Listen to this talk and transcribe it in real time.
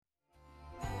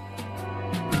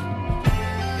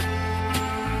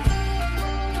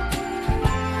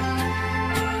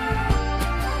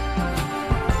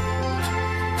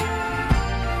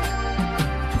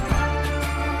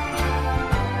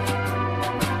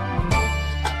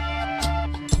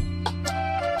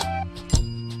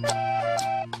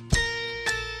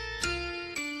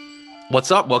What's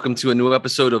up? Welcome to a new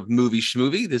episode of Movie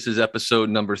Schmovie. This is episode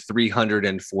number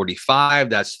 345.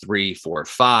 That's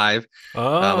 345.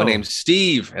 My name's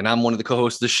Steve, and I'm one of the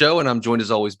co-hosts of the show, and I'm joined as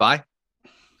always by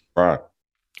Right.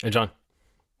 Hey, John.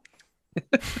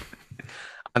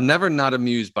 I'm never not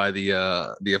amused by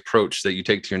the approach that you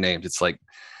take to your names. It's like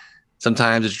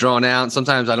sometimes it's drawn out.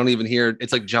 Sometimes I don't even hear.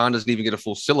 It's like John doesn't even get a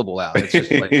full syllable out. It's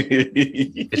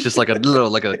just like a little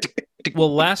like a.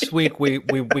 Well, last week we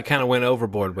kind of went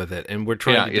overboard with it, and we're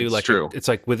trying to do like it's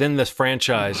like within this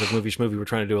franchise of Movie Schmovie, we're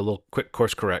trying to do a little quick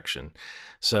course correction.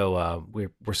 So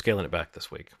we're scaling it back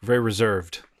this week. Very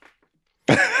reserved.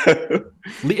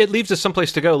 It leaves us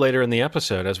someplace to go later in the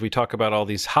episode as we talk about all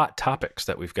these hot topics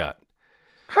that we've got.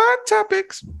 Hot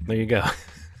topics. There you go.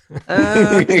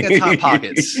 I think it's Hot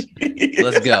Pockets.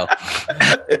 Let's go.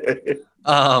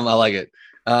 I like it.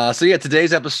 So yeah,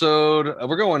 today's episode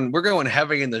we're going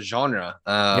heavy in the genre.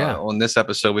 On this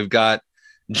episode, we've got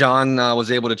John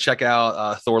was able to check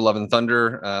out Thor: Love and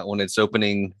Thunder when it's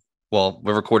opening. Well,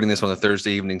 we're recording this on a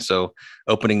Thursday evening, so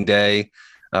opening day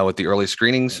with the early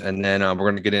screenings, and then we're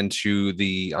going to get into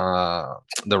the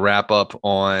wrap up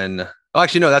on. Oh,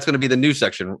 actually, no, that's going to be the news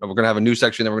section. We're going to have a news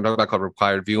section that we're going to talk about called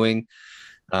Required Viewing.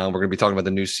 We're going to be talking about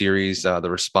the new series, The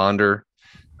Responder,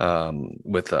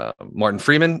 with Martin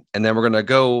Freeman. And then we're going to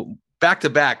go back to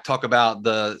back, talk about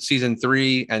the season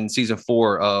 3 and season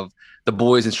 4 of The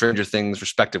Boys and Stranger Things,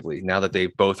 respectively, now that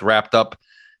they've both wrapped up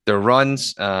their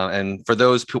runs. And for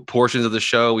those portions of the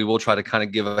show, we will try to kind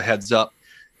of give a heads up.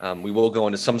 We will go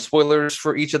into some spoilers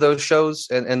for each of those shows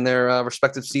and their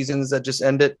respective seasons that just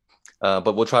ended.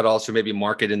 But we'll try to also maybe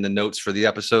mark it in the notes for the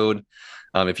episode.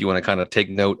 If you want to kind of take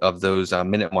note of those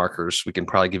minute markers, we can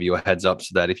probably give you a heads up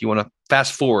so that if you want to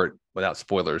fast forward without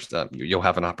spoilers, you'll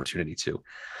have an opportunity to.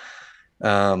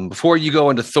 Before you go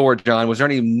into Thor, John, was there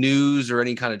any news or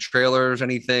any kind of trailers,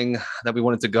 anything that we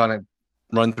wanted to kind of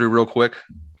run through real quick?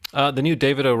 The new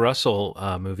David O. Russell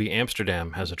movie,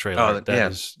 Amsterdam, has a trailer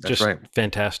that is just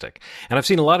fantastic. And I've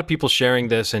seen a lot of people sharing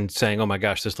this and saying, oh my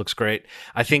gosh, this looks great.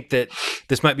 I think that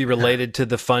this might be related to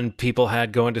the fun people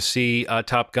had going to see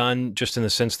Top Gun, just in the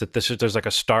sense that there's like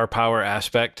a star power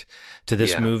aspect to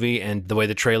this movie, and the way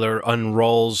the trailer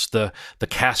unrolls the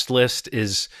cast list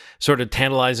is sort of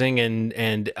tantalizing.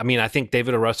 And I mean, I think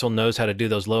David O. Russell knows how to do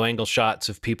those low angle shots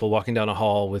of people walking down a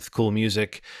hall with cool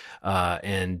music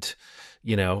and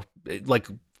you know, like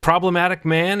problematic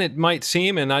man, it might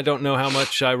seem. And I don't know how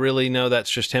much I really know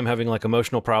that's just him having like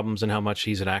emotional problems and how much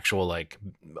he's an actual like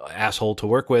asshole to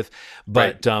work with.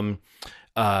 But I'm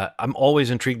always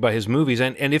intrigued by his movies.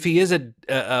 And if he is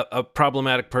a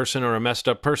problematic person or a messed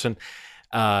up person,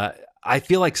 I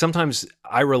feel like sometimes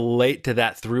I relate to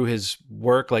that through his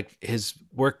work. Like his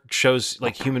work shows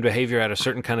like human behavior at a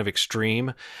certain kind of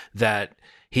extreme that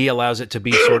he allows it to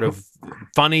be sort of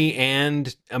funny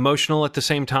and emotional at the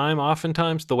same time,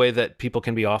 oftentimes, the way that people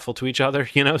can be awful to each other,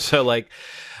 you know? So, like,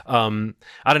 I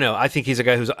don't know. I think he's a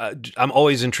guy who's, I'm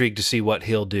always intrigued to see what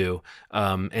he'll do.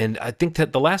 And I think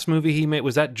that the last movie he made,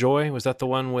 was that Joy? Was that the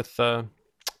one with, was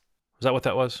that what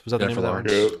that was? Was that the name of that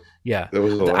one? Yeah.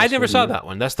 I never saw that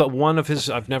one. That's the one of his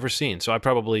I've never seen, so I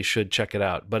probably should check it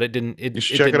out. But it didn't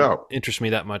interest me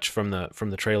that much from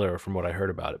the trailer or from what I heard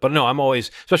about it. But no, I'm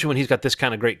always, especially when he's got this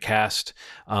kind of great cast.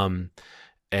 And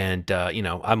you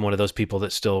know, I'm one of those people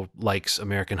that still likes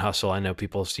American Hustle. I know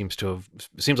people seems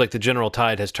like the general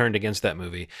tide has turned against that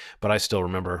movie, but I still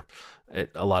remember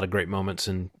a lot of great moments.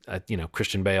 And you know,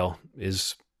 Christian Bale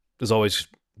is always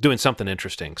doing something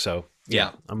interesting. So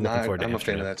yeah, I'm looking forward to it. I'm a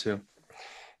fan of that too.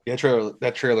 Yeah,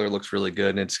 that trailer looks really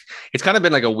good. And it's kind of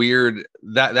been like a weird,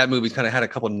 that movie's kind of had a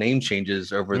couple of name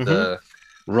changes over the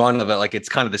run of it. Like it's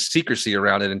kind of the secrecy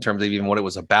around it in terms of even what it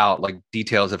was about. Like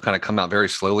details have kind of come out very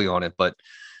slowly on it, but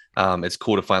it's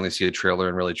cool to finally see a trailer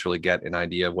and really truly get an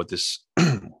idea of what this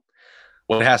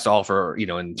what it has to offer, you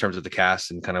know, in terms of the cast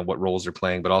and kind of what roles they're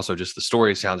playing, but also just the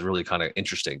story sounds really kind of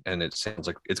interesting, and it sounds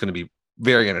like it's going to be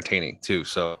very entertaining too.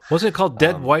 So wasn't it called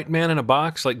Dead White Man in a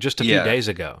Box like just a few days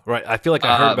ago? Right. I feel like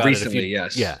I heard about recently, it.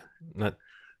 Yes. Yeah.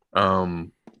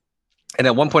 And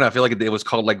at one point I feel like it was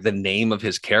called like the name of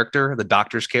his character, the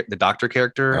doctor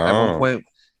character. At one point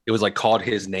it was like called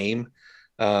his name.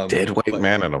 Dead White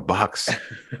Man in a Box.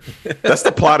 That's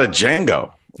the plot of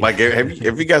Django. Like, have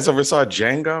you guys ever saw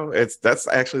Django? That's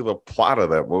actually the plot of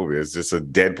that movie. It's just a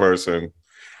dead person,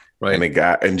 right?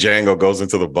 And Django goes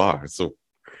into the bar. So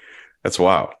that's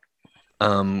wild.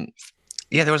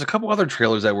 Yeah, there was a couple other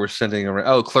trailers that were sending around.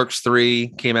 Oh, Clerks 3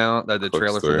 came out. The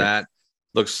trailer for that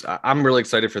looks. I'm really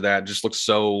excited for that. Just looks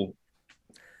so.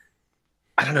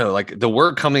 I don't know, like the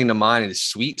word coming to mind is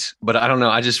sweet, but I don't know.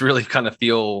 I just really kind of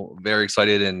feel very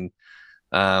excited and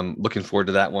Looking forward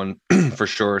to that one for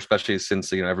sure, especially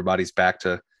since everybody's back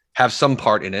to have some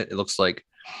part in it. It looks like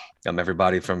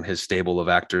everybody from his stable of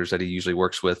actors that he usually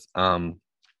works with. What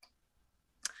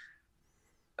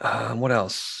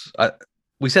else?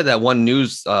 We said that one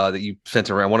news that you sent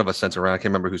around. One of us sent around. I can't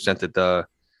remember who sent it. The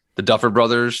Duffer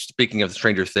Brothers, speaking of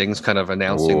Stranger Things, kind of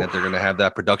announcing that they're going to have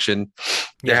that production.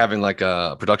 They're having like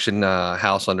a production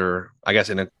house under, I guess,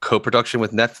 in a co-production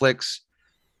with Netflix.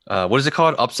 What is it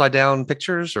called? Upside Down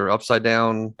Pictures or Upside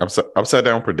Down Production? Upside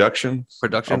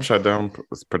Down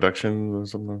Production or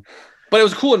something. But it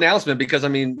was a cool announcement because, I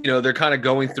mean, they're kind of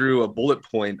going through a bullet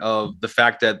point of the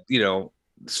fact that,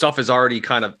 stuff is already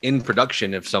kind of in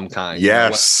production of some kind.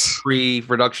 Yes.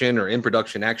 Pre-production or in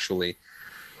production, actually.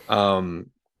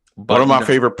 But one of my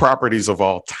favorite properties of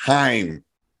all time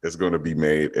is going to be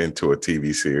made into a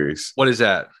TV series. What is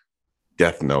that?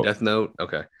 Death Note. Death Note?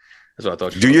 Okay. That's what I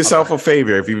thought. Do yourself a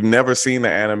favor. If you've never seen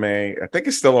the anime, I think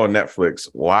it's still on Netflix.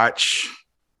 Watch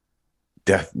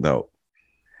Death Note.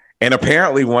 And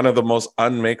apparently one of the most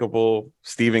unmakeable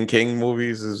Stephen King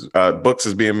books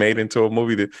is being made into a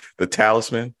movie, The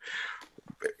Talisman.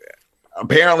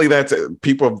 Apparently that's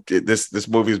people. This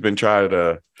movie has been tried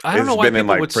to. I don't know why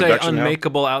people would say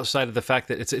unmakeable outside of the fact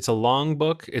that it's a long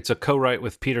book. It's a co-write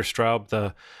with Peter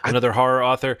Straub, another horror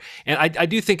author, and I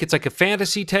do think it's like a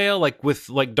fantasy tale, like with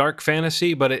like dark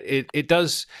fantasy, but it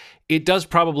does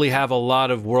probably have a lot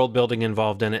of world building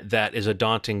involved in it that is a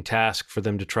daunting task for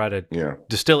them to try to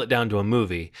distill it down to a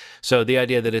movie. So the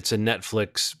idea that it's a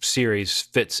Netflix series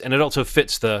fits, and it also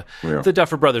fits the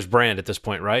Duffer Brothers brand at this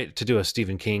point, right? To do a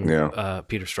Stephen King,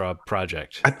 Peter Straub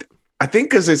project. I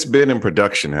think because it's been in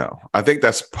production now. I think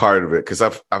that's part of it. Because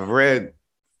I've read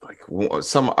like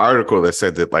some article that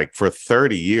said that like for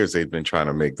 30 years they've been trying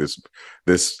to make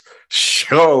this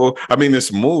show. I mean,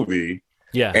 this movie.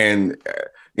 Yeah. And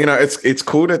it's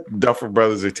cool that Duffer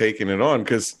Brothers are taking it on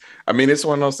because I mean it's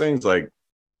one of those things like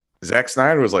Zack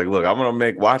Snyder was like, look, I'm gonna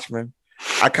make Watchmen.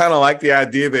 I kind of like the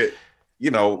idea that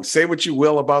say what you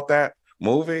will about that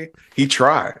movie, he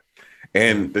tried.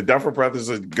 And the Duffer Brothers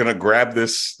are gonna grab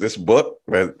this book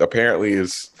that apparently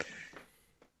is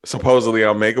supposedly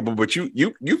unmakeable, but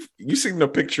you seem to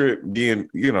picture it being,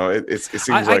 it seems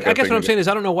like. I guess what I'm saying is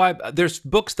I don't know why there's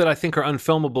books that I think are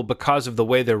unfilmable because of the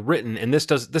way they're written, and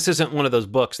this isn't one of those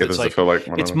books that's like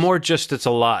it's more just it's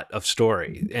a lot of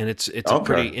story and it's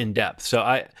pretty in depth. So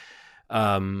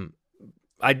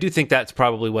I do think that's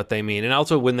probably what they mean. And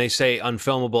also when they say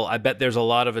unfilmable, I bet there's a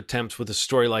lot of attempts with a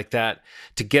story like that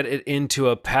to get it into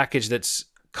a package that's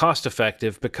cost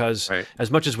effective because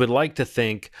as much as we'd like to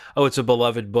think, it's a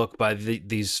beloved book by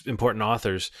these important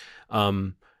authors,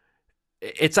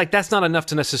 it's like that's not enough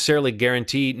to necessarily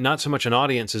guarantee not so much an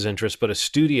audience's interest, but a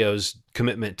studio's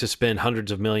commitment to spend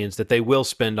hundreds of millions that they will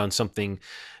spend on something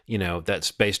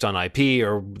that's based on IP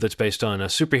or that's based on a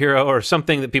superhero or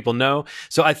something that people know.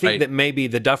 So I think that maybe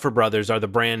the Duffer Brothers are the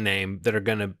brand name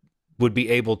that would be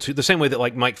able to, the same way that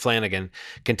like Mike Flanagan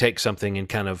can take something and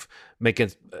kind of make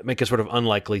a sort of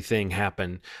unlikely thing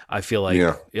happen. I feel like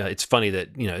it's funny that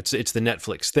it's the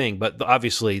Netflix thing, but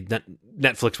obviously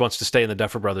Netflix wants to stay in the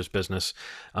Duffer Brothers business,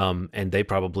 and they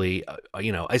probably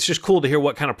it's just cool to hear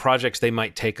what kind of projects they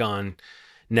might take on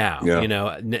now.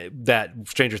 That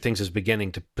Stranger Things is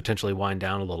beginning to potentially wind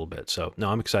down a little bit. So no,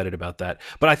 I'm excited about that.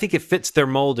 But I think it fits their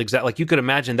mold exactly. Like you could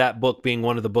imagine that book being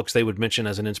one of the books they would mention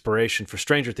as an inspiration for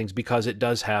Stranger Things because it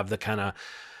does have the kind of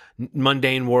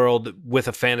mundane world with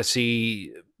a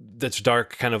fantasy that's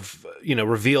dark kind of,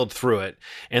 revealed through it.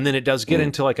 And then it does get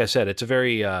into, like I said, it's a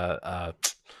very,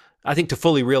 I think to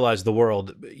fully realize the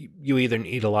world, you either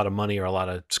need a lot of money or a lot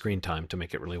of screen time to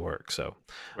make it really work. So,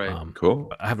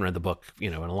 cool. I haven't read the book,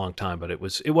 in a long time, but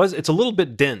it's a little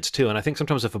bit dense too. And I think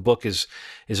sometimes if a book is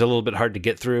a little bit hard to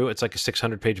get through, it's like a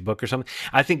 600-page book or something.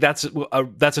 I think that's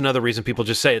another reason people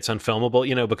just say it's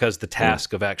unfilmable, because the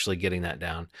task of actually getting that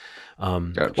down.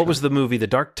 Gotcha. What was the movie? The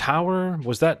Dark Tower?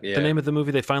 Was that the name of the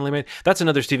movie they finally made? That's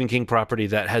another Stephen King property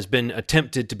that has been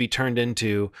attempted to be turned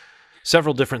into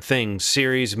several different things,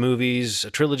 series, movies,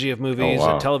 a trilogy of movies,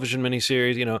 a television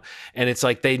miniseries, and it's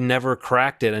like they never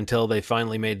cracked it until they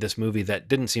finally made this movie that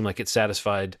didn't seem like it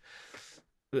satisfied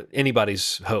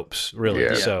anybody's hopes, really.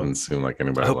 Yeah, so it didn't seem like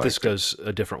anybody. I hope this goes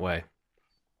a different way.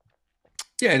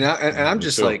 Yeah, and I'm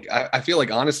just like I feel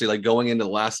like honestly, like going into the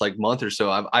last like month or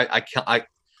so,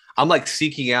 I'm like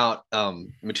seeking out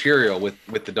material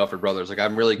with the Duffer Brothers. Like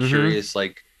I'm really curious,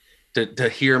 like. To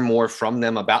hear more from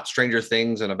them about Stranger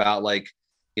Things and about like,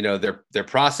 their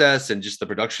process and just the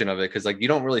production of it. Cause like, you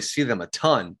don't really see them a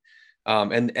ton.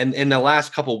 And in the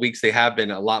last couple of weeks, they have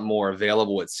been a lot more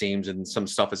available, it seems. And some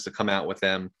stuff is to come out with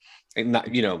them and not,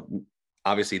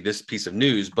 obviously this piece of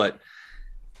news, but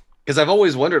because I've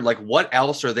always wondered, like, what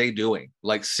else are they doing?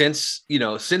 Like, since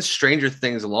Stranger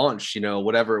Things launched,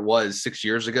 whatever it was 6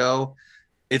 years ago,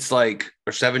 it's like,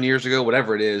 or 7 years ago,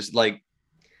 whatever it is, like,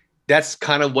 that's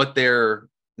kind of what they're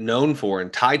known for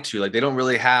and tied to. Like, they don't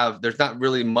really there's not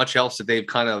really much else that they've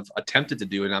kind of attempted to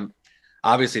do. And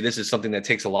obviously this is something that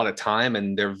takes a lot of time,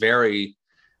 and they're very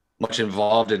much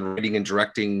involved in writing and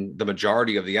directing the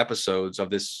majority of the episodes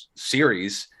of this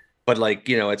series. But like,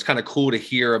 it's kind of cool to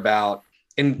hear about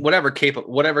in whatever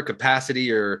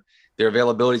capacity or their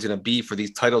availability is going to be for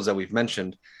these titles that we've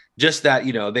mentioned, just that,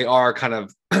 they are kind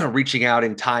of reaching out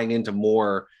and tying into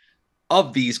more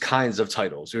of these kinds of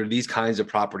titles or these kinds of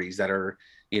properties that are,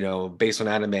 based on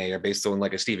anime or based on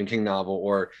like a Stephen King novel,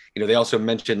 or, they also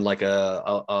mentioned like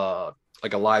a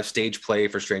live stage play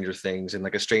for Stranger Things and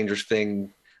like a Stranger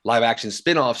Thing live action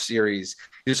spin-off series.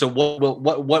 So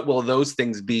what will those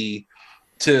things be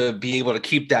to be able to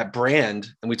keep that brand?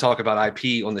 And we talk about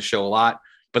IP on the show a lot,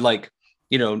 but like,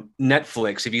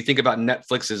 Netflix, if you think about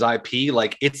Netflix's IP,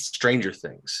 like it's Stranger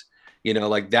Things,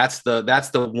 like that's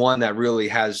the one that really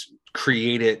has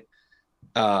created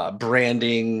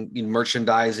branding,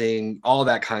 merchandising, all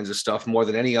that kinds of stuff more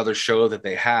than any other show that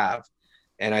they have.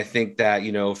 And I think that,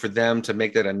 for them to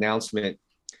make that announcement,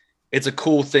 it's a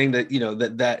cool thing that,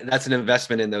 that's an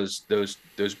investment in those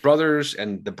brothers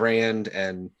and the brand,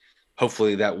 and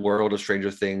hopefully that world of Stranger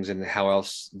Things and how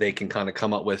else they can kind of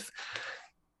come up with,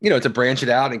 to branch it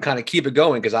out and kind of keep it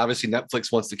going. Cause obviously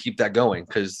Netflix wants to keep that going.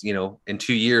 Cause, in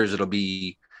 2 years, it'll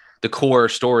be, the core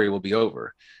story will be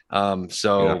over. Just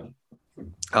a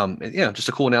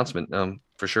cool announcement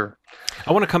for sure.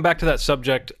 I want to come back to that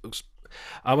subject.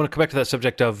 Of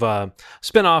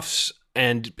spinoffs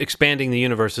and expanding the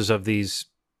universes of these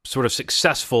sort of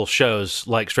successful shows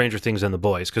like Stranger Things and The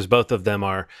Boys, because both of them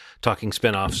are talking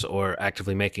spinoffs or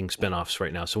actively making spinoffs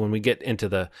right now. So when we get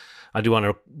into I do want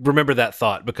to remember that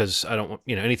thought, because I don't want,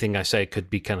 anything I say could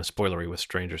be kind of spoilery with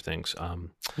Stranger Things.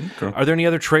 Okay. Are there any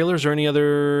other trailers or any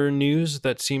other news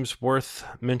that seems worth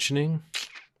mentioning?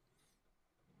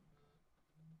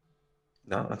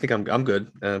 No, I think I'm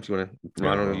good. If you want to,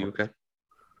 I don't know, you okay?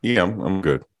 Yeah, I'm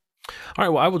good. All right,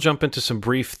 well, I will jump into some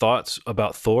brief thoughts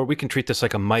about Thor. We can treat this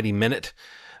like a Mighty Minute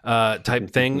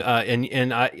type thing,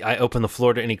 and I open the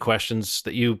floor to any questions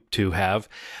that you two have.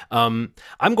 I'm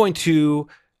going to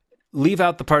leave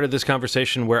out the part of this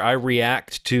conversation where I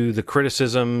react to the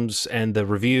criticisms and the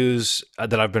reviews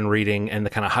that I've been reading and the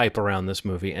kind of hype around this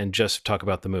movie, and just talk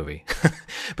about the movie.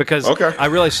 Because I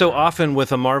realize so often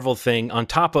with a Marvel thing, on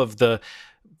top of the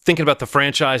thinking about the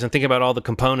franchise and thinking about all the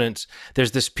components,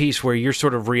 there's this piece where you're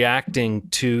sort of reacting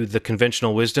to the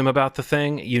conventional wisdom about the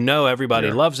thing. Everybody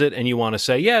loves it, and you want to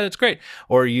say, yeah, it's great.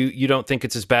 Or you don't think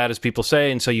it's as bad as people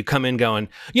say, and so you come in going,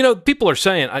 people are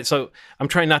saying. So I'm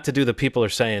trying not to do the people are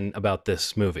saying about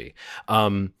this movie.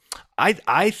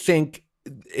 I think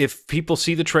if people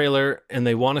see the trailer and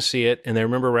they want to see it, and they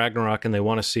remember Ragnarok and they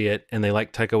want to see it, and they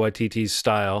like Taika Waititi's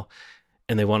style,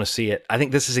 and they want to see it, I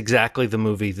think this is exactly the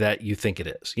movie that you think it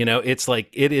is. It's like,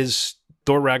 it is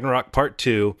Thor Ragnarok Part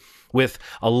 2 with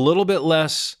a little bit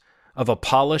less of a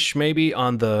polish maybe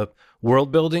on the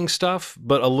world building stuff,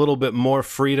 but a little bit more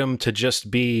freedom to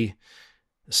just be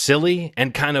silly,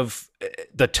 and kind of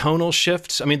the tonal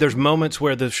shifts. I mean, there's moments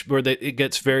where it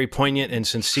gets very poignant and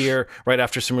sincere right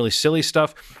after some really silly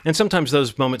stuff, and sometimes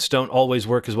those moments don't always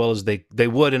work as well as they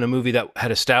would in a movie that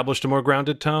had established a more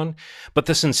grounded tone. But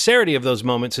the sincerity of those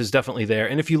moments is definitely there.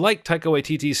 And if you like Taika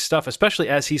Waititi's stuff, especially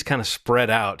as he's kind of spread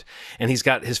out and he's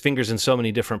got his fingers in so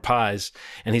many different pies,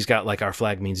 and he's got like Our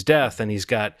Flag Means Death, and he's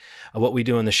got What We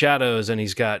Do in the Shadows, and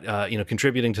he's got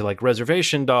contributing to like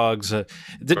Reservation Dogs,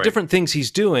 different things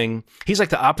he's doing. He's like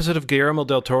the opposite of Guillermo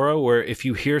del Toro, where if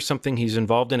you hear something he's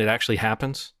involved in, it actually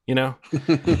happens,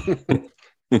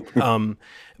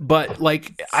 but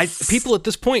like, people at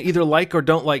this point either like or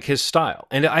don't like his style.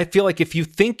 And I feel like if you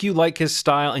think you like his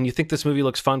style and you think this movie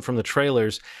looks fun from the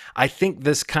trailers, I think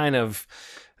this kind of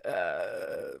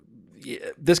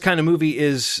movie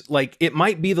is like, it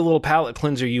might be the little palate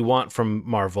cleanser you want from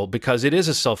Marvel, because it is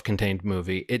a self-contained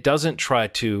movie. It doesn't try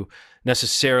to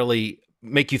necessarily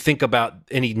make you think about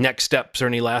any next steps or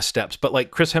any last steps, but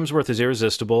like, Chris Hemsworth is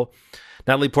irresistible.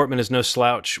 Natalie Portman is no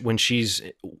slouch when she's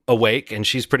awake, and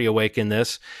she's pretty awake in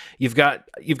this. You've got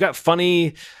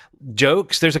funny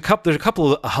jokes. There's a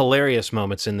couple of hilarious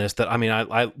moments in this that, I mean,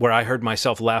 I where I heard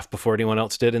myself laugh before anyone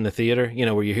else did in the theater,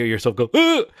 where you hear yourself go,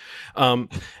 and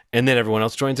then everyone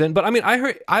else joins in. But I mean,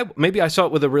 maybe I saw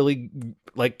it with a really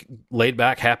like laid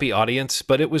back, happy audience,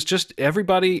 but it was just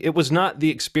everybody. It was not the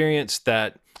experience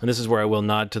that, and this is where I will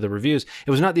nod to the reviews,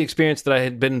 it was not the experience that I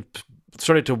had been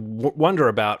started to wonder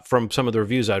about from some of the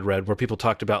reviews I'd read, where people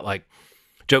talked about like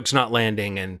jokes not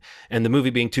landing and the movie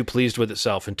being too pleased with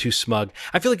itself and too smug.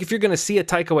 I feel like if you're going to see a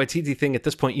Taika Waititi thing at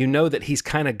this point, you know that he's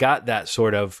kind of got that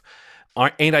sort of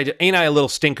ain't I a little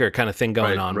stinker kind of thing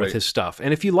going on with his stuff.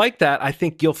 And if you like that, I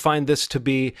think you'll find this to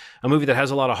be a movie that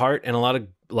has a lot of heart and a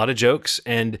lot of jokes,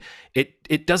 and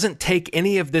it doesn't take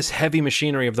any of this heavy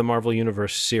machinery of the Marvel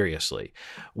Universe seriously,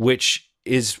 which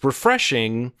is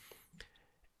refreshing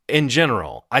in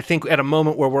general. I think at a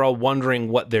moment where we're all wondering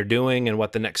what they're doing and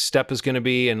what the next step is going to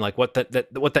be, and like what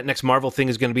that next Marvel thing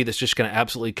is going to be that's just going to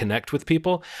absolutely connect with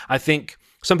people. I think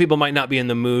some people might not be in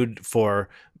the mood for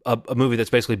a movie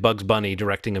that's basically Bugs Bunny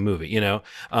directing a movie, you know.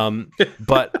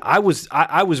 But I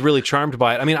was really charmed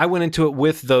by it. I mean, I went into it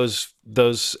with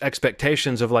those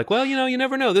expectations of like, well, you know, you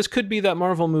never know. This could be that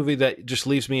Marvel movie that just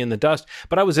leaves me in the dust.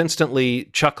 But I was instantly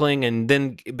chuckling, and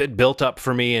then it built up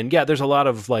for me. And yeah, there's a lot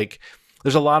of like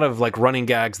running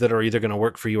gags that are either going to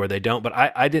work for you or they don't. But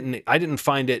I didn't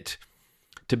find it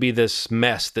to be this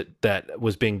mess that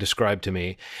was being described to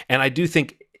me. And I do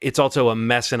think it's also a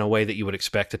mess in a way that you would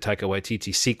expect a Taika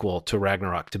Waititi sequel to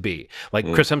Ragnarok to be. Like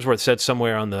Chris Hemsworth said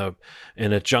somewhere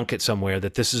in a junket somewhere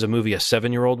that this is a movie a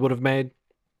 7-year-old would have made.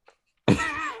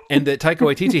 And that Taika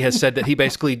Waititi has said that he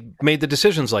basically made the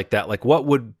decisions like that. Like,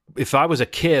 if I was a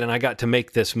kid and I got to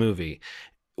make this movie,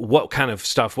 what kind of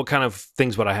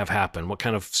things would I have happen? What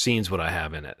kind of scenes would I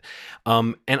have in it?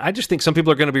 And I just think some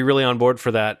people are going to be really on board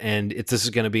for that, and this is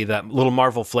going to be that little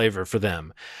Marvel flavor for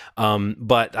them.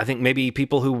 But I think maybe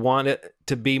people who want it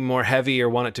to be more heavy or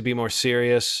want it to be more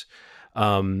serious,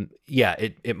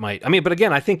 it might. I mean, but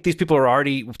again, I think these people are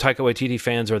already Taika Waititi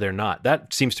fans or they're not.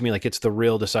 That seems to me like it's the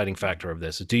real deciding factor of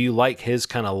this. Do you like his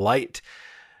kind of light,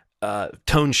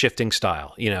 tone shifting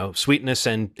style, you know, sweetness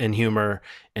and humor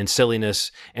and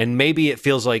silliness, and maybe it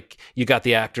feels like you got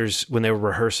the actors when they were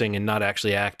rehearsing and not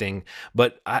actually acting,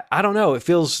 but I don't know, it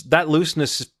feels, that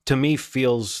looseness to me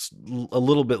feels a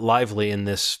little bit lively in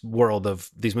this world of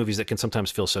these movies that can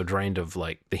sometimes feel so drained of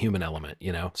like the human element,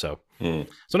 you know. So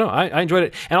no, I enjoyed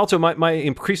it. And also my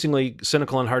increasingly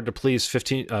cynical and hard to please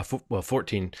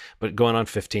 14, but going on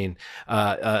 15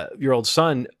 year old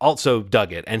son also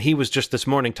dug it, and he was just this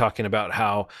morning talking about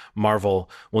how Marvel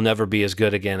will never be as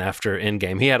good again after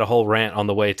Endgame. He had a whole rant on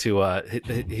the way to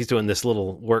he's doing this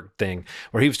little work thing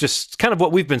where he was just kind of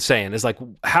what we've been saying is like,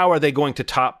 how are they going to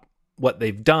top what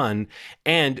they've done,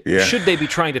 and should they be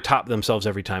trying to top themselves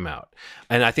every time out?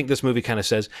 And I think this movie kind of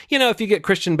says, you know, if you get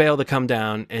Christian Bale to come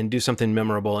down and do something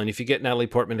memorable, and if you get Natalie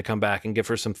Portman to come back and give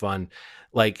her some fun,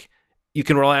 like you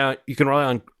can rely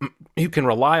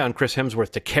on Chris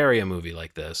Hemsworth to carry a movie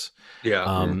like this.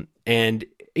 And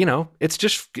you know, it's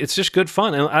just good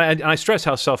fun. And I stress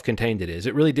how self-contained it is.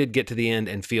 It really did get to the end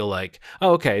and feel like,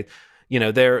 oh, okay, you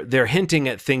know, they're hinting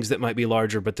at things that might be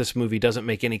larger, but this movie doesn't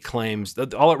make any claims.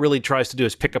 All it really tries to do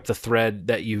is pick up the thread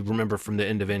that you remember from the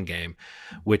end of Endgame,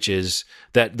 which is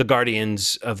that the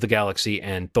Guardians of the Galaxy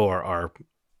and Thor are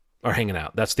hanging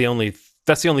out. That's the only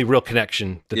real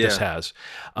connection that this has.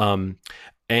 And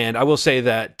I will say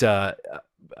that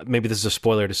maybe this is a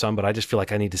spoiler to some, but I just feel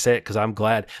like I need to say it because I'm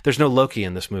glad there's no Loki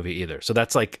in this movie either. So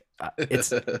that's like,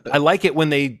 I like it when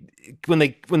they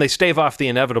stave off the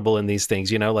inevitable in these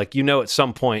things, you know, like, you know, at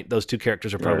some point those two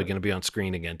characters are probably going to be on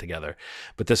screen again together,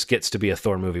 but this gets to be a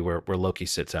Thor movie where Loki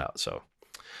sits out. So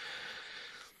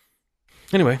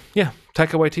anyway, Taika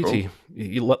Waititi,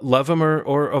 you love him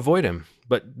or avoid him,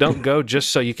 but don't go just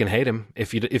so you can hate him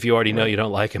if you already know you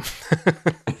don't like him.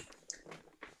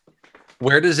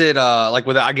 Where does it like,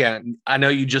 with, again, I know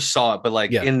you just saw it, but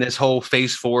like in this whole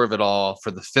phase 4 of it all,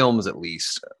 for the films at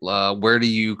least, where do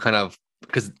you kind of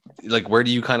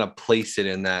place it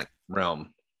in that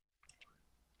realm?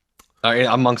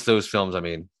 Amongst those films, I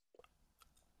mean.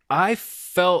 I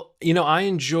felt, you know, I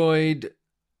enjoyed,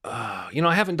 you know,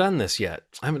 I haven't done this yet.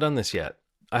 I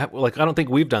don't think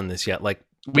we've done this yet. Like,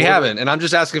 we haven't, and I'm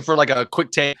just asking for like a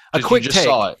quick take.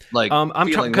 Saw it. Like, I'm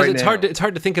trying, because it's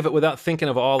hard to think of it without thinking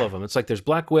of all of them. It's like there's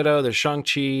Black Widow, there's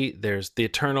Shang-Chi, there's the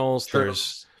Eternals,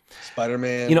 there's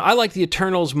Spider-Man. You know, I like the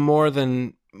Eternals more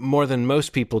than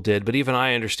most people did, but even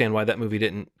I understand why that movie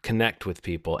didn't connect with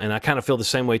people. And I kind of feel the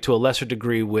same way to a lesser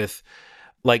degree with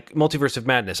like Multiverse of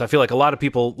Madness. I feel like a lot of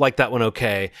people like that one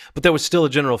okay, but there was still a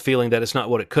general feeling that it's not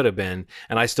what it could have been.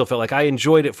 And I still felt like I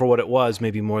enjoyed it for what it was,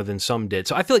 maybe more than some did.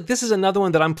 So I feel like this is another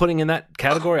one that I'm putting in that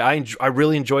category. I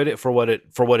really enjoyed it for what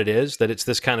it is, that it's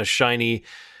this kind of shiny,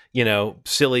 you know,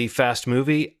 silly, fast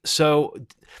movie. So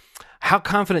how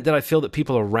confident did I feel that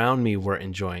people around me were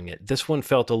enjoying it? This one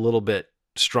felt a little bit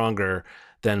stronger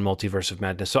than Multiverse of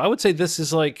Madness. So I would say this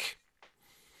is like,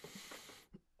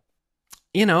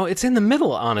 it's in the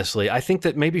middle, honestly. I think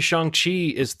that maybe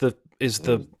Shang-Chi is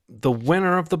the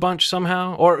winner of the bunch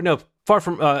somehow. Or no, far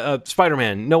from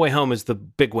Spider-Man, No Way Home is the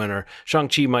big winner.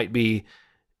 Shang-Chi might be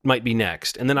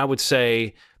next. And then I would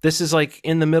say this is like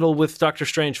in the middle with Doctor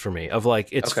Strange for me, of like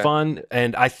it's fun,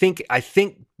 and I think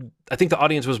the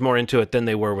audience was more into it than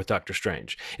they were with Doctor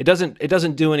Strange. It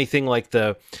doesn't do anything like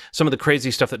some of the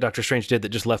crazy stuff that Doctor Strange did that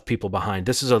just left people behind.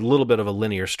 This is a little bit of a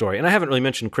linear story. And I haven't really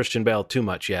mentioned Christian Bale too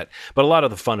much yet, but a lot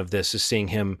of the fun of this is seeing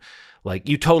him, like,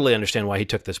 you totally understand why he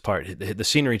took this part. The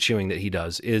scenery chewing that he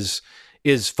does is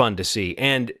fun to see.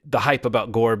 And the hype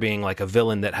about Gore being like a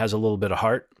villain that has a little bit of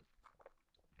heart,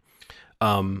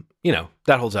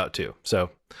 that holds out too.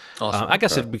 So awesome. I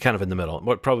guess it'd be kind of in the middle. It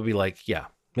would probably be like,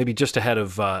 maybe just ahead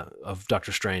of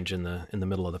Doctor Strange in the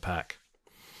middle of the pack.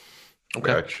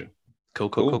 Okay. Gotcha.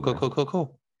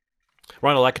 Cool.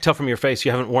 Ronald, I could tell from your face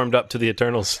you haven't warmed up to the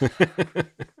Eternals.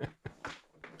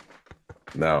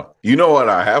 No. You know what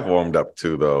I have warmed up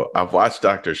to, though? I've watched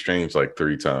Doctor Strange like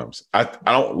 3 times. I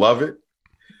don't love it,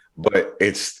 but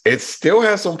it still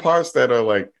has some parts that are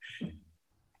like,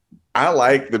 I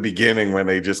like the beginning when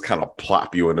they just kind of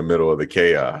plop you in the middle of the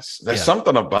chaos. There's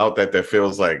something about that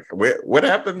feels like, what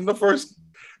happened in the first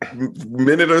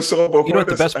minute or so before? You know what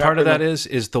the best part of that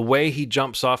is the way he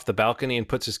jumps off the balcony and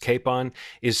puts his cape on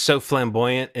is so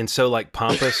flamboyant and so like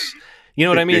pompous. You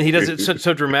know what I mean? He does it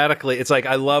so dramatically. It's like,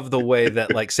 I love the way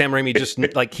that like Sam Raimi just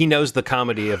like, he knows the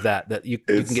comedy of that you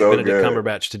can get so Benedict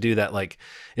Cumberbatch to do that. Like,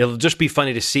 it'll just be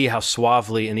funny to see how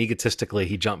suavely and egotistically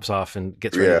he jumps off and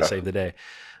gets ready to save the day.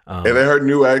 And then her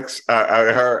new ex,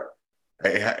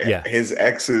 his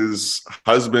ex's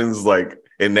husband's like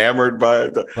enamored by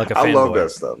it. Like I love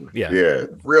that stuff. Yeah,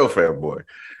 real fanboy.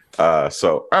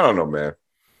 So I don't know, man.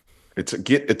 It's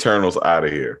get Eternals out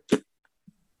of here.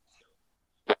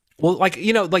 Well, like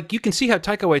you can see how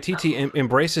Taika Waititi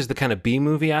embraces the kind of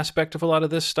B-movie aspect of a lot of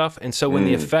this stuff, and so when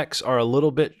the effects are a little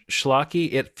bit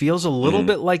schlocky, it feels a little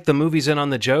bit like the movie's in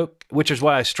on the joke, which is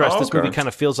why I stress this movie kind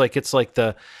of feels like it's like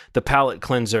the palate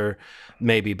cleanser,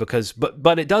 maybe, because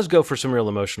but it does go for some real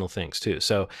emotional things too.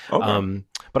 So,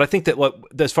 but I think that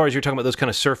as far as you're talking about those kind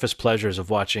of surface pleasures of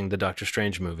watching the Doctor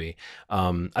Strange movie,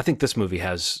 I think this movie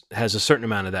has a certain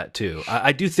amount of that too.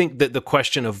 I do think that the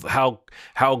question of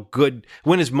how good,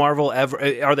 when is Marvel ever,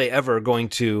 are they ever going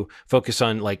to focus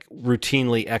on like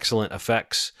routinely excellent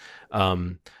effects?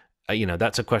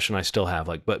 That's a question I still have.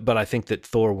 Like, but I think that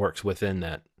Thor works within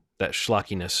that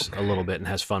schlockiness a little bit and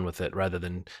has fun with it, rather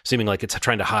than seeming like it's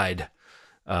trying to hide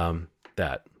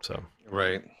that. So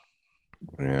right,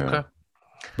 yeah. Okay.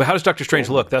 But how does Doctor Strange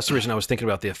look? That's the reason I was thinking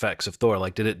about the effects of Thor.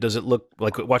 Like, does it look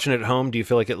like, watching it at home, do you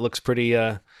feel like it looks pretty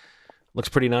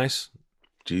nice?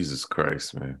 Jesus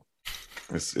Christ, man.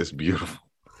 It's beautiful.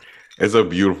 It's a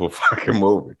beautiful fucking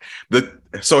movie.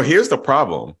 So here's the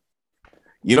problem.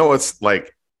 It's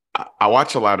like, I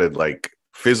watch a lot of like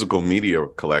physical media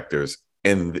collectors,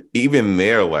 and even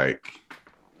they're like,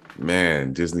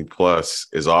 man, Disney Plus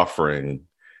is offering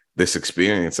this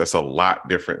experience that's a lot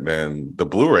different than the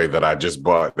Blu-ray that I just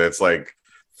bought. That's like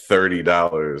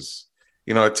 $30.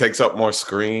 It takes up more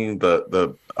screen.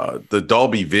 The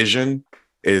Dolby Vision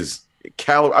is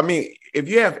I mean, if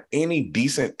you have any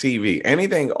decent TV,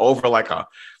 anything over like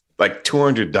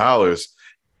 $200,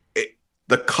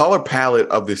 the color palette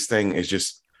of this thing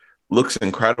looks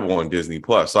incredible on Disney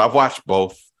Plus. So I've watched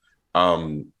both.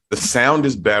 The sound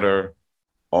is better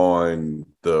on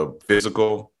the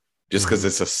physical, just because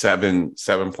it's a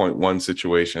 7.1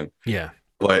 situation. Yeah.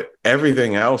 But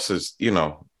everything else is,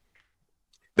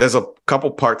 there's a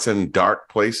couple parts in dark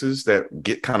places that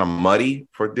get kind of muddy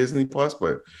for Disney Plus,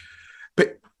 but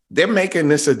they're making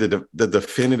this the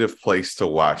definitive place to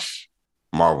watch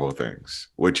Marvel things,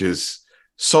 which is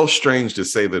so strange to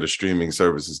say that a streaming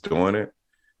service is doing it.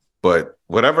 But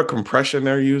whatever compression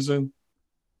they're using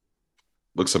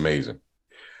looks amazing.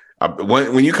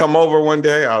 When you come over one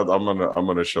day, I'm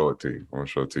gonna show it to you. I'm gonna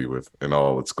show it to you in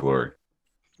all its glory.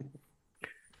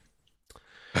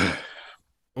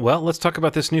 Well, let's talk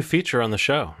about this new feature on the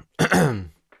show.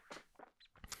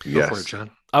 Yes. Go for it,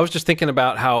 John. I was just thinking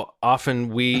about how often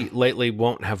we lately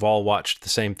won't have all watched the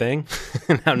same thing,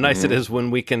 and how nice it is when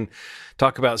we can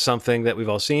talk about something that we've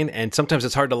all seen. And sometimes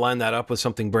it's hard to line that up with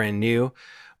something brand new.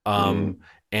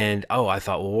 And I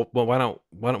thought, well, why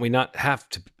don't we not have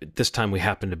to? This time we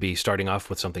happen to be starting off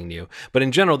with something new. But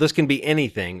in general, this can be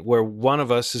anything where one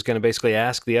of us is going to basically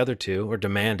ask the other two, or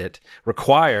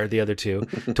require the other two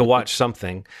to watch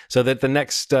something, so that the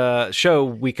next show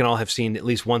we can all have seen at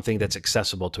least one thing that's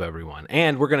accessible to everyone.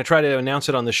 And we're going to try to announce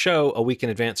it on the show a week in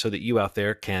advance, so that you out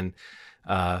there can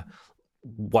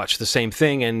watch the same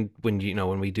thing. And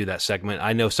when we do that segment,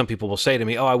 I know some people will say to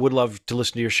me, "Oh, I would love to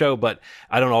listen to your show, but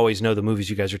I don't always know the movies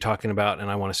you guys are talking about, and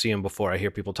I want to see them before I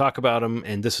hear people talk about them."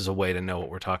 And this is a way to know what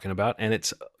we're talking about, and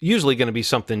it's usually going to be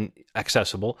something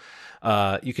accessible.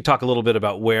 You could talk a little bit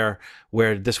about where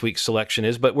this week's selection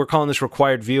is, but we're calling this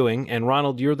required viewing. And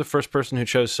Ronald, you're the first person who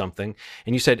chose something,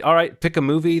 and you said, "All right, pick a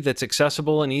movie that's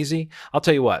accessible and easy." I'll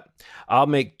tell you what, I'll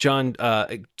make John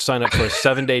sign up for a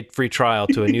 7-day free trial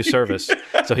to a new service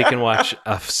so he can watch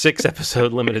a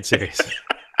 6-episode limited series.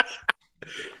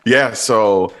 Yeah,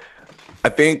 so I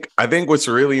think what's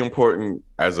really important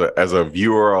as a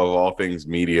viewer of all things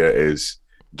media is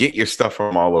get your stuff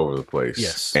from all over the place.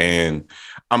 Yes. And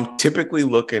I'm typically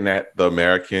looking at the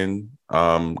American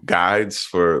guides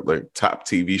for like top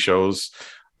TV shows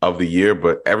of the year,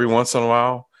 but every once in a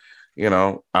while,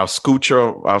 I'll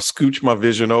scooch my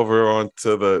vision over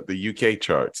onto the UK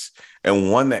charts.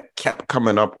 And one that kept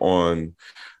coming up on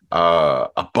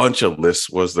a bunch of lists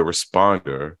was The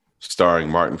Responder, starring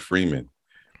Martin Freeman.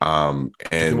 And you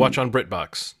can watch on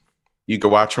BritBox. You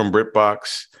can watch from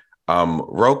BritBox.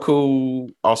 Roku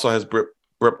also has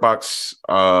BritBox.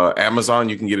 Amazon,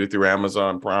 you can get it through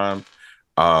Amazon Prime.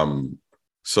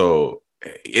 So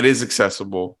it is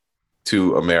accessible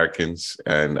to Americans,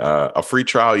 and a free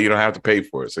trial, you don't have to pay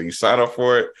for it. So you sign up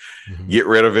for it, get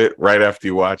rid of it right after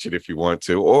you watch it if you want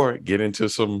to, or get into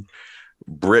some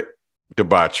Brit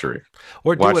debauchery.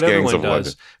 Or do what everyone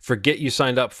does, forget you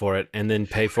signed up for it, and then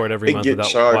pay for it every month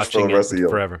without watching it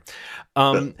forever.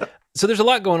 So there's a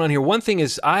lot going on here. One thing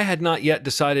is I had not yet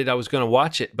decided I was going to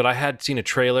watch it, but I had seen a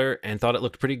trailer and thought it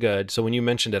looked pretty good. So when you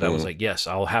mentioned it, I was like, yes,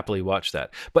 I'll happily watch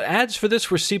that. But ads for this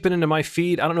were seeping into my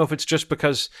feed. I don't know if it's just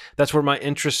because that's where my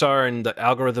interests are and the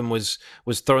algorithm was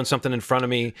throwing something in front of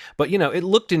me. But, it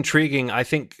looked intriguing. I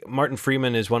think Martin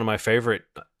Freeman is one of my favorite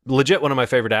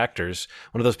actors,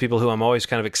 one of those people who I'm always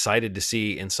kind of excited to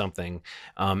see in something.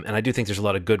 And I do think there's a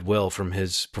lot of goodwill from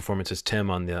his performance as Tim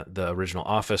on the original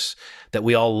Office, that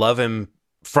we all love him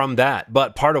from that.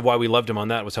 But part of why we loved him on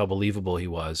that was how believable he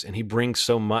was. And he brings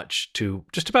so much to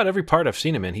just about every part I've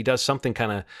seen him in. He does something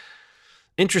kind of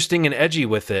interesting and edgy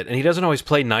with it, and he doesn't always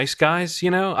play nice guys. I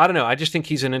don't know, I just think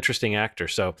he's an interesting actor.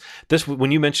 So this,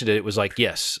 when you mentioned it, it was like,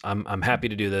 yes, I'm happy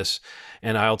to do this.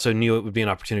 And I also knew it would be an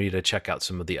opportunity to check out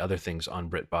some of the other things on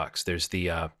BritBox. There's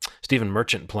the Stephen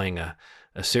Merchant playing a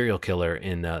serial killer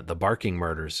in The Barking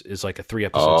Murders, is like a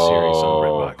 3-episode series on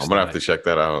BritBox. I'm gonna have to check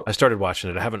that out. I started watching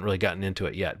it. I haven't really gotten into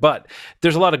it yet, but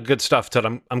there's a lot of good stuff that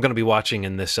I'm going to be watching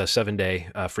in this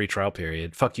 7-day free trial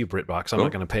period. Fuck you, BritBox. I'm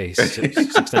not going to pay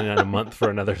 $6.99 a month for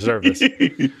another service.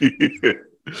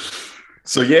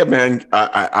 So yeah, man,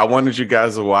 I wanted you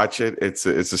guys to watch it. It's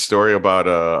a story about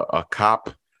a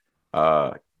cop,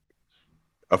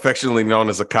 affectionately known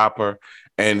as a copper,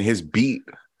 and his beat.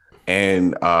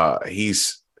 And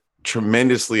he's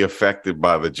tremendously affected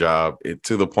by the job,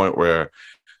 to the point where,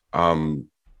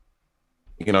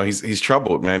 he's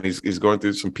troubled, man. He's going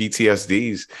through some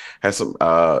PTSDs. Has some.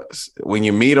 When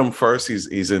you meet him first,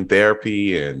 he's in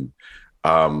therapy, and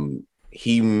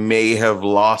he may have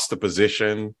lost a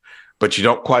position, but you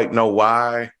don't quite know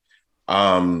why.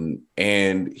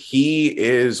 And he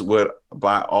is, what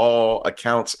by all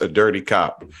accounts, a dirty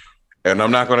cop, and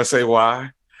I'm not going to say why.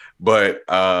 But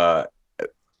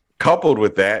coupled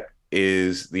with that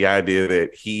is the idea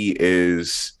that he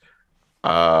is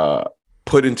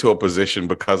put into a position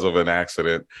because of an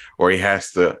accident where he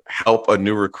has to help a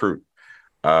new recruit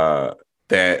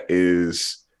that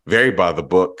is very by the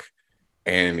book.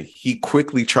 And he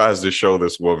quickly tries to show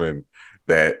this woman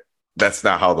that that's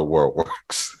not how the world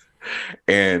works.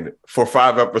 And for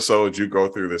 5 episodes, you go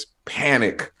through this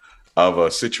panic of a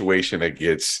situation that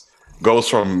goes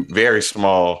from very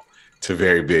small to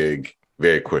very big,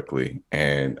 very quickly,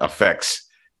 and affects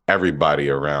everybody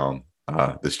around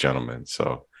this gentleman.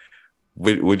 So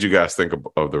what'd you guys think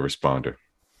of The Responder?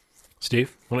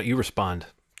 Steve, why don't you respond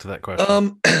to that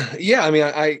question? Yeah, I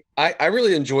mean, I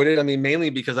really enjoyed it. I mean, mainly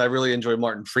because I really enjoyed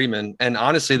Martin Freeman. And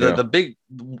honestly,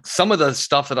 some of the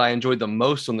stuff that I enjoyed the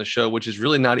most on the show, which is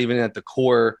really not even at the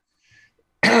core,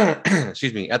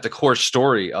 excuse me, at the core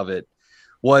story of it,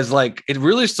 was like, it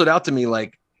really stood out to me,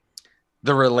 like,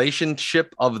 the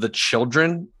relationship of the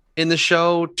children in the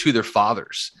show to their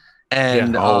fathers.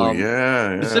 And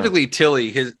specifically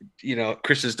Tilly, his,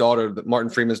 Chris's daughter,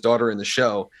 Martin Freeman's daughter in the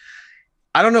show.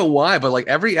 I don't know why, but like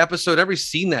every episode, every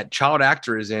scene that child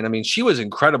actor is in, I mean, she was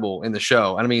incredible in the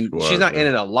show. And I mean, she's not in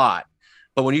it a lot,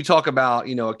 but when you talk about,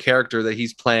 a character that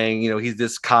he's playing, he's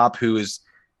this cop who is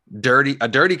a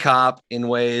dirty cop in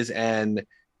ways, and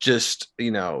just,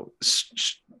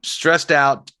 stressed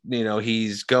out.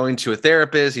 He's going to a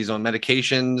therapist, he's on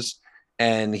medications,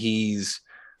 and he's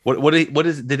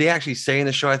did he actually say in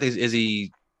the show? I think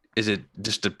is it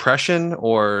just depression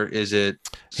or is it?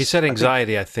 He said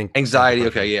anxiety. I think anxiety.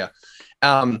 Okay, yeah.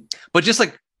 But just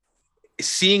like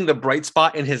seeing the bright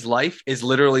spot in his life is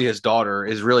literally his daughter.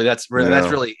 Is really that's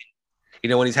really,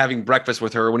 when he's having breakfast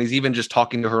with her, when he's even just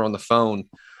talking to her on the phone.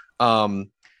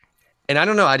 And I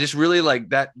don't know, I just really like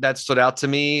that stood out to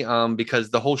me because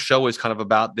the whole show is kind of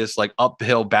about this like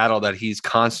uphill battle that he's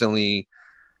constantly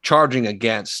charging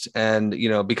against. And,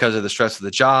 because of the stress of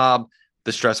the job,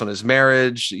 the stress on his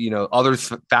marriage, other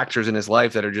factors in his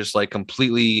life that are just like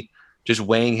completely just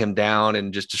weighing him down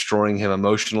and just destroying him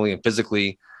emotionally and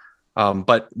physically.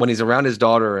 But when he's around his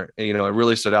daughter, it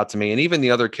really stood out to me. And even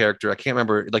the other character, I can't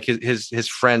remember, like his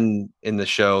friend in the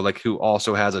show, like who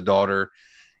also has a daughter,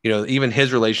 even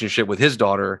his relationship with his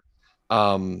daughter,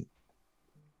 the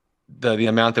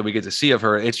amount that we get to see of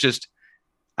her, it's just,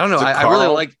 I don't know. I really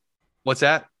like, what's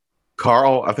that?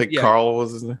 Carl. I think Carl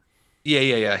was his name.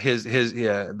 Yeah.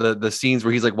 The scenes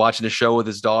where he's like watching a show with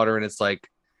his daughter and it's like,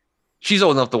 she's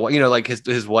old enough to, like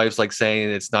his wife's like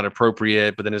saying it's not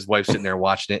appropriate, but then his wife's sitting there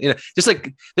watching it, just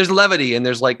like there's levity and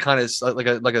there's like kind of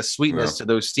like a sweetness to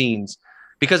those scenes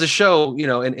because the show,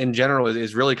 in general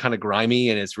is really kind of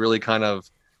grimy and it's really kind of,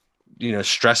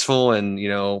 stressful and,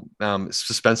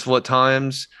 suspenseful at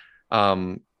times.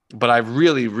 But I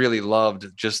really, really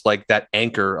loved just like that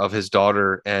anchor of his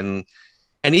daughter. And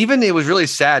even it was really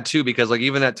sad too, because like,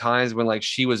 even at times when like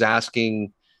she was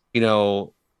asking,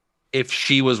 if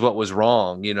she was what was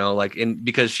wrong,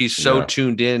 because she's so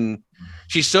tuned in,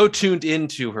 she's so tuned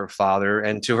into her father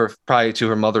and probably to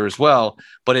her mother as well.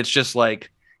 But it's just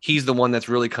like, he's the one that's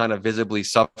really kind of visibly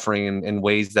suffering in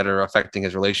ways that are affecting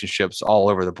his relationships all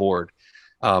over the board.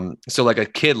 So like a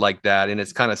kid like that, and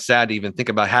it's kind of sad to even think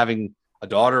about having a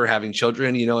daughter, having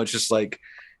children, it's just like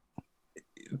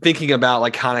thinking about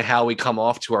like kind of how we come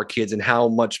off to our kids and how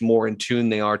much more in tune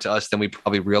they are to us than we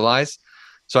probably realize.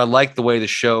 So I like the way the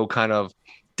show kind of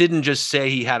didn't just say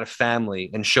he had a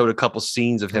family and showed a couple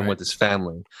scenes of him with his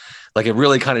family. Like it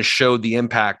really kind of showed the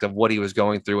impact of what he was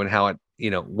going through and how it,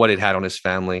 what it had on his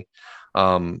family.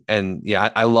 And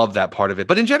yeah, I love that part of it.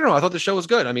 But in general, I thought the show was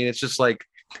good. I mean, it's just like,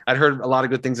 I'd heard a lot of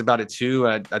good things about it too.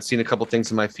 I'd seen a couple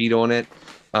things in my feed on it,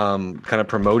 kind of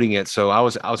promoting it. So I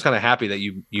was kind of happy that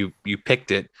you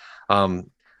picked it.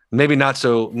 Maybe not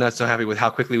so happy with how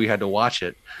quickly we had to watch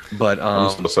it, but I'm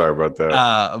so sorry about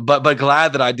that. But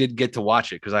glad that I did get to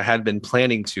watch it because I had been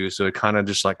planning to, so it kind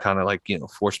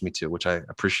of forced me to, which I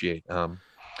appreciate.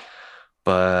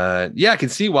 But yeah, I can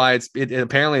see why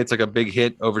apparently it's like a big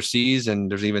hit overseas, and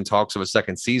there's even talks of a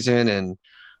second season.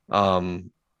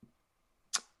 And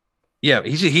yeah,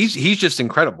 he's just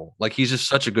incredible. Like he's just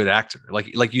such a good actor.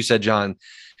 Like you said, John,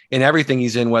 in everything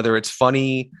he's in, whether it's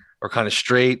funny or kind of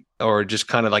straight or just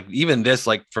kind of like even this,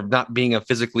 like from not being a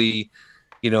physically,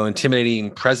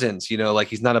 intimidating presence, like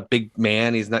he's not a big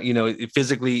man. He's not,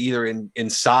 physically either in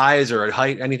size or at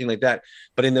height, anything like that.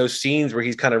 But in those scenes where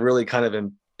he's kind of really kind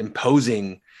of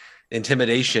imposing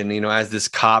intimidation, as this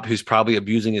cop who's probably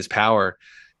abusing his power,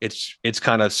 it's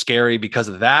kind of scary because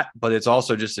of that. But it's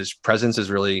also just his presence is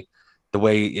really the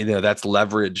way, that's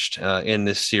leveraged in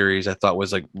this series, I thought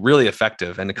was like really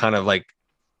effective. And it kind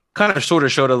of sort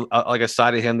of showed a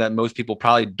side of him that most people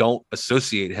probably don't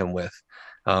associate him with,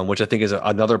 which I think is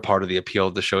another part of the appeal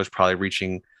of the show is probably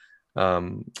reaching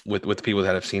with people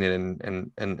that have seen it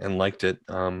and liked it.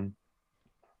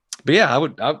 But yeah,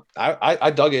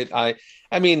 I dug it. I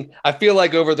mean, I feel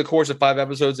like over the course of 5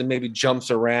 episodes, it maybe jumps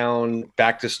around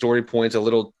back to story points a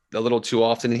little too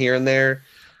often here and there,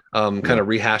 kind of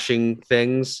rehashing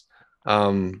things.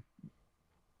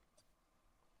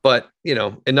 But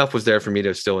enough was there for me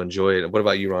to still enjoy it. What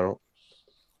about you, Ronald?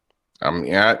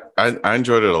 Yeah, I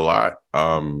enjoyed it a lot.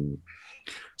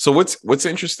 So what's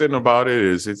interesting about it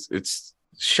is it's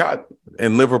shot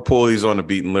in Liverpool. He's on the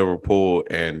beat in Liverpool,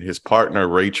 and his partner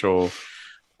Rachel,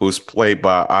 who's played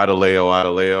by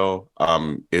Adelaide,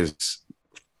 is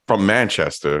from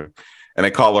Manchester, and they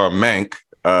call her a Mank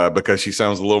because she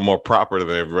sounds a little more proper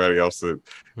than everybody else that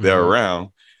they're around.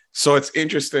 So it's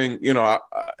interesting,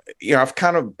 I've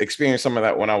kind of experienced some of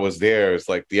that when I was there. It's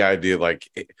like the idea, like,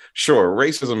 sure,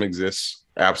 racism exists,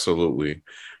 absolutely.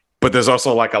 But there's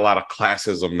also like a lot of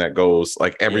classism that goes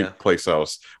like every place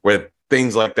else where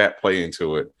things like that play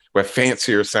into it, where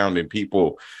fancier sounding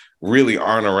people really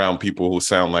aren't around people who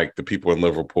sound like the people in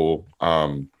Liverpool.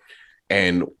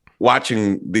 And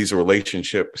watching these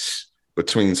relationships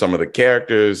between some of the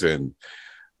characters, and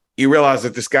you realize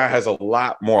that this guy has a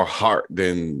lot more heart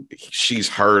than she's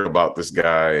heard about this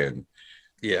guy. And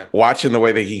watching the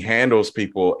way that he handles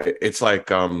people, it's like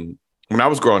when I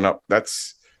was growing up,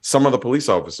 that's some of the police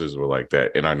officers were like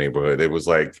that in our neighborhood. It was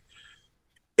like,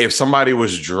 if somebody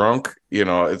was drunk,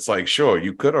 it's like, sure,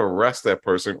 you could arrest that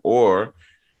person, or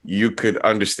you could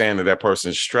understand that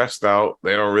person's stressed out.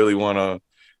 They don't really want to,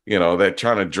 they're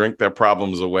trying to drink their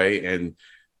problems away and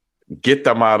get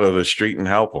them out of the street and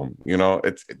help them.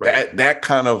 It's right. that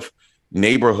kind of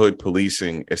neighborhood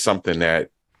policing is something that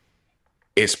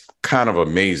is kind of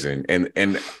amazing.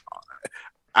 And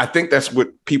I think that's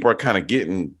what people are kind of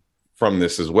getting from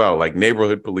this as well. Like,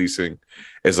 neighborhood policing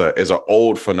is an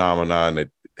old phenomenon that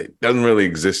it doesn't really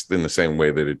exist in the same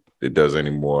way that it does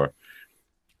anymore.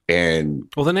 And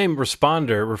well, the name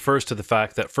responder refers to the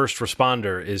fact that first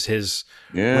responder is his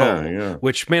role,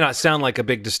 which may not sound like a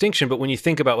big distinction, but when you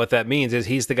think about what that means, is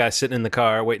he's the guy sitting in the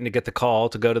car waiting to get the call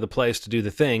to go to the place to do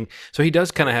the thing. So he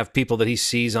does kind of have people that he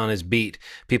sees on his beat,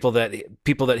 people that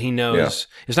he knows.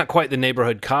 Yeah. It's not quite the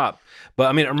neighborhood cop, but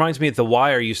I mean, it reminds me of The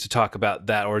Wire used to talk about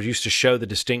that, or used to show the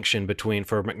distinction between,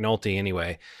 for McNulty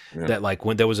anyway, that like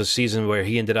when there was a season where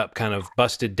he ended up kind of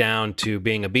busted down to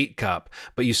being a beat cop,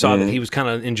 but you saw that he was kind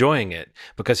of enjoying it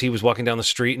because he was walking down the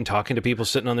street and talking to people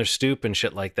sitting on their stoop and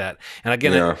shit like that. And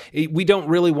again, we don't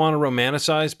really want to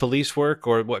romanticize police work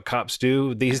or what cops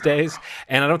do these days.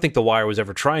 And I don't think The Wire was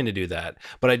ever trying to do that.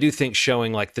 But I do think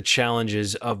showing like the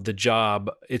challenges of the job,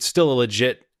 it's still a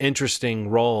legit interesting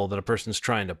role that a person's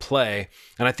trying to play.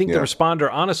 And I think the responder,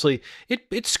 honestly,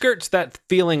 it skirts that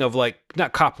feeling of like,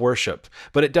 not cop worship,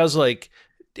 but it does like,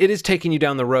 it is taking you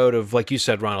down the road of, like you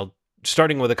said, Ronald,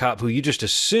 starting with a cop who you just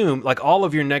assume, like all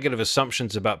of your negative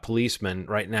assumptions about policemen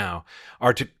right now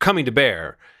are coming to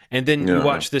bear. And then you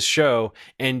watch this show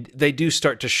and they do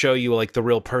start to show you like the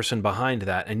real person behind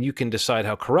that, and you can decide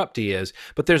how corrupt he is.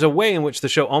 But there's a way in which the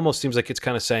show almost seems like it's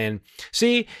kind of saying,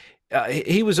 see,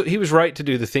 he was right to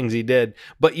do the things he did,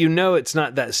 but it's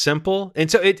not that simple.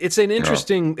 And so it's an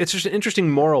interesting, it's just an interesting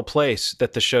moral place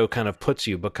that the show kind of puts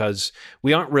you, because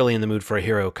we aren't really in the mood for a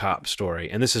hero cop story.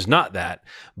 And this is not that,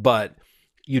 but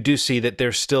you do see that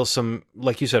there's still some,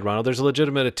 like you said, Ronald, there's a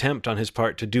legitimate attempt on his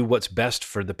part to do what's best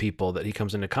for the people that he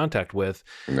comes into contact with.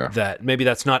 That maybe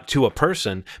that's not to a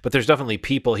person, but there's definitely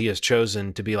people he has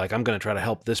chosen to be like, I'm going to try to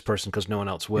help this person because no one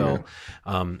else will.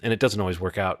 And it doesn't always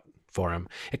work out for him.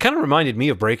 It kind of reminded me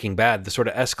of Breaking Bad, the sort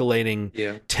of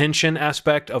escalating tension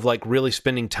aspect of like really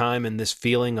spending time in this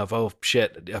feeling of, oh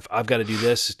shit, I've got to do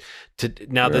this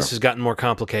now this has gotten more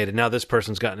complicated. Now this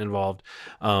person's gotten involved.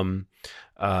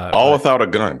 All without a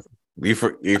gun.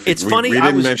 It's funny.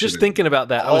 I was just thinking about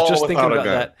that. I was just thinking about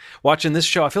that watching this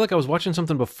show. I feel like I was watching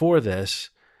something before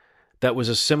this that was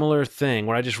a similar thing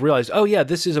where I just realized, oh yeah,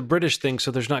 this is a British thing,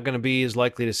 so there's not going to be as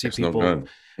likely to see people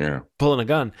pulling a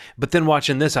gun. But then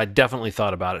watching this, I definitely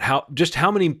thought about it.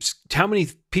 How many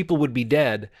people would be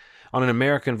dead on an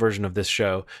American version of this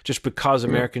show just because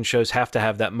American shows have to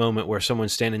have that moment where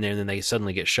someone's standing there and then they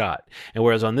suddenly get shot. And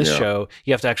whereas on this show,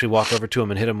 you have to actually walk over to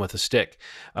them and hit them with a stick.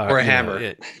 Or a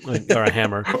hammer. Or a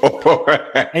hammer.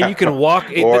 And you can walk,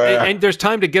 and there's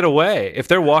time to get away. If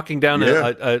they're walking down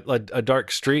a dark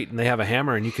street and they have a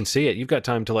hammer and you can see it, you've got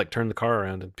time to like turn the car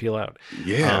around and peel out.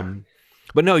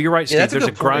 But no, you're right, Steve. There's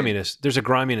a griminess. There's a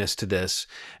griminess to this,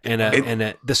 and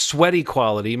the sweaty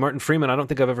quality. Martin Freeman. I don't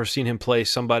think I've ever seen him play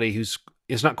somebody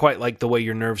it's not quite like the way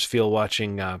your nerves feel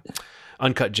watching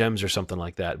Uncut Gems or something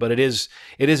like that. But it is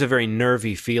a very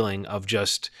nervy feeling of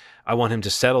just, I want him to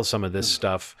settle some of this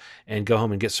stuff and go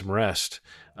home and get some rest.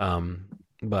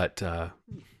 But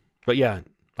yeah.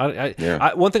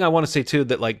 One thing I want to say too,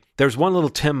 that like there's one little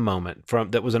Tim moment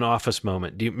that was an Office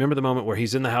moment. Do you remember the moment where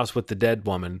he's in the house with the dead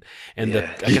woman and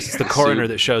I guess it's the coroner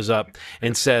that shows up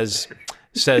and says,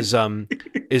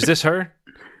 is this her?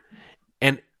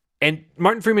 And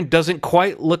Martin Freeman doesn't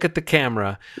quite look at the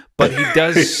camera, but he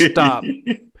does stop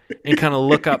and kind of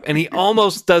look up, and he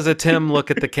almost does a Tim look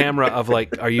at the camera of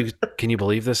like, can you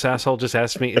believe this asshole just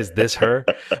asked me, is this her?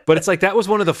 But it's like, that was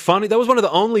one of the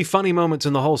only funny moments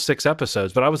in the whole 6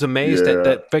 episodes. But I was amazed at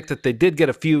that fact that they did get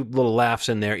a few little laughs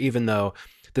in there, even though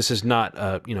this is not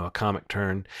a comic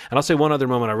turn. And I'll say one other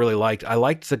moment I really liked. I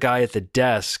liked the guy at the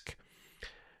desk.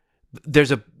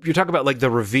 You talk about like the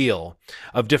reveal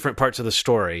of different parts of the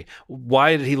story.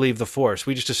 Why did he leave the force?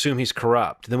 We just assume he's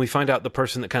corrupt. Then we find out the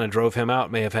person that kind of drove him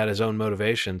out may have had his own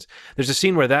motivations. There's a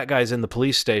scene where that guy's in the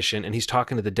police station and he's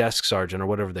talking to the desk sergeant or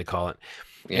whatever they call it.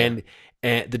 And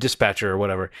the dispatcher or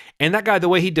whatever. And that guy, the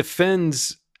way he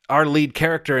defends our lead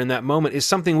character in that moment is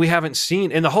something we haven't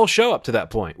seen in the whole show up to that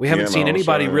point. We haven't seen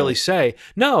anybody really say,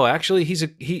 no, actually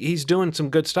he's doing some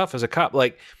good stuff as a cop.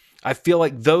 Like, I feel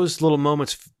like those little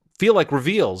moments feel like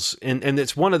reveals, and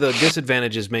it's one of the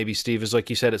disadvantages maybe, Steve, is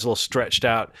like you said, it's a little stretched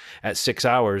out at 6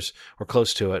 hours or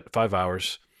close to it, 5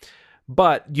 hours.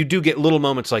 but you do get little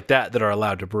moments like that are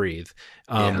allowed to breathe.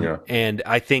 And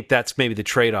I think that's maybe the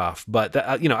trade-off. But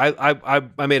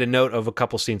I made a note of a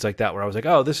couple scenes like that where I was like,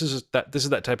 oh, this is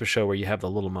that type of show where you have the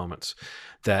little moments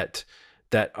that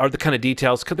are the kind of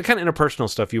details, the kind of interpersonal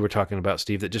stuff you were talking about,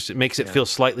 Steve, that just it makes it feel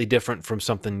slightly different from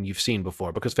something you've seen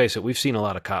before. Because face it, we've seen a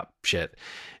lot of cop shit,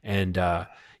 and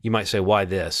you might say, why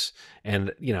this?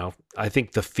 And I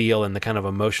think the feel and the kind of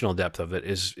emotional depth of it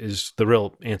is the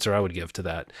real answer I would give to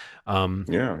that.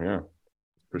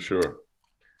 For sure.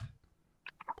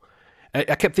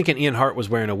 I kept thinking Ian Hart was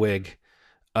wearing a wig.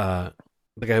 The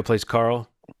guy who plays Carl.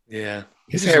 Yeah.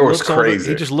 His hair was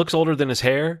crazy. He just looks older than his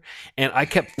hair. And I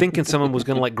kept thinking someone was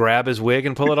going to like grab his wig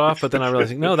and pull it off. But then I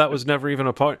realized, no, that was never even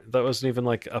a part. That wasn't even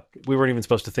we weren't even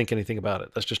supposed to think anything about it.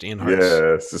 That's just Ian Hart's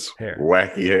it's just hair.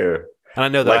 Wacky hair. And I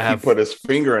know that he put his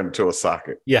finger into a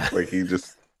socket. Yeah. Like he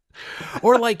just.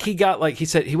 Or like he got he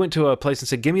said, he went to a place and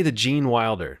said, give me the Gene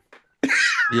Wilder.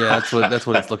 Yeah, that's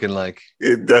what it's looking like.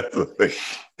 It definitely.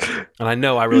 And I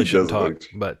know I really shouldn't talk,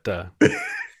 but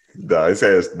no, his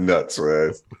hair is nuts,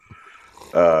 man.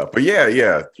 But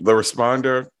the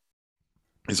Responder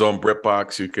is on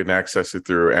BritBox. You can access it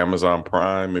through Amazon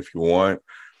Prime if you want,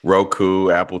 Roku,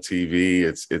 Apple TV.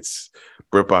 It's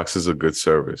BritBox is a good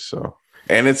service. So,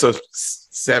 and it's a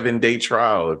 7-day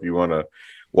trial if you want to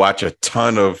watch a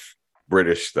ton of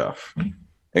British stuff,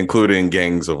 including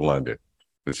Gangs of London,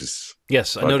 which is I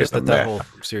noticed that whole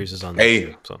series is on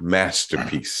there too,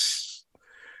 masterpiece.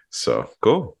 So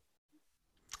cool.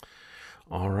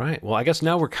 All right. Well, I guess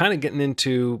now we're kind of getting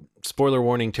into spoiler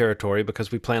warning territory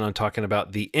because we plan on talking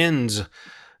about the ends,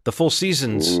 the full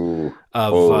seasons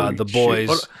of The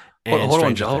Boys. Hold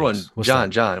on,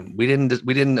 John. We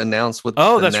didn't announce what.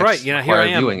 Oh, that's right. Here I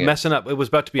am messing up. It was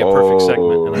about to be a perfect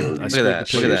segment. And I look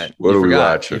at that. What are we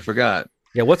watching? You forgot.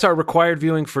 Yeah. What's our required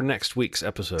viewing for next week's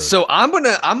episode? So I'm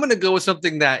gonna go with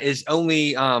something that is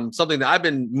only something that I've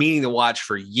been meaning to watch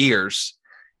for years,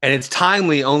 and it's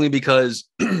timely only because.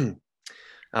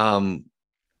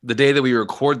 The day that we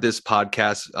record this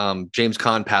podcast, James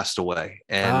Caan passed away,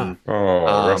 and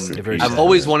I've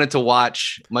always wanted to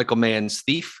watch Michael Mann's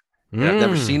Thief. I've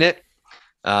never seen it.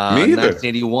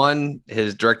 1981,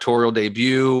 his directorial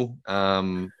debut.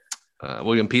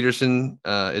 William Peterson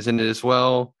is in it as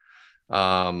well.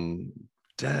 Who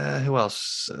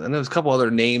else? And there's a couple other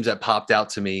names that popped out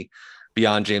to me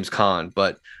beyond James Caan,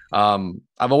 but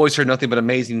I've always heard nothing but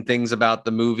amazing things about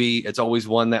the movie. It's always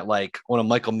one that on a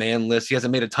Michael Mann list. He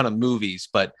hasn't made a ton of movies,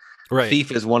 but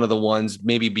Thief is one of the ones,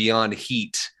 maybe beyond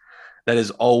Heat, that is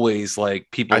always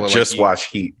people. I just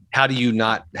watched Heat. How have you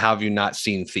not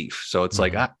seen Thief? So it's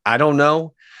I don't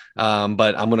know,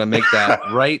 but I'm gonna make that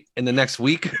right in the next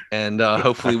week, and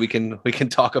hopefully we can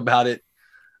talk about it.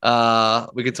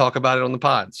 We can talk about it on the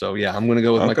pod. So yeah, I'm gonna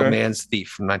go with Michael Mann's Thief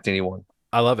from 1981.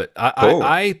 I love it.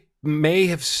 I may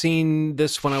have seen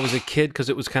this when I was a kid because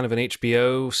it was kind of an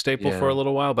HBO staple for a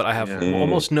little while, but I have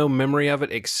almost no memory of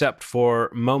it except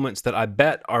for moments that I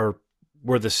bet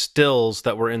were the stills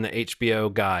that were in the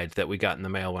HBO guide that we got in the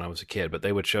mail when I was a kid. But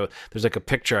they would show, there's a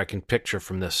picture I can picture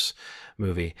from this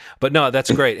movie. But no, that's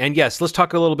great. And yes, let's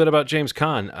talk a little bit about James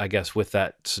Caan, I guess, with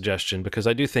that suggestion, because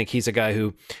I do think he's a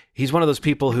guy he's one of those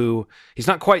people who, he's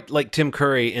not quite like Tim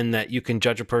Curry in that you can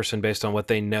judge a person based on what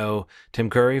they know Tim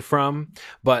Curry from.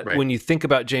 But when you think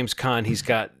about James Caan, he's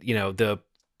got,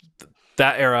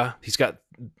 that era, he's got,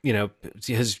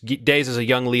 his days as a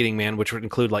young leading man, which would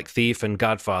include Thief and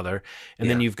Godfather. And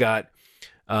then you've got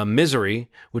Misery,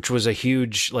 which was a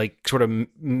huge, sort of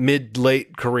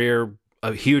mid-late career,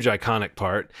 a huge iconic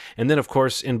part. And then, of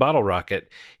course, in Bottle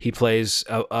Rocket, he plays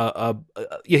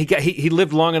he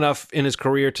lived long enough in his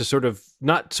career to sort of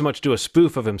not so much do a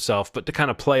spoof of himself, but to kind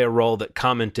of play a role that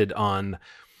commented on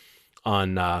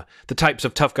the types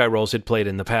of tough guy roles he'd played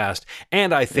in the past.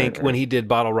 And I think when he did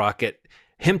Bottle Rocket,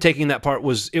 him taking that part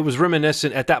was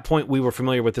reminiscent. At that point, we were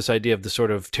familiar with this idea of the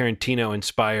sort of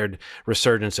Tarantino-inspired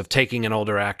resurgence of taking an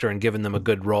older actor and giving them a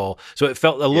good role. So it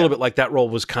felt a little bit like that role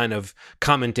was kind of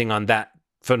commenting on that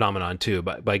phenomenon too,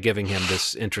 by giving him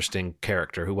this interesting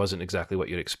character who wasn't exactly what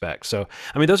you'd expect. So,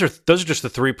 I mean, those are just the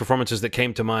three performances that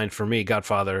came to mind for me: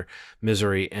 Godfather,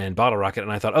 Misery, and Bottle Rocket.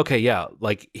 And I thought, okay, yeah,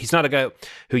 he's not a guy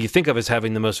who you think of as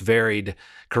having the most varied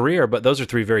career, but those are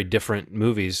three very different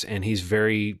movies, and he's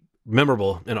very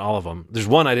memorable in all of them. There's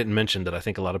one I didn't mention that I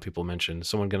think a lot of people mentioned. Is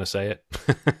someone going to say it?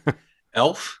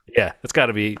 Elf? Yeah, that's the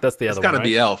other one. It's got to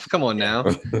be Elf. Come on now.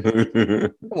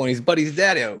 Come on, he's Buddy's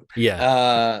daddy.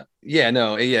 Yeah.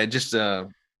 Just he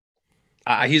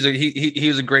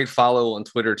was a great follow on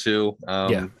Twitter too. I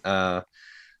don't know.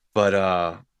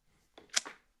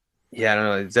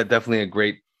 Is that definitely a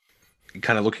great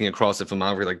kind of looking across the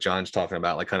filmography, like John's talking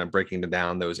about, like kind of breaking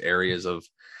down those areas of,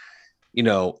 you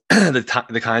know,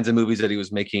 the kinds of movies that he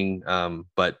was making.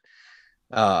 But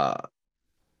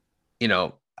you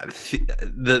know,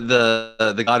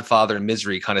 the Godfather and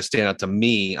Misery kind of stand out to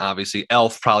me. Obviously,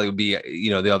 Elf probably would be, you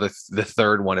know, the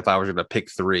third one if I was going to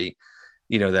pick three.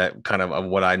 You know, that kind of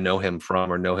what I know him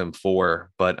from or know him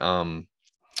for. But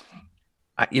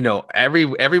you know,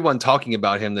 everyone talking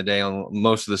about him today on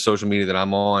most of the social media that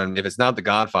I'm on, if it's not The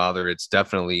Godfather, it's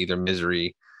definitely either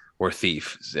Misery or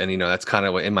Thief. And, you know, that's kind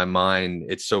of what in my mind,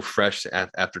 it's so fresh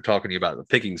after talking to you about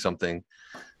picking something.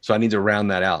 So I need to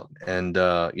round that out and,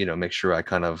 you know, make sure I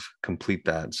kind of complete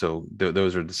that. So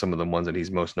those are some of the ones that he's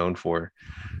most known for.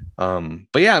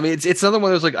 But yeah, I mean, it's another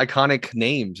one of those like iconic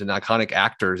names and iconic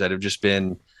actors that have just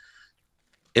been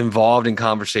involved in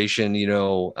conversation, you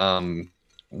know,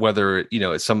 whether, you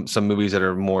know, it's some movies that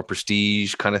are more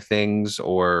prestige kind of things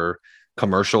or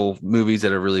commercial movies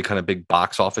that are really kind of big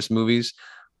box office movies.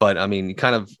 But I mean,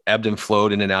 kind of ebbed and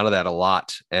flowed in and out of that a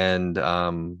lot. And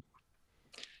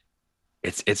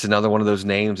it's another one of those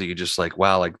names that you just like,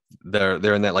 wow, like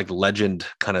they're in that like legend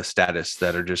kind of status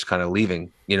that are just kind of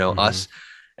leaving, you know, us.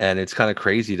 And it's kind of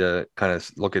crazy to kind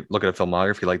of look at a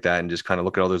filmography like that and just kind of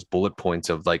look at all those bullet points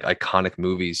of like iconic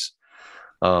movies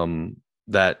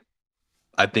that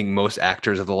I think most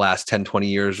actors of the last 10, 20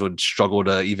 years would struggle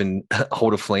to even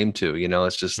hold a flame to, you know.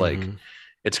 It's just like,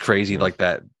 it's crazy like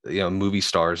that, you know, movie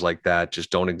stars like that just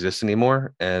don't exist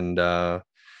anymore. And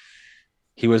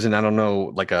he was in, I don't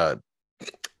know, like a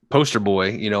poster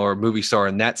boy, you know, or movie star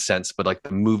in that sense, but like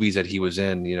the movies that he was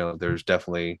in, you know, there's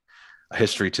definitely a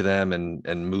history to them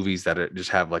and movies that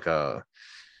just have like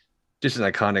just an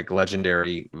iconic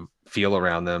legendary feel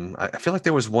around them. I feel like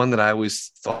there was one that I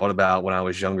always thought about when I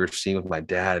was younger, seeing with my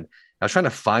dad. I was trying to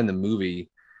find the movie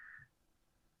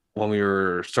when we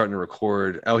were starting to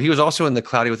record. Oh, he was also in The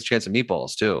Cloudy with a Chance of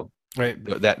Meatballs too. Right.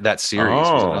 That series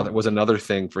was another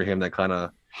thing for him that kind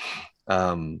of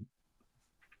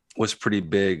was pretty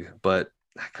big, but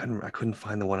I couldn't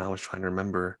find the one I was trying to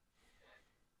remember.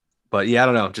 But yeah, I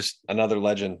don't know, just another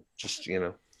legend, just, you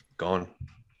know, gone.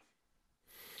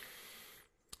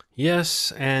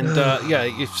 Yes, and yeah,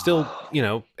 you still, you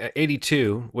know,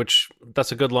 82, which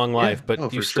that's a good long life,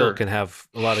 but you still can have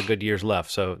a lot of good years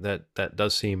left. So that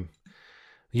does seem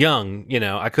young. You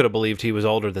know, I could have believed he was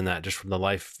older than that just from the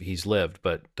life he's lived,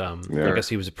 but I guess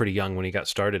he was pretty young when he got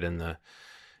started in the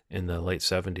late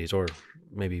 70s or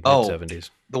maybe mid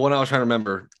 70s. The one I was trying to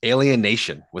remember, Alien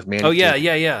Nation with Manny. Oh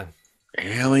yeah.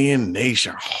 Alien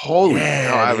Nation. Holy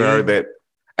hell, I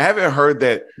haven't heard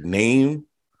that name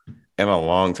in a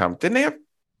long time. Didn't they have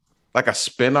like a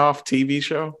spin-off TV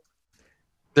show?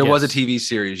 There was a TV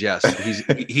series, yes.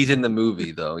 He's in the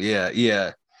movie though.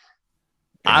 Yeah.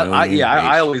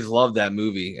 I always loved that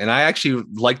movie. And I actually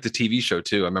liked the TV show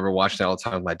too. I remember watching it all the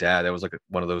time with my dad. That was like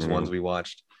one of those ones we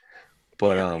watched.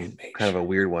 But kind of a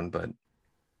weird one, but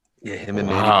yeah, him and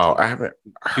wow, I haven't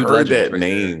heard that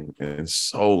name in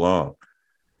so long.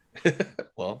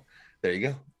 Well, there you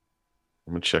go.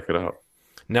 I'm gonna check it out.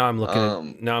 Now I'm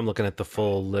looking at the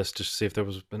full list to see if there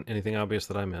was anything obvious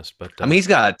that I missed. But I mean, he's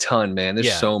got a ton, man.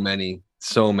 There's so many.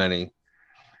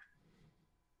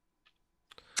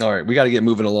 All right, we got to get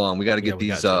moving along. We got to get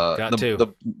these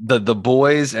the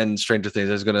boys and Stranger Things.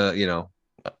 There's gonna, you know,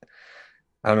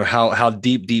 I don't know how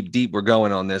deep we're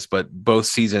going on this, but both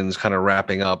seasons kind of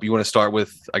wrapping up. You want to start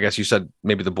with, I guess you said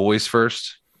maybe the boys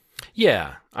first?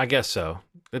 Yeah, I guess so.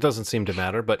 It doesn't seem to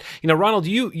matter, but you know, Ronald,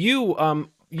 you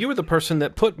were the person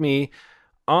that put me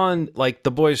on like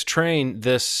the boys train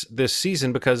this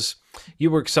season because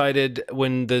you were excited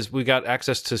when we got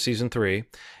access to season 3,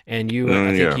 and you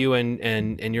I think you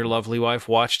and your lovely wife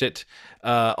watched it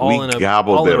all in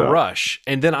a rush.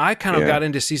 And then I kind of got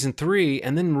into season 3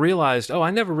 and then realized,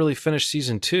 I never really finished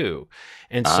season 2.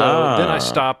 And so then I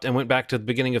stopped and went back to the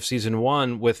beginning of season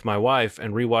 1 with my wife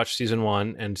and rewatched season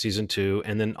 1 and season 2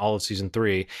 and then all of season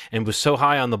 3, and was so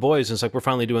high on the boys. And it's like, we're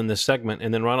finally doing this segment.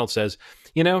 And then Ronald says,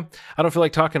 you know, I don't feel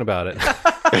like talking about it.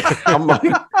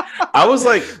 I was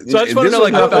like, so I just want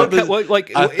to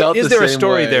know, is there a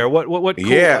story there? What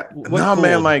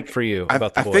man, like for you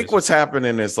about the boys? I think what's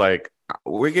happening is like,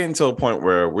 we're getting to a point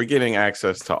where we're getting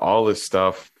access to all this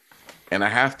stuff, and I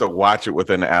have to watch it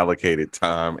within the allocated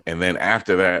time. And then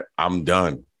after that, I'm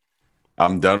done.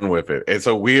 I'm done with it. It's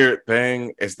a weird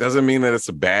thing. It doesn't mean that it's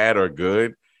bad or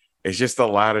good. It's just a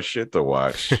lot of shit to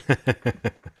watch.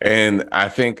 And I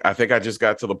think I just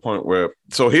got to the point where,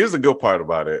 so here's the good part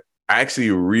about it. I actually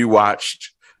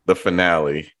rewatched the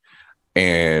finale,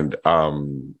 and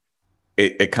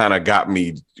it kind of got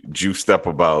me juiced up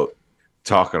about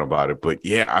talking about it. But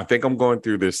yeah, I think I'm going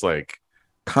through this like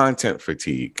content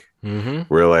fatigue.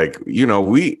 We're like, you know,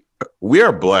 we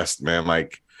are blessed, man.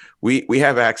 Like we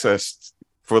have access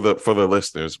for the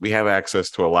listeners. We have access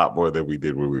to a lot more than we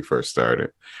did when we first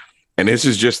started. And this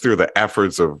is just through the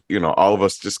efforts of, you know, all of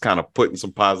us just kind of putting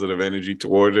some positive energy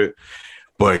toward it.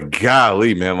 But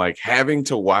golly, man, like having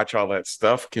to watch all that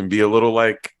stuff can be a little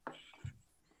like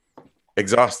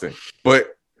exhausting.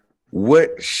 But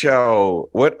what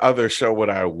other show would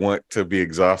I want to be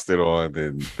exhausted on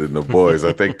than The Boys?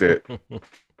 I think that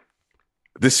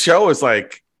this show is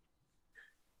like,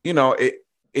 you know,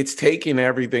 it's taking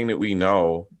everything that we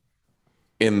know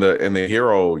in the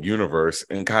hero universe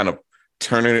and kind of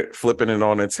flipping it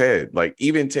on its head. Like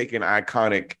even taking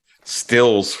iconic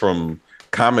stills from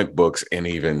comic books and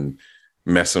even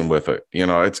messing with it. You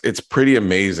know, it's pretty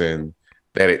amazing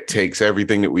that it takes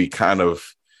everything that we kind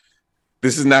of.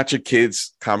 This is not your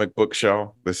kids' comic book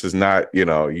show. This is not, you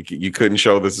know, you couldn't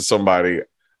show this to somebody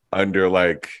under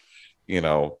like, you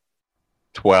know,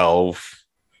 12.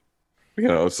 You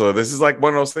know, so this is like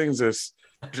one of those things. It's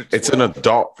an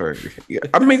adult thing.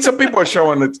 I mean, some people are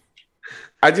showing it.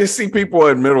 I just see people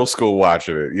in middle school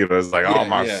watching it. You know, it's like,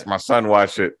 my son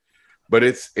watched it. But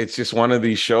it's just one of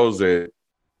these shows that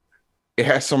it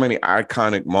has so many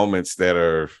iconic moments that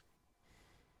are,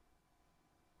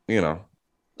 you know,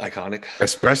 iconic,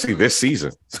 especially this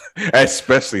season.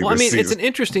 It's an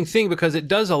interesting thing because it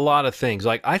does a lot of things.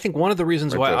 Like I think one of the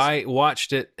reasons why I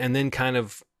watched it and then kind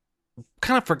of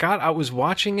forgot I was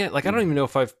watching it. Like I don't even know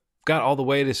if I've got all the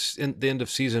way to the end of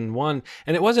season 1,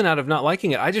 and it wasn't out of not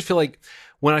liking it. I just feel like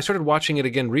when I started watching it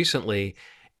again recently,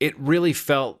 it really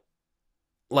felt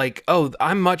like, oh,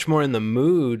 I'm much more in the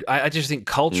mood. I just think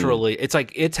culturally, it's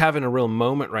like it's having a real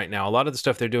moment right now. A lot of the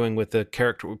stuff they're doing with the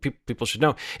character, people should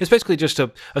know, it's basically just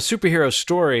a superhero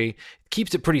story.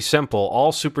 Keeps it pretty simple.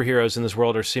 All superheroes in this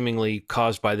world are seemingly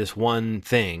caused by this one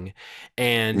thing.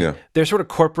 And they're sort of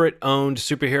corporate-owned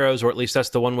superheroes, or at least that's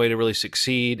the one way to really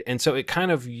succeed. And so it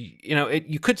kind of, you know,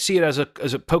 you could see it as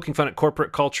a poking fun at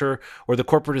corporate culture or the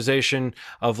corporatization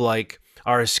of like,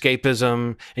 our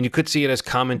escapism, and you could see it as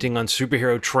commenting on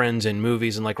superhero trends in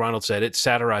movies, and like Ronald said, it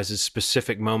satirizes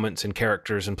specific moments and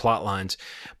characters and plot lines.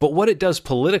 But what it does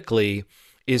politically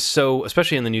is so,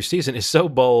 especially in the new season, is so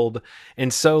bold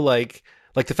and so like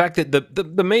the fact that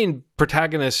the main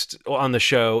protagonist on the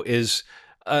show is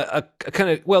a kind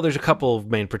of, well, there's a couple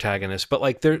of main protagonists, but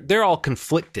like they're all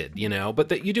conflicted, you know, but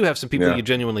that you do have some people you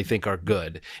genuinely think are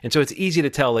good. And so it's easy to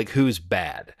tell like who's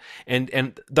bad. And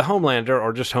the Homelander,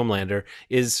 or just Homelander,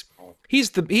 is he's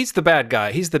the bad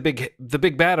guy. He's the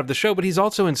big bad of the show, but he's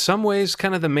also in some ways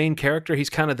kind of the main character.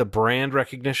 He's kind of the brand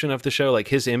recognition of the show. Like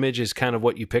his image is kind of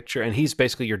what you picture, and he's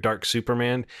basically your dark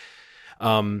Superman.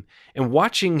 And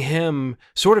watching him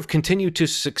sort of continue to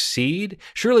succeed,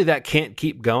 surely that can't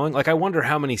keep going. Like, I wonder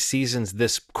how many seasons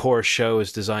this core show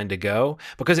is designed to go,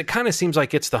 because it kind of seems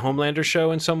like it's the Homelander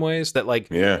show in some ways that,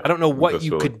 like, I don't know what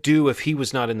you could do if he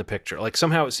was not in the picture. Like,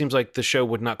 somehow it seems like the show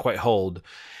would not quite hold.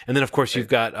 And then, of course, you've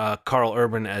got Carl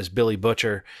Urban as Billy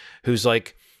Butcher, who's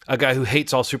like a guy who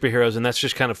hates all superheroes, and that's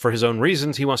just kind of for his own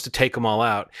reasons. He wants to take them all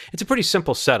out. It's a pretty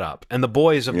simple setup. And the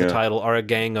boys of the title are a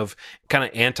gang of kind of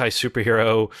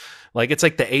anti-superhero, like it's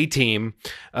like the A-Team,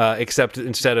 except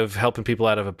instead of helping people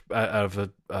out of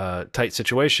a tight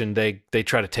situation, they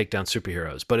try to take down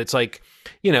superheroes. But it's like,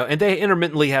 you know, and they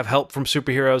intermittently have help from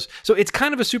superheroes. So it's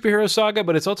kind of a superhero saga,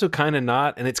 but it's also kind of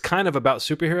not. And it's kind of about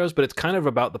superheroes, but it's kind of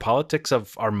about the politics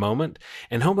of our moment.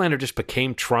 And Homelander just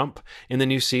became Trump in the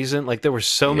new season. Like, there were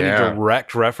so many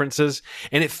direct references,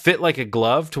 and it fit like a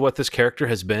glove to what this character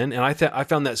has been. And I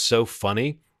found that so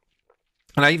funny.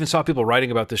 And I even saw people writing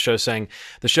about this show saying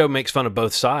the show makes fun of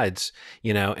both sides,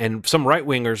 you know, and some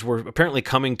right-wingers were apparently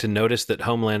coming to notice that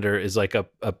Homelander is like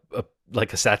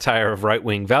a satire of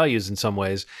right-wing values in some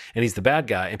ways, and he's the bad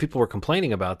guy, and people were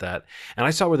complaining about that. And I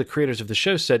saw where the creators of the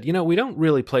show said, you know, we don't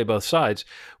really play both sides.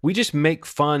 We just make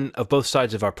fun of both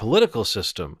sides of our political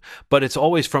system, but it's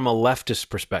always from a leftist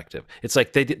perspective. It's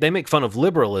like they make fun of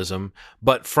liberalism,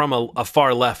 but from a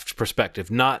far left perspective,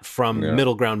 not from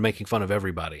middle ground making fun of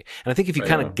everybody. And I think if you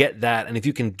kind of get that, and if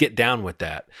you can get down with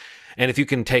that, and if you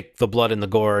can take the blood and the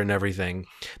gore and everything,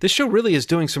 this show really is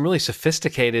doing some really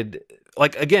sophisticated,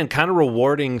 like, again, kind of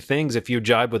rewarding things if you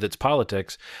jibe with its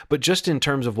politics, but just in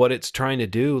terms of what it's trying to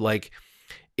do, like,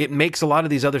 it makes a lot of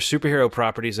these other superhero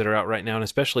properties that are out right now, and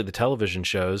especially the television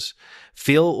shows,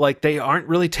 feel like they aren't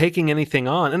really taking anything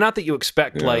on. And not that you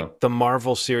expect like the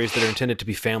Marvel series that are intended to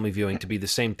be family viewing to be the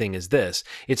same thing as this.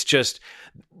 It's just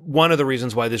one of the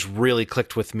reasons why this really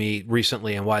clicked with me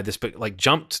recently, and why this like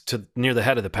jumped to near the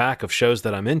head of the pack of shows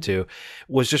that I'm into,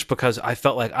 was just because I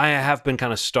felt like I have been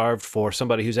kind of starved for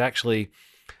somebody who's actually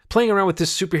playing around with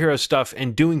this superhero stuff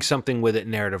and doing something with it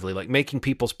narratively, like making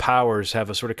people's powers have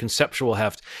a sort of conceptual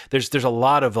heft. There's a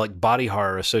lot of like body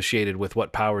horror associated with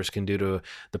what powers can do to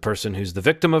the person who's the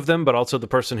victim of them, but also the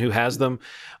person who has them.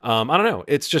 I don't know.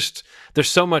 It's just, there's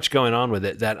so much going on with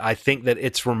it that I think that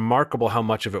it's remarkable how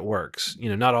much of it works.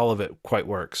 Not all of it quite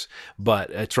works,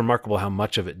 but it's remarkable how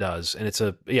much of it does. And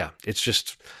it's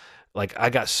just like, I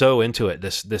got so into it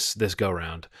this go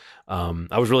round.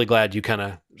 I was really glad you kind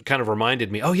of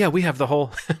reminded me, oh yeah, we have the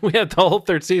whole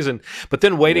third season, but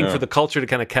then waiting for the culture to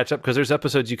kind of catch up, because there's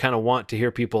episodes you kind of want to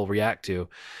hear people react to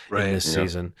in this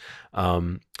season.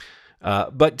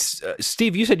 But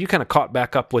Steve, you said you kind of caught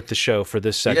back up with the show for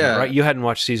this segment, right? You hadn't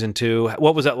watched season 2.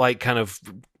 What was that like, kind of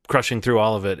crushing through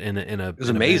all of it in a It was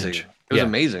amazing. It was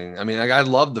amazing. I mean, I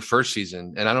loved the first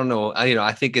season, and I don't know,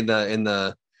 I think in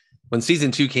the when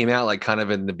season 2 came out, like kind of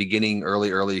in the beginning,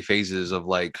 early phases of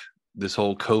like this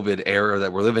whole COVID era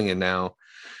that we're living in now,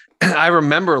 I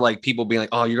remember like people being like,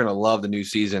 "Oh, you're gonna love the new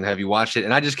season. Have you watched it?"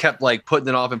 And I just kept like putting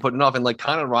it off, and like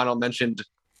kind of Ronald mentioned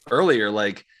earlier,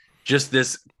 like just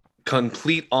this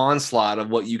complete onslaught of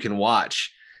what you can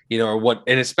watch, and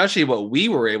especially what we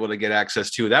were able to get access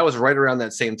to. That was right around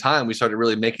that same time we started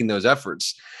really making those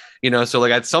efforts. So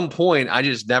like at some point, I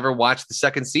just never watched the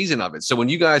second season of it. So when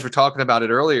you guys were talking about it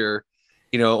earlier,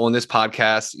 on this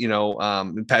podcast,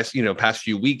 past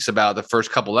few weeks about the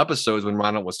first couple episodes when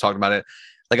Ronald was talking about it,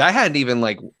 like I hadn't even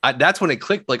that's when it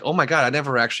clicked, like, oh my God, I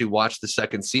never actually watched the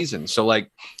second season. So like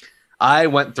I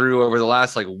went through over the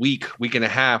last like week and a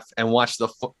half and watched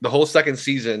the whole second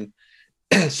season.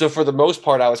 So for the most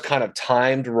part, I was kind of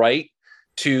timed right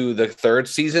to the third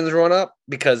season's run up,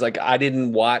 because like I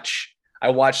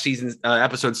watched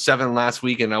episode 7 last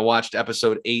week, and I watched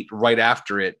episode 8 right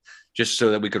after it, just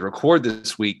so that we could record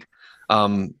this week.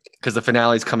 Because the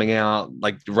finale is coming out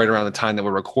like right around the time that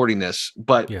we're recording this.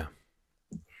 But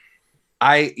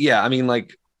I mean,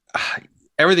 like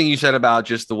everything you said about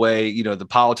just the way, the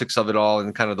politics of it all,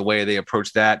 and kind of the way they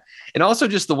approach that. And also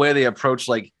just the way they approach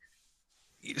like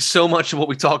so much of what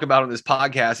we talk about on this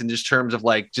podcast in just terms of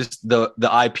like just the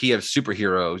IP of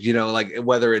superheroes, like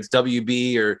whether it's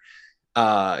WB or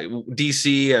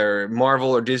DC or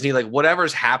Marvel or Disney, like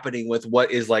whatever's happening with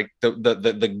what is like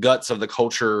the guts of the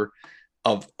culture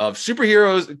of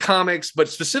superheroes comics, but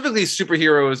specifically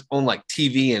superheroes on like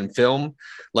TV and film,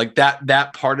 like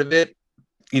that part of it,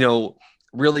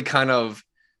 really kind of,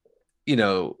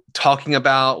 talking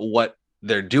about what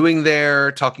they're doing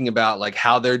there, talking about like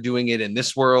how they're doing it in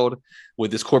this world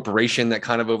with this corporation that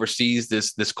kind of oversees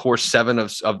this core 7 of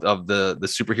the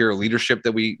superhero leadership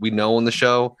that we know on the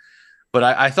show. But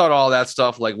I thought all that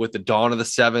stuff, like with the Dawn of the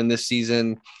Seven this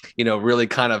season, really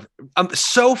kind of, I'm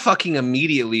so fucking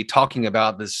immediately talking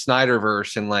about the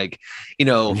Snyderverse and like,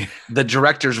 the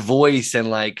director's voice and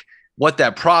like what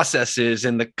that process is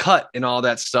and the cut and all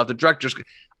that stuff. The director's,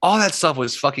 all that stuff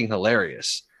was fucking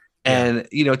hilarious. And,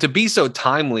 to be so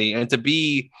timely and to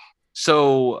be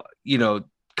so,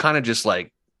 kind of just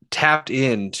like tapped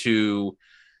into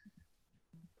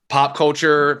pop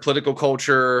culture, political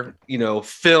culture,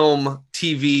 film,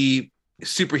 TV,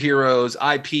 superheroes,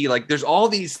 IP, like there's all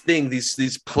these things,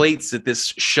 these plates that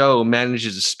this show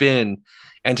manages to spin,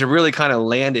 and to really kind of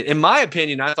land it. In my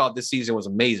opinion, I thought this season was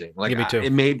amazing. Like me too.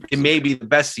 It may be the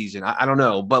best season. I don't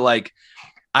know, but like,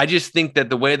 I just think that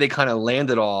the way they kind of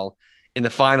landed all in the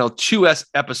final 2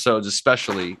 episodes,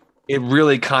 especially, it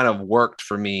really kind of worked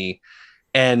for me.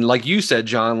 And like you said,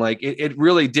 John, like it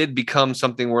really did become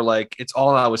something where like, it's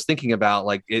all I was thinking about.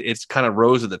 Like it's kind of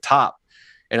rose to the top.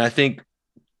 And I think,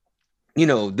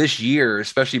 this year,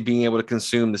 especially being able to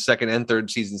consume the second and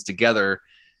third seasons together,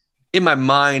 in my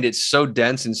mind, it's so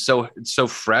dense and so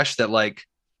fresh that like,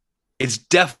 it's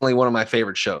definitely one of my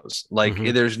favorite shows. Like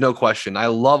there's no question. I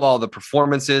love all the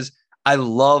performances. I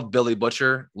love Billy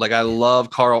Butcher. Like I love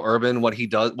Karl Urban, what he's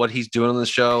doing on the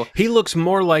show. He looks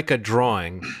more like a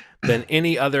drawing than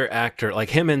any other actor, like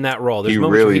him in that role. There's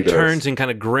moments where he turns and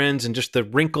kind of grins, and just the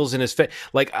wrinkles in his face.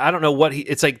 Like I don't know what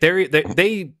it's like.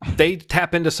 They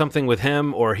tap into something with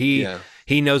him, or he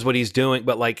knows what he's doing.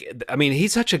 But like, I mean,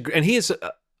 he's such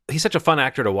a fun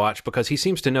actor to watch, because he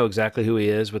seems to know exactly who he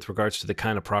is with regards to the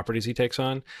kind of properties he takes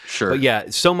on. Sure. But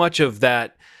yeah, so much of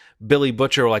that Billy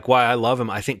Butcher, like why I love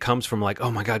him, I think comes from like, oh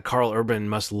my God, Karl Urban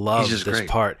must love this great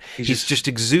part. He's just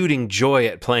exuding joy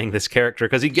at playing this character,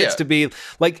 because he gets to be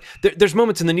like, there's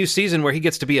moments in the new season where he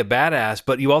gets to be a badass,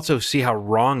 but you also see how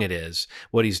wrong it is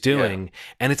what he's doing.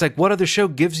 And it's like, what other show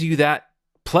gives you that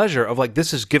pleasure of like,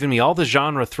 this is giving me all the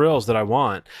genre thrills that I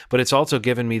want, but it's also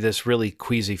given me this really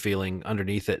queasy feeling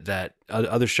underneath it that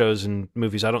other shows and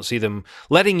movies, I don't see them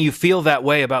letting you feel that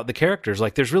way about the characters.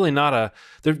 Like there's really not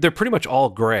they're pretty much all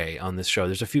gray on this show.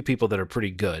 There's a few people that are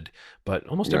pretty good, but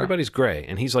almost everybody's gray,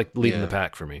 and he's like leading the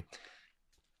pack for me.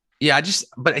 Yeah, I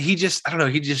don't know.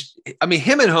 I mean,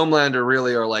 him and Homelander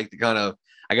really are like the kind of,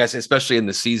 I guess, especially in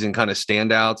the season, kind of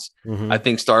standouts. I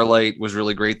think Starlight was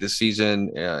really great this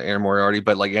season, Aaron Moriarty,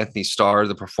 but like Anthony Starr,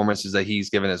 the performances that he's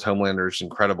given as Homelander is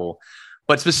incredible.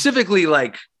 But specifically,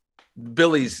 like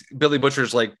Billy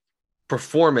Butcher's like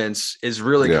performance is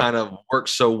really kind of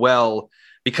works so well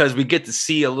because we get to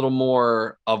see a little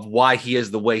more of why he is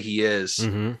the way he is,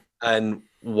 and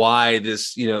why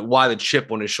this, why the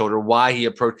chip on his shoulder, why he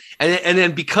approached, and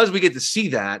then because we get to see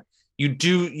that,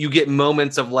 you get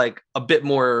moments of like a bit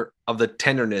more of the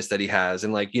tenderness that he has,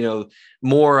 and like,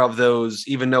 more of those,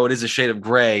 even though it is a shade of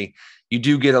gray, you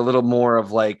do get a little more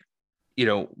of like,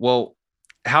 well,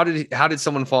 how did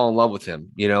someone fall in love with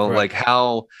him? Like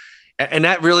how, and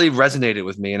that really resonated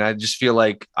with me. And I just feel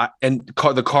like,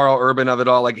 the Carl Urban of it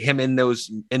all, like him in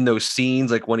those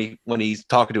scenes, like when he's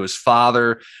talking to his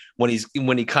father, when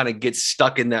he kind of gets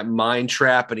stuck in that mind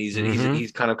trap, and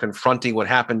he's kind of confronting what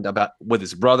happened with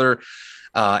his brother,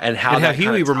 and how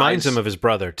Huey reminds him of his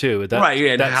brother too. Right,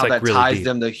 yeah, and how that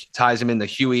really ties him into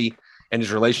Huey and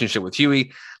his relationship with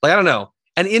Huey. Like, I don't know.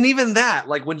 And even that,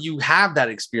 like when you have that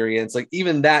experience, like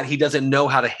even that, he doesn't know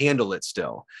how to handle it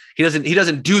still. He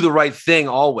doesn't do the right thing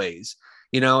always,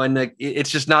 and like,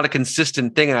 it's just not a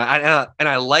consistent thing. And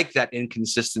I like that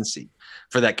inconsistency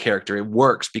for that character. It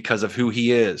works because of who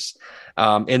he is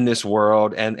in this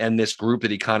world and this group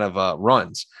that he kind of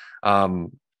runs.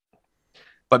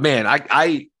 But man,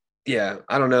 I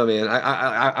don't know, man.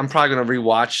 I'm probably going to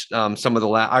rewatch some of the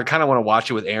I kind of want to watch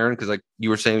it with Aaron, because like you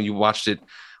were saying, you watched it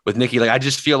with Nikki. Like, I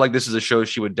just feel like this is a show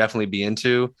she would definitely be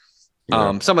into.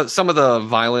 Some of the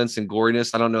violence and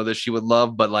goriness, I don't know that she would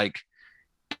love, but like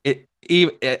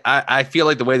I feel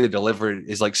like the way they deliver it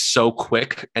is like so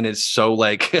quick, and it's so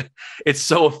like it's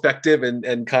so effective,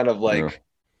 and kind of like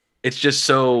it's just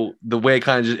so, the way it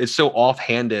kind of it's so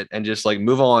offhanded and just like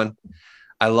move on.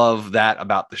 I love that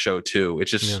about the show too.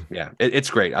 It's just it's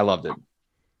great. I loved it.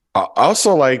 I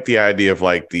also like the idea of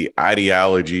like the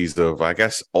ideologies of, I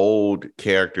guess, old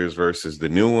characters versus the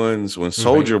new ones. When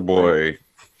Soldier Boy,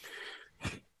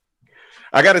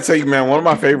 I got to tell you, man, one of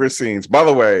my favorite scenes, by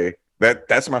the way,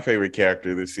 that's my favorite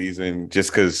character this season,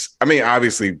 just because, I mean,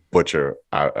 obviously Butcher,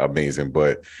 amazing,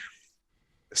 but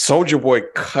Soldier Boy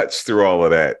cuts through all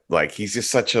of that. Like, he's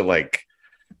just such a like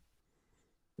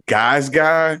guy's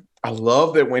guy. I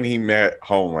love that when he met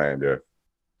Homelander,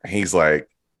 he's like,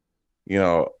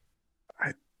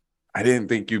 I didn't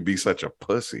think you'd be such a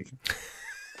pussy.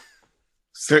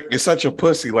 You're such a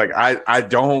pussy. Like, I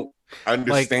don't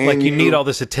understand. Like you need all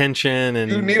this attention,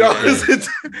 and you need all this.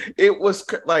 It was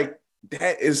like,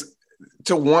 that is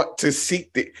to want to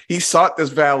seek he sought this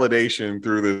validation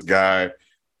through this guy.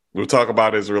 We'll talk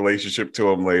about his relationship to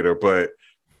him later,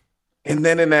 and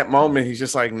then in that moment, he's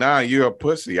just like, nah, you're a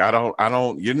pussy.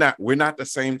 We're not the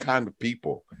same kind of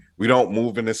people. We don't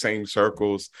move in the same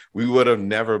circles. We would have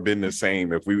never been the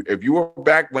same. If you were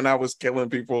back when I was killing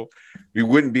people, we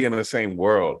wouldn't be in the same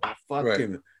world. I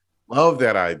fucking love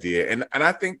that idea. And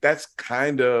I think that's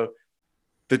kind of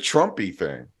the Trumpy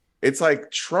thing. It's like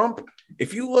Trump,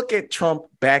 if you look at Trump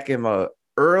back in the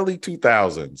early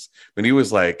 2000s, when he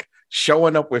was like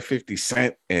showing up with 50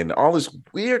 Cent and all this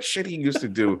weird shit he used to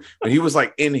do when he was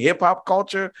like in hip hop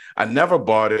culture, I never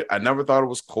bought it. I never thought it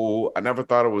was cool. I never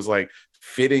thought it was like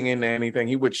fitting into anything.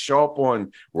 He would show up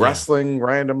on wrestling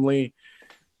randomly.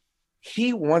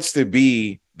 He wants to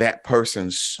be that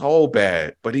person so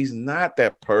bad, but he's not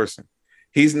that person.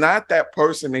 He's not that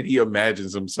person that he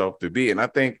imagines himself to be. And I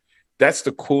think that's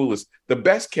the coolest. The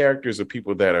best characters are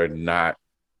people that are not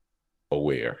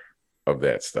aware of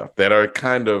that stuff, that are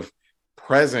kind of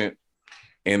present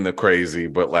in the crazy,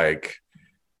 but like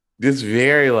this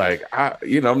very like,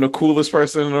 I'm the coolest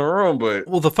person in the room. But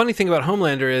well, the funny thing about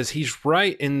Homelander is he's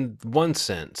right in one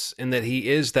sense, in that he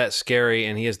is that scary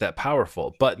and he is that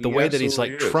powerful. But the way that he's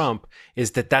like Trump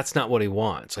is that that's not what he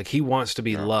wants. Like, he wants to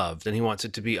be loved, and he wants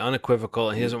it to be unequivocal,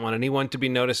 and he doesn't want anyone to be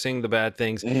noticing the bad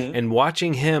things. And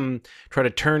watching him try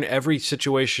to turn every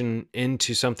situation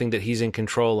into something that he's in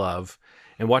control of,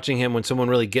 and watching him when someone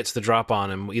really gets the drop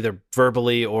on him, either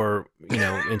verbally or,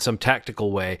 in some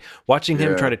tactical way, watching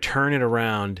him try to turn it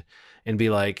around and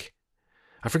be like,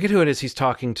 I forget who it is he's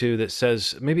talking to that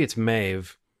says, maybe it's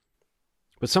Maeve,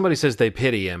 but somebody says they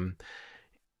pity him.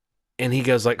 And he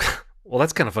goes like, Well,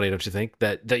 that's kind of funny, don't you think?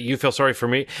 That you feel sorry for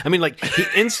me. I mean, like he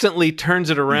instantly turns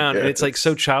it around, and it's like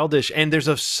so childish. And there's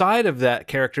a side of that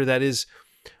character that is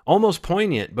almost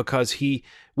poignant because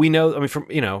we know. I mean, from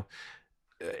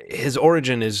his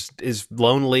origin is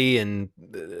lonely and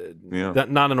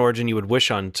not an origin you would wish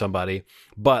on somebody,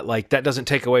 but like that doesn't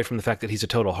take away from the fact that he's a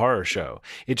total horror show.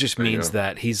 It just means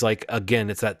that he's like, again,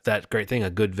 it's that great thing,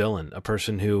 a good villain, a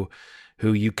person who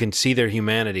you can see their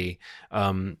humanity,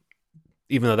 even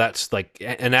though that's like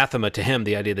anathema to him,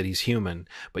 the idea that he's human,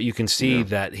 but you can see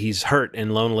that he's hurt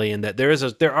and lonely, and that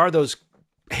there are those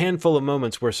handful of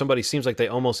moments where somebody seems like they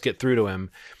almost get through to him,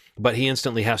 but he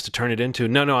instantly has to turn it into,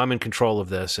 no, I'm in control of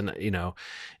this. And,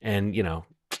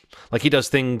 like he does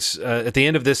things at the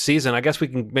end of this season. I guess we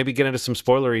can maybe get into some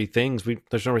spoilery things.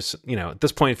 There's no, at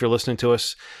this point, if you're listening to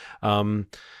us, I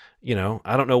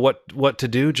don't know what to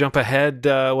do. Jump ahead.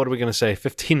 What are we going to say?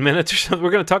 15 minutes or something?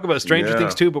 We're going to talk about Stranger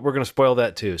Things too, but we're going to spoil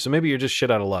that too. So maybe you're just shit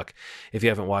out of luck if you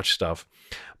haven't watched stuff.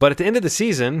 But at the end of the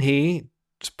season,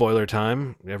 spoiler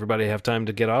time, everybody have time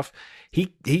to get off.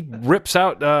 He rips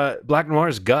out Black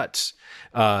Noir's guts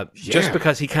just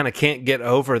because he kind of can't get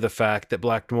over the fact that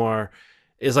Black Noir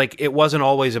is like, it wasn't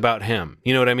always about him.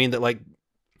 You know what I mean? That like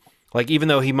even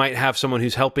though he might have someone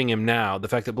who's helping him now, the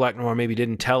fact that Black Noir maybe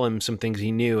didn't tell him some things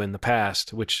he knew in the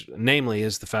past, which namely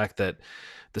is the fact that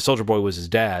the Soldier Boy was his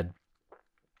dad,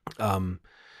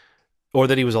 or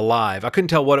that he was alive. I couldn't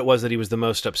tell what it was that he was the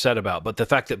most upset about, but the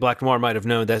fact that Black Noir might have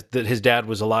known that his dad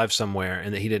was alive somewhere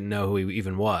and that he didn't know who he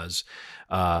even was.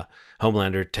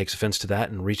 Homelander takes offense to that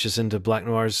and reaches into Black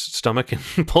Noir's stomach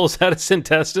and pulls out his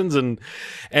intestines. And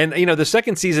the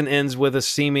second season ends with a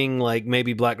seeming like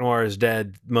maybe Black Noir is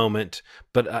dead moment.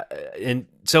 But and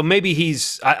so maybe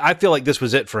I feel like this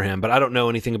was it for him, but I don't know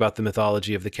anything about the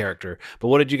mythology of the character. But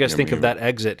what did you guys think of that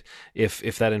exit?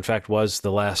 If that in fact was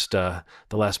the last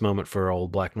moment for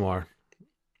old Black Noir?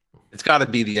 It's got to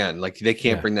be the end. Like they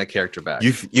can't bring that character back.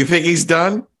 You think he's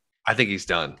done? I think he's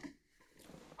done.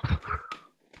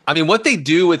 I mean, what they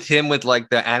do with him with like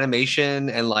the animation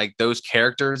and like those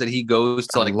characters that he goes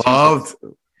to like loved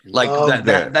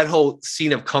that whole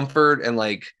scene of comfort and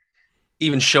like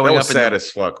even showing up sad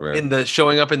as fuck, man.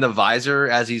 Showing up in the visor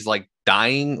as he's like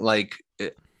dying. Like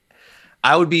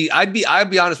I'd be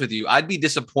honest with you. I'd be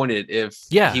disappointed if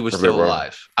he was still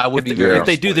alive. I would be if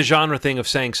they do the genre thing of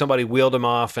saying somebody wheeled him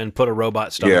off and put a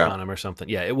robot stomach on him or something.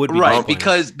 Yeah, it would be right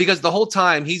because the whole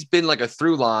time he's been like a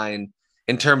through line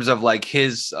in terms of like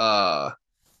his, from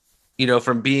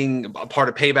being a part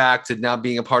of Payback to now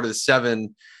being a part of the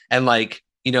Seven, and like,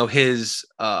 his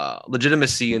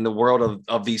legitimacy in the world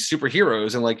of these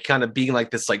superheroes, and like kind of being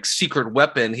like this like secret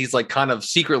weapon. He's like kind of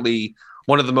secretly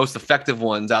one of the most effective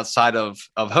ones outside of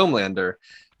Homelander.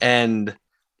 And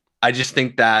I just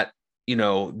think that,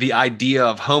 the idea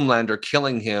of Homelander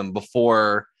killing him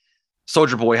before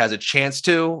Soldier Boy has a chance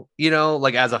to,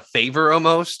 like as a favor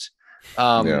almost,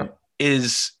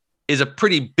 is a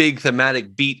pretty big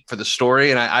thematic beat for the story,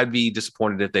 and I'd be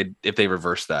disappointed if they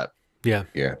reverse that. Yeah.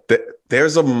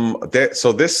 There's the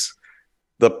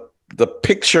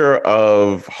picture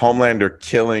of Homelander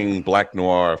killing Black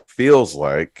Noir feels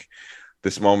like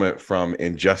this moment from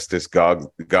Injustice: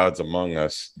 Gods Among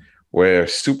Us, where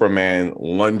Superman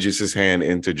lunges his hand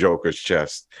into Joker's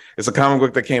chest. It's a comic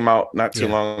book that came out not too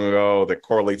long ago that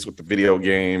correlates with the video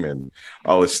game and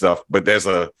all this stuff, but there's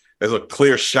a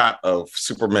clear shot of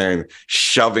Superman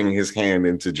shoving his hand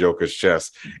into Joker's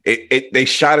chest. They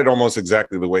shot it almost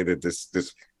exactly the way that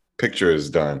this picture is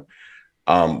done,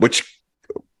 which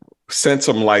sent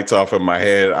some lights off in my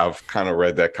head. I've kind of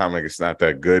read that comic. It's not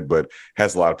that good, but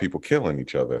has a lot of people killing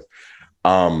each other.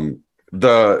 One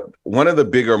of the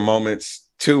bigger moments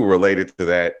too related to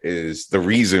that is the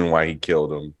reason why he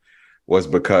killed him was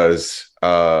because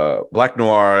Black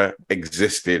Noir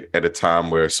existed at a time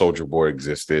where Soldier Boy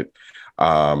existed,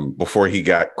 before he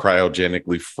got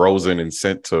cryogenically frozen and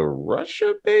sent to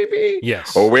Russia, maybe?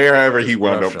 Yes. Or wherever he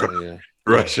wound up going. Yeah.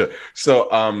 Russia.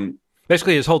 So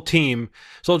basically his whole team,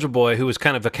 Soldier Boy, who was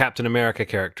kind of a Captain America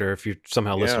character, if you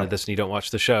somehow listen to this and you don't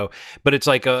watch the show, but it's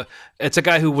like it's a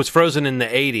guy who was frozen in the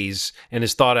 80s and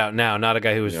is thought out now, not a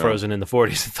guy who was frozen in the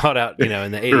 40s and thought out,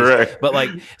 in the 80s. Right. But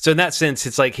like, so in that sense,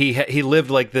 it's like he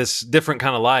lived like this different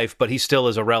kind of life, but he still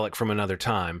is a relic from another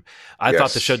time. I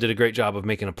thought the show did a great job of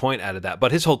making a point out of that,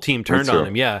 but his whole team turned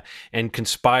on him, and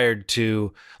conspired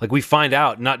to, like, we find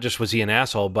out not just was he an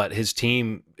asshole, but his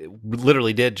team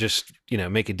literally did just,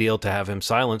 make a deal to have him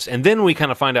silenced. And then we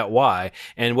kind of find out why.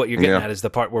 And what you're getting at is the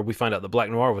part where we find out that Black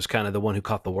Noir was kind of the one who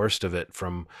caught the worst of it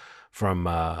from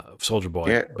Soldier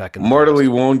Boy back in the mortally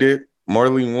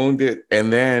wounded.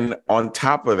 And then on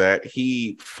top of that,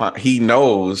 he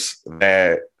knows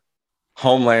that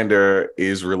Homelander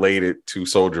is related to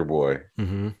Soldier Boy.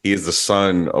 Mm-hmm. He is the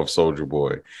son of Soldier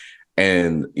Boy.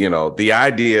 And, you know, the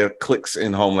idea clicks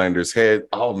in Homelander's head.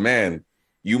 Oh, man,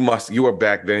 you were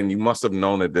back then. You must have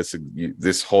known that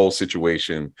this whole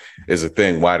situation is a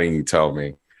thing. Why didn't you tell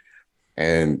me?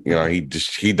 And, you know, he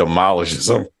demolishes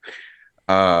him.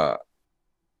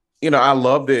 You know, I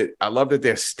love that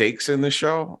there's stakes in the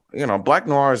show. You know, Black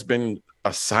Noir has been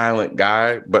a silent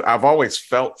guy, but I've always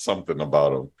felt something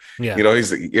about him. Yeah.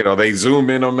 You know, they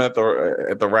zoom in him at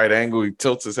the right angle. He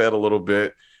tilts his head a little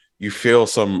bit. You feel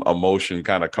some emotion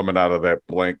kind of coming out of that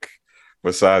blank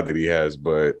facade that he has.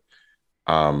 But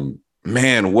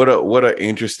man, what an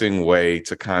interesting way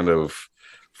to kind of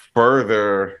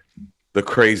further the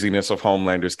craziness of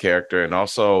Homelander's character. And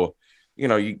also, you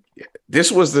know,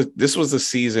 this was the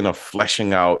season of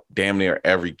fleshing out damn near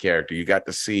every character. You got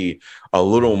to see a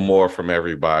little more from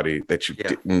everybody that you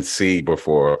didn't see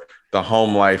before. The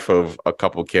home life of a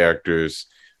couple characters,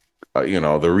 you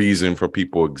know, the reason for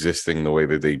people existing the way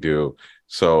that they do.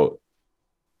 So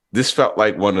this felt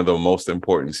like one of the most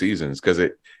important seasons because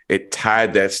it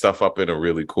tied that stuff up in a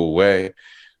really cool way.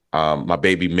 My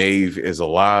baby Maeve is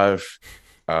alive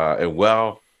and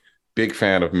well. Big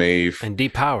fan of Maeve. And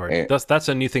depowered. That's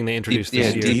a new thing they introduced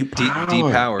this year.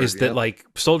 Depowered. Is that like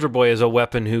Soldier Boy is a living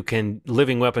weapon who can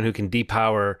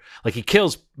depower, like he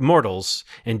kills mortals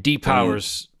and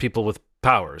depowers people with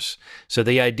powers. So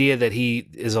the idea that he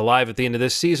is alive at the end of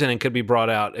this season and could be brought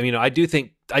out. I mean, I do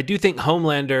think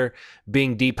Homelander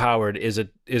being depowered is a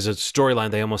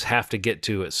storyline they almost have to get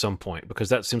to at some point because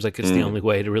that seems like it's the only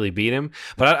way to really beat him.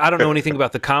 But I don't know anything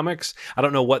about the comics. I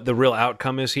don't know what the real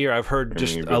outcome is here. I've heard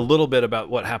just a little bit about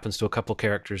what happens to a couple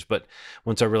characters, but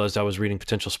once I realized I was reading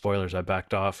potential spoilers, I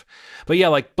backed off. But yeah,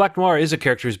 like Black Noir is a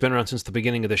character who's been around since the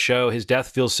beginning of the show. His death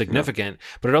feels significant,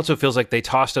 but it also feels like they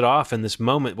tossed it off in this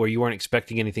moment where you weren't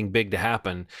expecting anything big to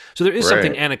happen. So there is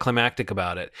something anticlimactic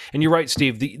about it. And you're right,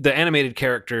 Steve, the animated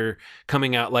character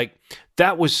coming out, like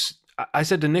that was, I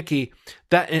said to Nikki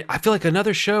that I feel like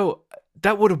another show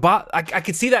that would have I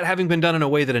could see that having been done in a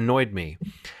way that annoyed me,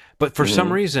 but for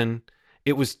some reason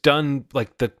it was done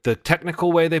like the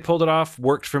technical way they pulled it off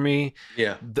worked for me.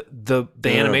 Yeah. The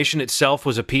animation itself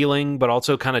was appealing, but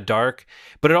also kind of dark,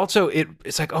 but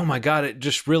it's like, oh my God, it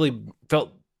just really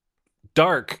felt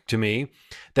dark to me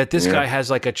that this guy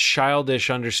has like a childish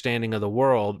understanding of the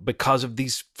world because of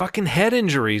these fucking head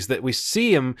injuries that we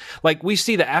see him. Like we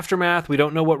see the aftermath. We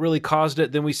don't know what really caused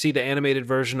it. Then we see the animated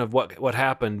version of what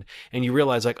happened. And you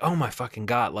realize like, oh my fucking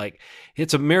God, like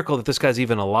it's a miracle that this guy's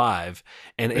even alive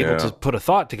and able to put a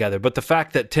thought together. But the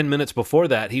fact that 10 minutes before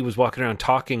that, he was walking around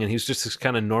talking and he was just this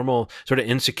kind of normal, sort of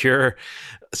insecure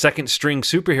second string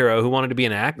superhero who wanted to be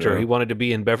an actor. He wanted to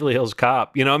be in Beverly Hills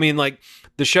Cop. You know, I mean, like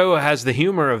the show has the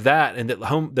humor of that and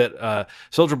that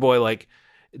Soldier Boy like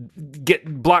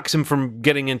blocks him from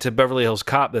getting into Beverly Hills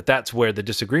Cop, that's where the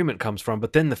disagreement comes from.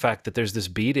 But then the fact that there's this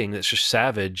beating that's just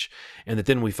savage, and that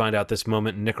then we find out this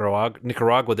moment in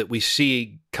Nicaragua that we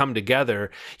see come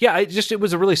together. Yeah, it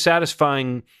was a really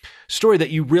satisfying story that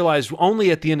you realized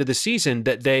only at the end of the season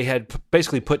that they had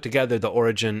basically put together the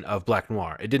origin of Black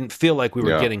Noir. It didn't feel like we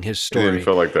were getting his story. It didn't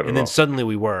feel like that and then suddenly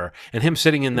we were. And him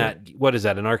sitting in that, what is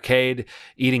that, an arcade,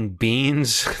 eating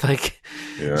beans? Like,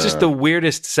 it's just the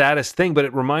weirdest, saddest thing. But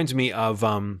it reminds me of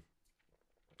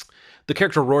the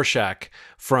character Rorschach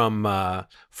from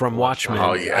Watchmen.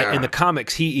 Oh, yeah. In the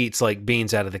comics, he eats like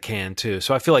beans out of the can too.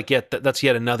 So I feel like that's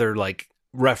yet another like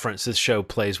reference this show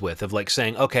plays with, of like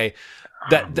saying, okay,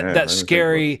 that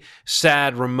scary,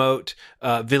 sad, remote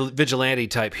vigilante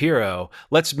type hero,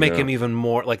 let's make him even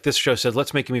more, like this show says,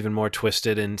 let's make him even more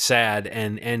twisted and sad.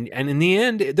 And in the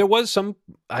end, there was some,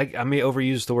 I may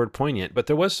overuse the word poignant, but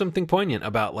there was something poignant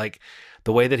about like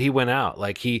the way that he went out.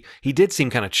 Like he did seem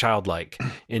kind of childlike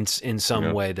in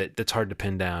some way that's hard to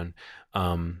pin down.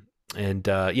 And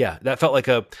that felt like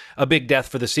a big death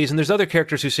for the season. There's other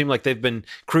characters who seem like they've been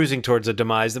cruising towards a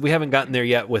demise that we haven't gotten there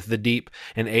yet with the Deep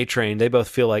and A-Train. They both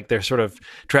feel like they're sort of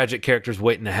tragic characters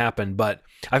waiting to happen. But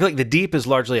I feel like the Deep is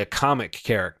largely a comic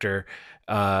character,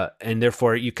 and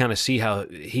therefore you kind of see how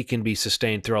he can be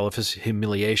sustained through all of his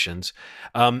humiliations.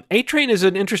 A-Train is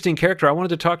an interesting character. I wanted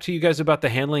to talk to you guys about the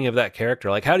handling of that character.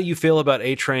 Like, how do you feel about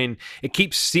A-Train? It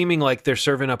keeps seeming like they're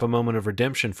serving up a moment of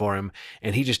redemption for him,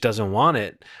 and he just doesn't want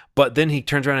it. But then he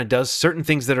turns around and does certain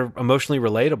things that are emotionally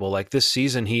relatable. Like this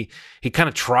season, he kind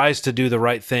of tries to do the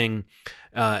right thing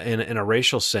in a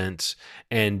racial sense,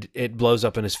 and it blows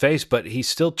up in his face, but he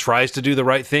still tries to do the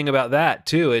right thing about that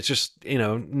too. It's just,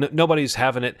 nobody's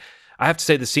having it. I have to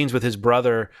say the scenes with his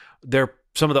brother, they're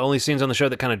some of the only scenes on the show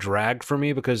that kind of dragged for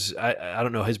me because I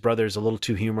don't know, his brother is a little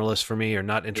too humorless for me or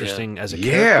not interesting as a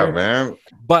character. Yeah, man.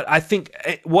 But I think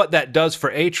what that does for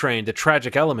A-Train, the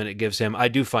tragic element it gives him, I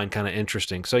do find kind of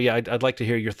interesting. So yeah, I'd like to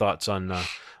hear your thoughts on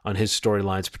his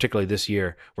storylines, particularly this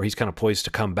year where he's kind of poised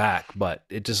to come back, but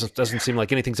it just doesn't seem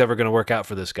like anything's ever going to work out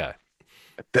for this guy.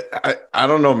 I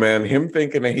don't know, man. Him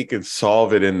thinking that he could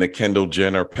solve it in the Kendall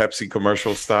Jenner Pepsi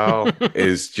commercial style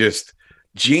is just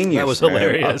genius. That was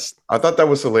hilarious. I thought that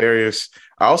was hilarious.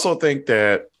 I also think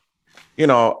that,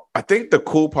 I think the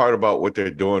cool part about what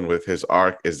they're doing with his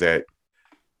arc is that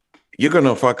you're going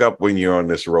to fuck up when you're on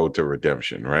this road to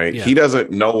redemption, right? Yeah. He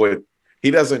doesn't know it. He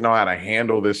doesn't know how to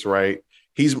handle this right.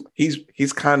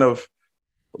 He's kind of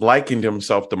likened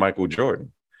himself to Michael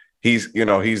Jordan. He's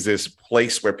this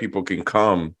place where people can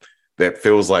come that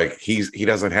feels like he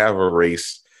doesn't have a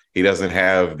race. He doesn't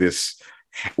have this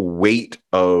weight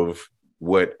of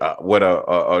what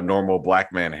a normal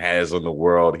black man has on the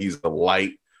world. He's a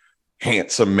light,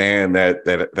 handsome man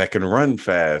that can run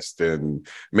fast and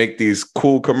make these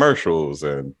cool commercials,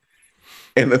 and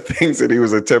the things that he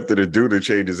was attempting to do to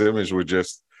change his image were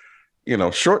just,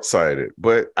 short-sighted.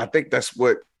 But I think that's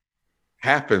what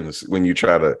happens when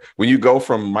you go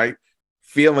from Mike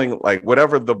feeling like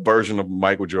whatever the version of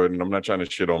Michael Jordan, I'm not trying to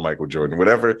shit on Michael Jordan,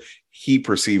 whatever he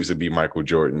perceives to be Michael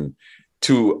Jordan,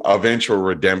 to eventual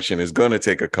redemption is going to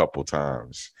take a couple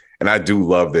times. And I do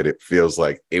love that it feels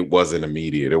like it wasn't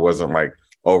immediate. It wasn't like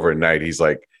overnight. He's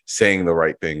like saying the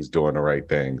right things, doing the right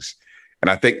things.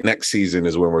 And I think next season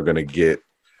is when we're going to get,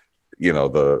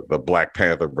 the Black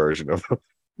Panther version of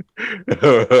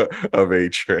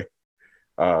A-Train.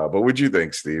 But what'd you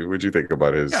think, Steve? What'd you think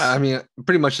about his? Yeah, I mean,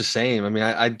 pretty much the same. I mean,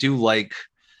 I do like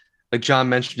John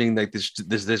mentioning like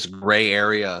this gray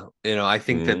area. I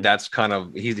think that's kind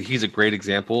of he's a great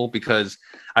example because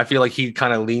I feel like he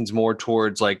kind of leans more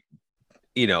towards like,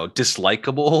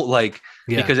 dislikable,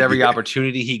 because every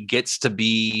opportunity he gets to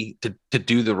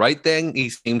do the right thing, he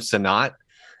seems to not.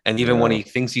 And even when he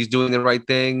thinks he's doing the right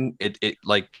thing, it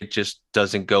just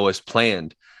doesn't go as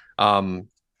planned. And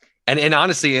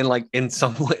honestly, in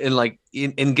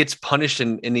gets punished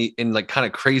in like kind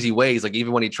of crazy ways. Like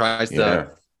even when he tries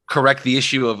to correct the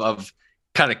issue of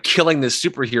kind of killing this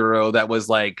superhero that was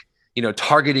like,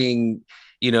 targeting,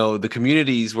 the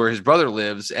communities where his brother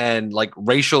lives and like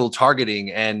racial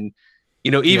targeting. And,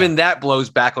 that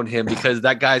blows back on him because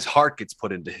that guy's heart gets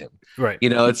put into him. Right.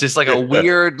 It's just like a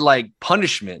weird, like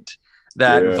punishment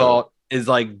that Vought is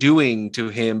like doing to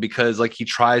him because like he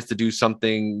tries to do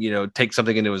something, take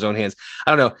something into his own hands.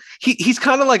 I don't know. He's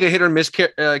kind of like a hit or miss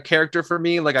character for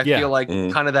me. Like I feel like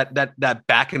kind of that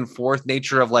back and forth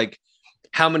nature of like,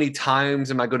 how many times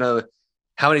they're going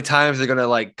to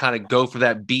like kind of go for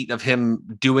that beat of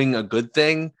him doing a good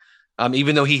thing.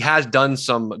 Even though he has done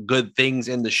some good things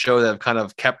in the show that have kind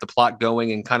of kept the plot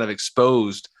going and kind of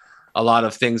exposed a lot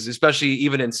of things, especially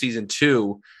even in season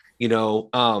 2,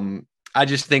 I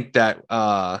just think that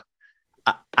I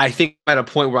think I'm at a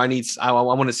point where I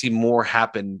want to see more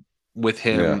happen with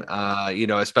him,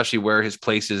 especially where his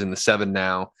place is in the 7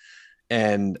 now.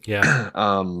 And I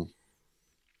don't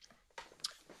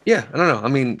know. I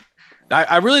mean,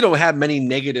 I really don't have many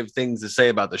negative things to say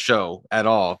about the show at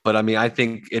all. But I mean, I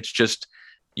think it's just,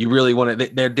 you really want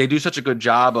to, they do such a good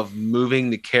job of moving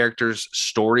the characters'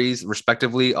 stories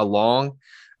respectively along.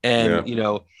 And,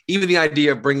 even the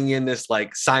idea of bringing in this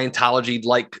like Scientology,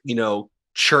 like,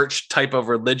 church type of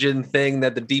religion thing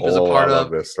that the Deep is a part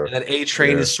of, and that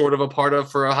A-Train is sort of a part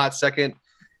of for a hot second.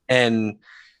 And,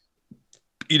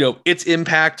 its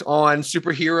impact on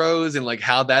superheroes and like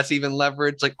how that's even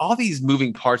leveraged, like all these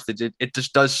moving parts that it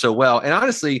just does so well. And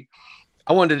honestly,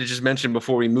 I wanted to just mention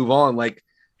before we move on, like,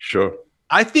 sure.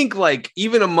 I think like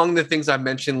even among the things I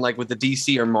mentioned, like with the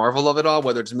DC or Marvel of it all,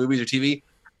 whether it's movies or TV,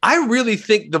 I really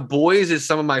think The Boys is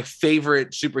some of my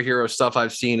favorite superhero stuff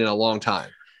I've seen in a long time.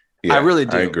 Yeah, I really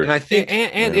do. I agree. And I think,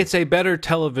 and it's a better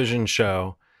television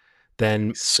show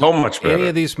than so much better. Any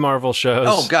of these Marvel shows.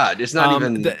 Oh God, it's not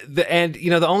even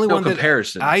the only one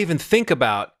comparison that I even think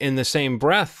about in the same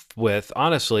breath with,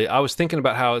 honestly, I was thinking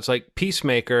about how it's like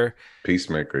Peacemaker,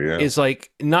 is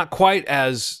like not quite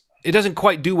as, it doesn't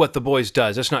quite do what The Boys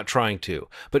does. It's not trying to,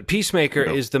 but Peacemaker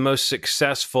is the most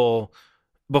successful.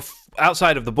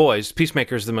 Outside of The Boys,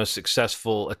 Peacemaker is the most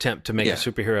successful attempt to make a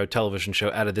superhero television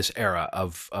show out of this era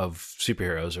of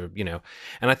superheroes,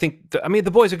 and I think,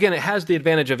 The Boys, again, it has the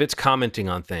advantage of it's commenting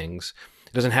on things.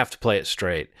 It doesn't have to play it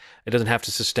straight. It doesn't have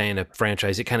to sustain a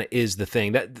franchise. It kind of is the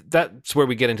thing. That's where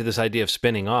we get into this idea of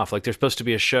spinning off. Like there's supposed to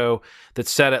be a show that's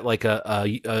set at like a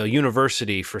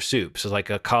university for soups, so like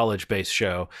a college-based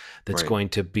show that's going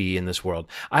to be in this world.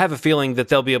 I have a feeling that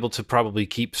they'll be able to probably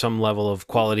keep some level of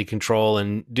quality control,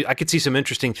 and I could see some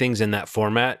interesting things in that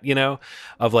format, you know,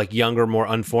 of like younger, more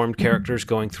unformed characters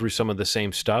going through some of the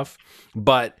same stuff.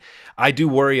 But I do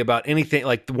worry about anything.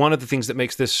 Like one of the things that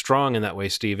makes this strong in that way,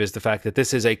 Steve, is the fact that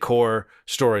this is a core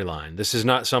storyline. This is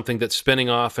not something that's spinning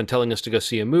off and telling us to go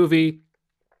see a movie.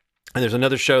 And there's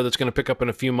another show that's going to pick up in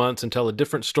a few months and tell a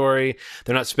different story.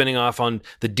 They're not spinning off on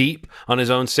The Deep on his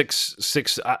own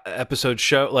six episode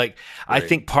show. Like, right. I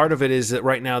think part of it is that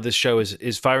right now this show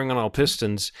is firing on all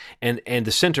pistons and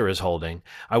the center is holding.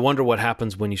 I wonder what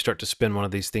happens when you start to spin one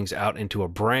of these things out into a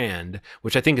brand,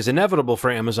 which I think is inevitable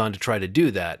for Amazon to try to do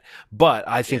that. But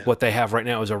I think what they have right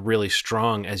now is a really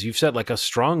strong, as you've said, like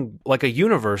a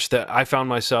universe that I found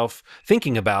myself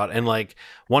thinking about and like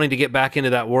wanting to get back into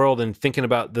that world and thinking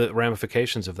about the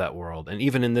ramifications of that world. And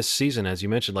even in this season, as you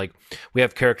mentioned, like we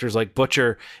have characters like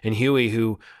Butcher and Huey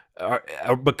who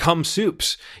are become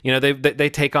soups. You know, they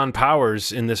take on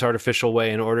powers in this artificial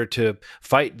way in order to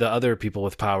fight the other people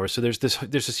with powers. So there's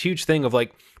this huge thing of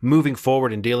like moving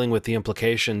forward and dealing with the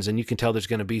implications, and you can tell there's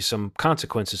going to be some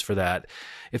consequences for that.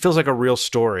 It feels like a real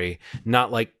story,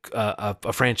 not like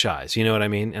a franchise. You know what I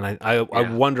mean? And I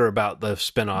wonder about the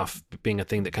spinoff being a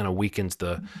thing that kind of weakens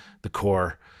the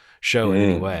core show in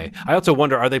any way. I also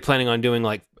wonder, are they planning on doing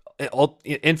like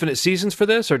infinite seasons for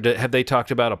this, or have they talked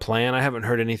about a plan? I haven't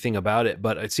heard anything about it,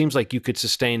 but it seems like you could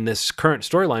sustain this current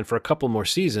storyline for a couple more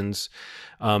seasons.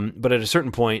 But at a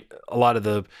certain point,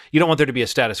 you don't want there to be a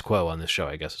status quo on this show,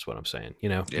 I guess is what I'm saying. You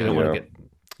know, you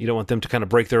don't want them to kind of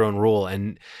break their own rule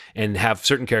and have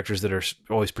certain characters that are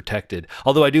always protected.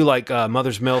 Although I do like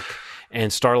Mother's Milk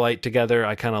and Starlight together.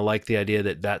 I kind of like the idea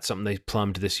that that's something they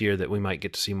plumbed this year that we might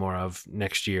get to see more of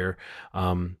next year.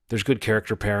 There's good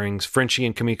character pairings. Frenchie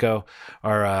and Kimiko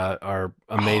are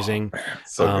amazing.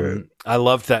 So good. I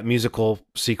loved that musical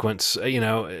sequence. You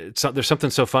know, there's something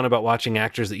so fun about watching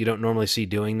actors that you don't normally see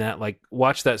doing that. Like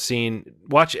watch that scene,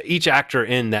 watch each actor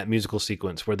in that musical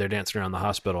sequence where they're dancing around the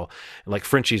hospital. And like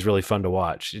Frenchie's really fun to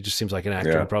watch. It just seems like an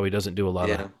actor who probably doesn't do a lot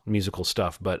of musical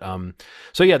stuff. But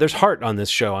so yeah, there's heart on this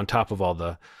show on top of all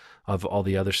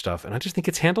the other stuff, and I just think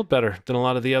it's handled better than a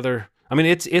lot of the other. I mean,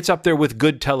 it's up there with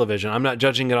good television. I'm not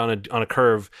judging it on a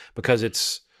curve because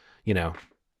it's, you know,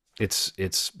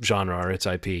 it's genre or it's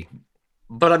IP.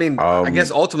 But I mean, I guess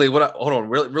ultimately what I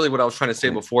was trying to say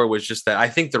before was just that I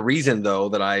think the reason though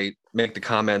that I make the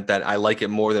comment that I like it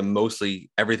more than mostly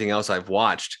everything else I've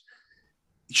watched,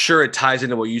 sure, it ties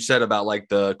into what you said about like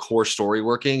the core story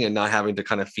working and not having to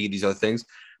kind of feed these other things.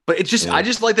 But it just, I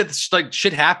just like that like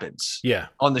shit happens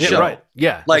on the show. Right.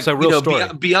 Yeah. Like, it's a real story.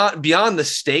 Beyond the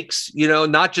stakes, you know,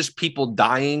 not just people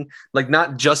dying, like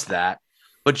not just that,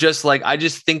 but just like, I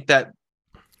just think that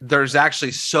there's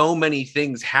actually so many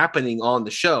things happening on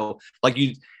the show. Like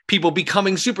people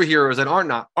becoming superheroes that are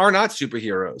not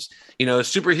superheroes, you know,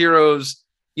 superheroes,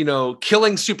 you know,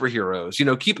 killing superheroes, you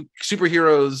know, keep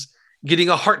superheroes getting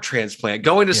a heart transplant,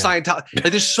 going to Scientology.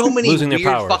 Like, there's so many weird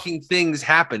fucking things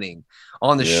happening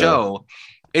on the show.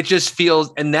 It just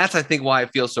feels, and that's, I think, why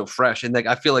it feels so fresh. And like,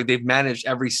 I feel like they've managed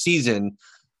every season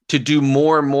to do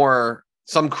more and more,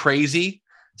 some crazy,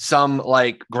 some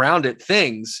like grounded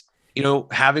things, you know,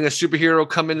 having a superhero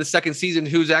come in the second season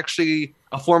who's actually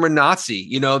a former Nazi,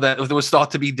 you know, that was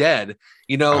thought to be dead,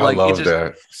 you know, like it's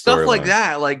just stuff like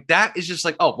that. Like that is just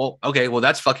like, oh, well, okay, well,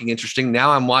 that's fucking interesting.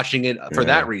 Now I'm watching it for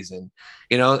that reason,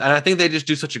 you know, and I think they just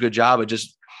do such a good job of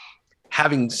just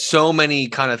having so many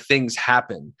kind of things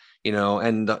happen, you know,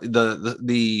 and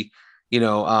the you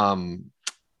know,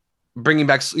 bringing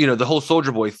back, you know, the whole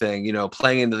Soldier Boy thing, you know,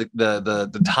 playing into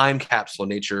the time capsule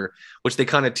nature, which they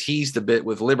kind of teased a bit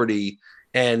with Liberty.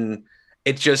 And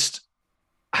it just,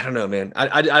 I don't know, man.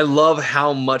 I love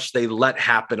how much they let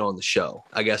happen on the show,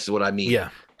 I guess is what I mean. Yeah.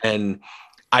 And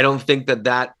I don't think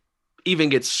that even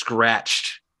gets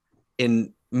scratched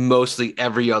in mostly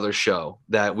every other show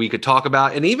that we could talk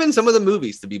about. And even some of the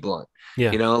movies, to be blunt,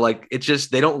 you know, like it's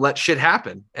just, they don't let shit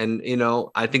happen. And, you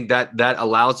know, I think that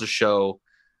allows the show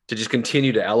to just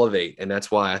continue to elevate. And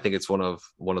that's why I think it's one of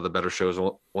the better shows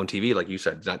on TV. Like you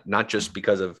said, not just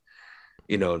because of,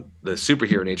 you know, the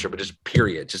superhero nature, but just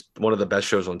period, just one of the best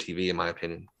shows on TV, in my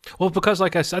opinion. Well, because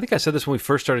like I think I said this when we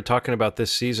first started talking about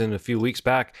this season a few weeks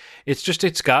back,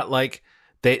 it's got like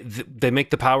they make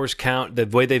the powers count. The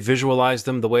way they visualize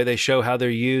them, the way they show how they're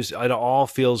used, it all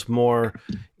feels more,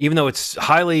 even though it's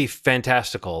highly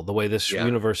fantastical, the way this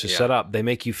universe is set up, they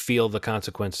make you feel the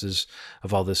consequences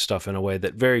of all this stuff in a way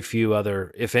that very few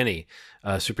other, if any,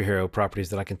 superhero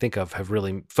properties that I can think of have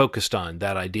really focused on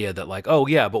that idea that like, oh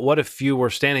yeah, but what if you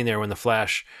were standing there when the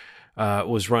Flash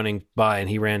was running by and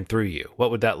he ran through you?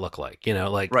 What would that look like? You know,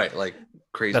 like, right. Like,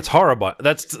 crazy. That's horrible.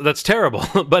 That's terrible.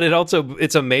 But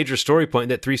it's a major story point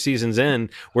that 3 seasons in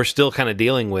we're still kind of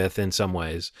dealing with in some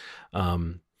ways.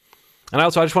 And I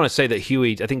just want to say that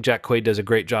Huey, I think Jack Quaid does a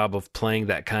great job of playing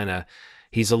that kind of.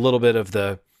 He's a little bit of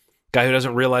the guy who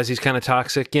doesn't realize he's kind of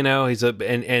toxic, you know. He's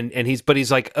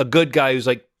he's like a good guy who's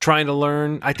like trying to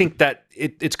learn. I think that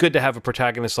it's good to have a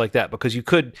protagonist like that, because you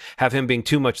could have him being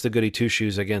too much the goody two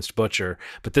shoes against Butcher.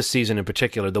 But this season in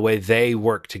particular, the way they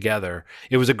work together,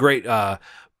 it was a great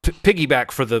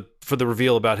piggyback for the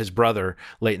reveal about his brother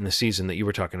late in the season that you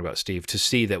were talking about, Steve. To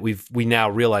see that we now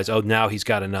realize, oh, now he's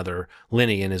got another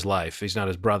Lenny in his life. He's not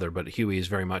his brother, but Huey is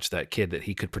very much that kid that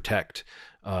he could protect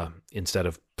instead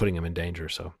of putting him in danger.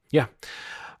 So yeah,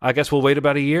 I guess we'll wait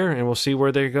about a year and we'll see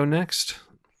where they go next.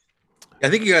 I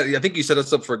think you set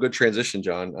us up for a good transition,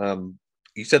 John.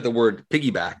 You said the word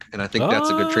piggyback, and I think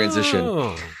that's a good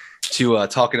transition to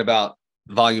talking about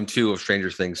Volume 2 of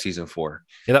Stranger Things Season 4.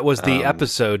 Yeah, that was the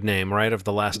episode name, right? Of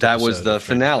the last. That was the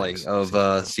finale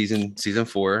of season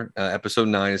 4. Episode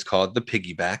 9 is called The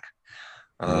Piggyback.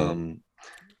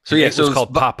 So yeah, it was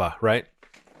called Papa, right?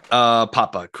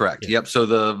 Papa, correct. Yep. So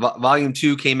the Volume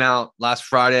 2 came out last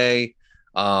Friday,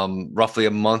 roughly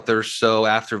a month or so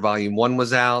after Volume 1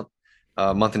 was out.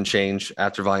 A month and change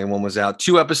after Volume 1 was out.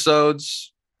 2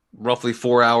 episodes, roughly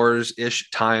 4 hours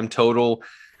ish time total.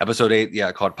 Episode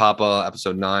 8, called Papa.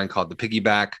 Episode 9 called The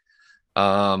Piggyback.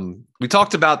 We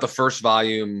talked about the first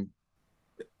volume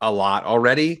a lot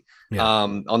already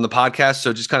on the podcast.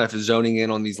 So just kind of zoning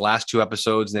in on these last 2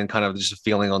 episodes, and then kind of just a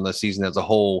feeling on the season as a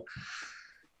whole.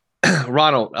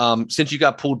 Ronald, since you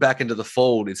got pulled back into the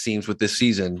fold, it seems, with this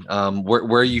season, where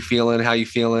are you feeling? How are you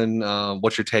feeling?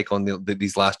 What's your take on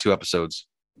these last 2 episodes?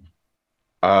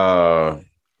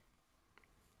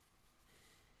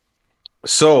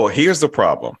 So here's the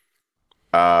problem.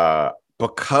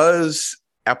 Because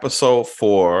episode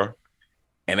 4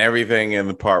 and everything in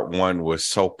the part 1 was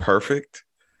so perfect,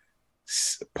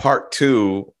 part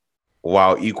 2,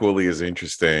 while equally as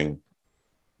interesting,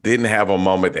 didn't have a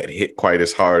moment that hit quite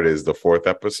as hard as the 4th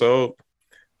episode.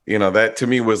 You know, that to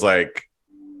me was like,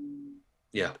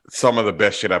 some of the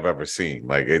best shit I've ever seen.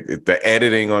 Like the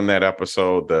editing on that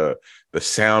episode, the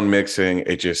sound mixing,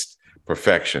 it just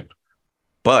perfection.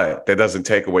 But that doesn't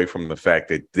take away from the fact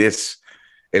that this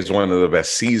is one of the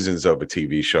best seasons of a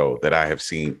TV show that I have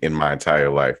seen in my entire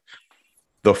life.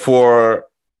 The 4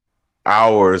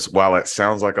 hours, while it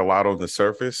sounds like a lot on the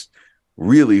surface,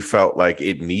 really felt like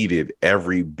it needed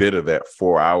every bit of that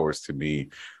 4 hours to me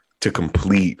to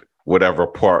complete whatever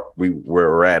part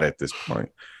we're at this point.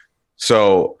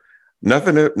 So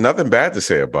nothing bad to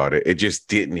say about it. It just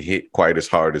didn't hit quite as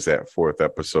hard as that 4th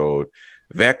episode.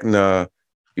 Vecna,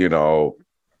 you know,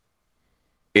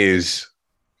 is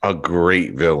a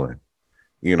great villain.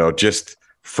 You know, just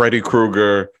Freddy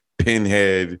Krueger,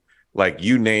 Pinhead, like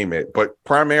you name it, but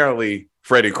primarily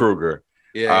Freddy Krueger.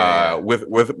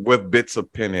 With bits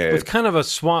of Pinhead, with kind of a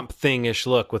Swamp Thing-ish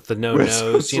look with the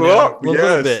nose, you know, a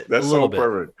little bit. That's so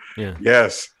perfect. Yeah,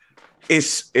 yes,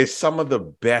 it's some of the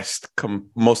best,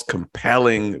 most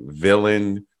compelling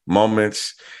villain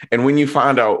moments, and when you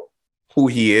find out who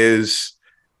he is,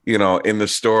 you know, in the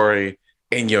story,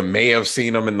 and you may have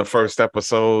seen him in the first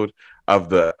episode of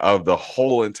the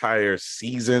whole entire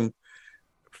season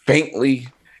faintly,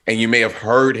 and you may have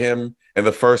heard him in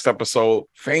the first episode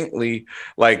faintly,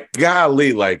 like,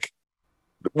 golly, like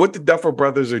what the Duffer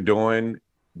Brothers are doing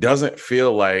doesn't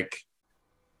feel like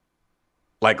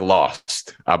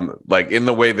Lost. Like in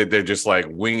the way that they're just like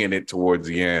winging it towards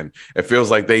the end. It feels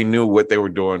like they knew what they were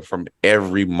doing from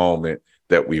every moment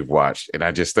that we've watched. And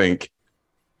I just think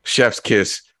Chef's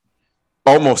Kiss,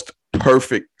 almost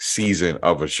perfect season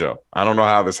of a show. I don't know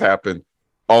how this happened.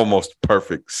 Almost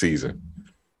perfect season.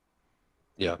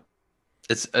 Yeah.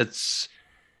 It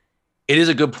is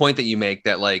a good point that you make,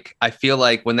 that like I feel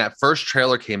like when that first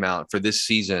trailer came out for this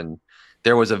season,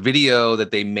 there was a video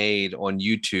that they made on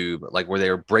YouTube, like where they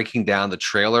were breaking down the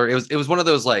trailer. It was one of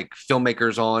those like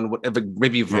filmmakers on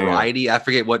maybe Variety. I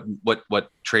forget what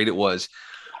trade it was,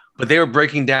 but they were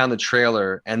breaking down the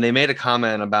trailer and they made a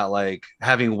comment about like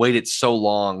having waited so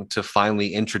long to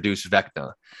finally introduce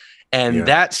Vecna. And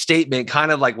that statement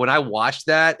kind of like, when I watched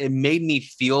that, it made me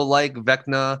feel like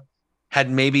Vecna had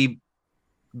maybe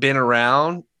been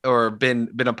around or been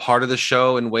a part of the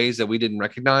show in ways that we didn't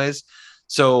recognize.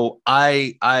 So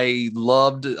I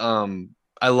loved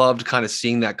kind of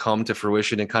seeing that come to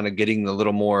fruition and kind of getting a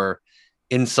little more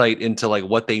insight into like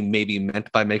what they maybe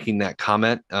meant by making that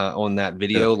comment on that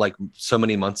video like so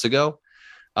many months ago.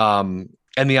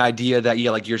 And the idea that,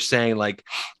 like you're saying, like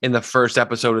in the first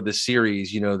episode of the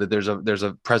series, that there's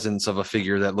a presence of a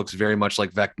figure that looks very much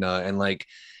like Vecna. And like,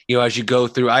 as you go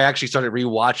through, I actually started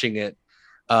rewatching it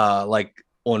like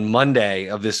on Monday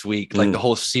of this week, like the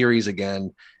whole series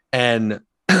again. And,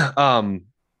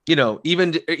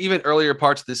 even earlier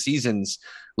parts of the seasons,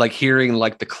 like hearing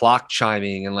like the clock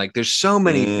chiming and like, there's so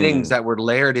many things that were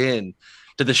layered in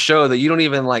to the show that you don't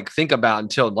even like think about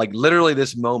until like literally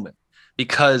this moment,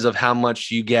 because of how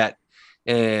much you get,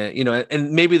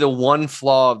 and maybe the one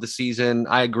flaw of the season,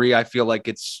 I agree. I feel like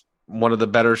it's one of the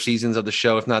better seasons of the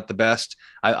show, if not the best.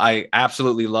 I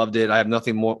absolutely loved it. I have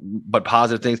nothing more but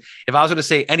positive things. If I was going to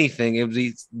say anything, it would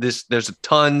be this, there's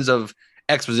tons of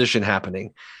exposition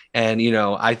happening. And,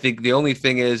 I think the only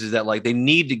thing is that like, they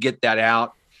need to get that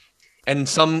out, and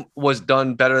some was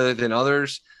done better than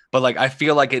others. But like, I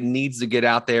feel like it needs to get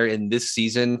out there in this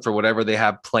season for whatever they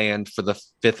have planned for the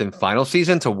 5th and final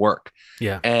season to work.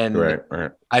 Yeah. And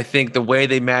right. I think the way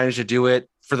they managed to do it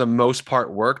for the most part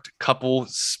worked. Couple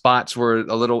spots were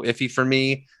a little iffy for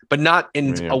me, but not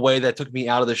in a way that took me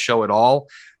out of the show at all.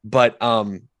 But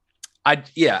I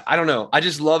don't know. I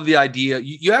just love the idea.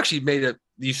 You actually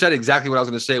you said exactly what I was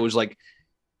going to say. It was like,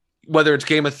 whether it's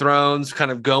Game of Thrones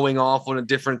kind of going off on a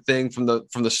different thing from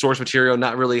the source material,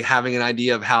 not really having an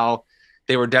idea of how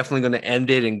they were definitely going to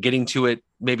end it and getting to it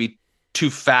maybe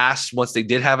too fast once they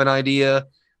did have an idea,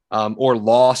 or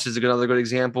Lost is another good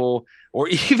example, or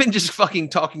even just fucking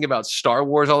talking about Star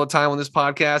Wars all the time on this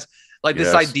podcast. Like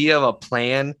this idea of a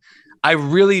plan. I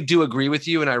really do agree with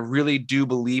you. And I really do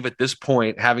believe at this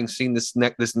point, having seen this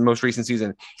most recent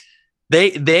season,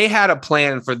 they had a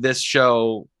plan for this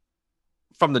show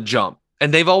from the jump.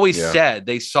 And they've always said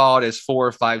they saw it as 4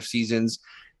 or 5 seasons.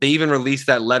 They even released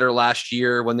that letter last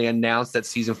year when they announced that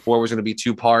season 4 was going to be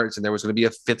 2 parts and there was going to be a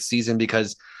 5th season,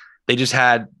 because they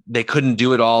couldn't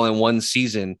do it all in one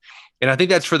season. And I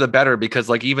think that's for the better, because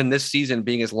like even this season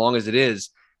being as long as it is,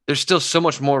 there's still so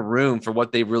much more room for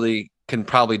what they really can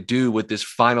probably do with this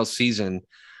final season,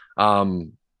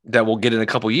 that we'll get in a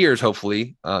couple years,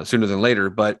 hopefully sooner than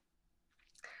later. But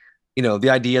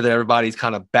the idea that everybody's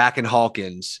kind of back in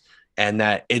Hawkins, and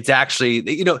that it's actually,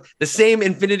 the same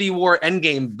Infinity War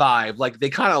Endgame vibe. Like they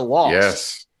kind of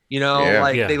lost,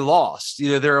 they lost,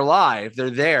 they're alive, they're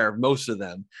there, most of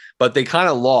them, but they kind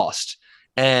of lost.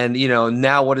 And,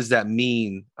 now what does that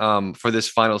mean for this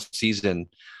final season?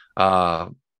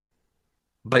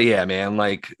 But yeah, man,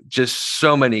 like just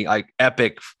so many like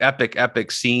epic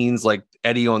scenes, like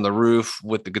Eddie on the roof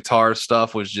with the guitar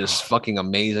stuff was just fucking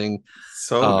amazing.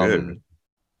 So good.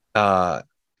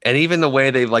 And even the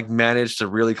way they've like managed to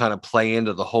really kind of play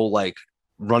into the whole like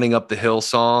running up the hill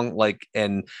song, like,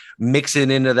 and mix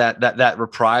it into that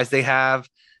reprise they have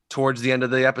towards the end of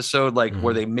the episode, like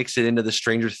where they mix it into the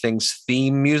Stranger Things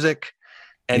theme music.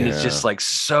 And it's just like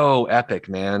so epic,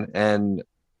 man. And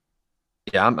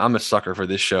yeah, I'm a sucker for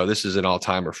this show. This is an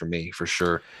all-timer for me, for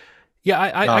sure. Yeah,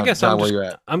 I guess I'm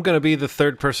going to be the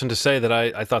third person to say that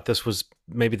I thought this was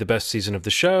maybe the best season of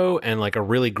the show and like a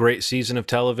really great season of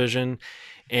television.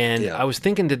 And I was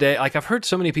thinking today, like I've heard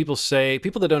so many people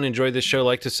that don't enjoy this show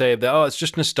like to say that, oh, it's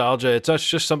just nostalgia. It's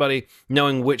just somebody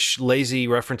knowing which lazy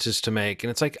references to make.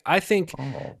 And it's like, I think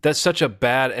that's such a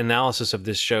bad analysis of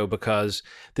this show, because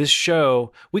this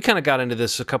show, we kind of got into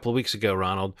this a couple of weeks ago,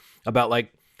 Ronald, about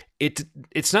like,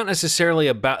 it's not necessarily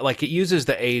about, like it uses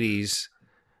the 80s,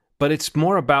 but it's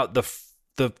more about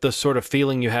the sort of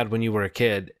feeling you had when you were a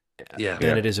kid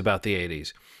than it is about the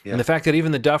 80s. Yeah. And the fact that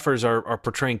even the Duffers are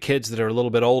portraying kids that are a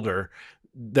little bit older,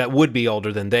 that would be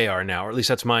older than they are now, or at least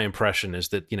that's my impression, is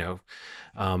that,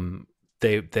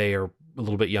 they are a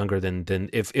little bit younger than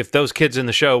if those kids in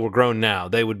the show were grown now,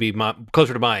 they would be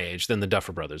closer to my age than the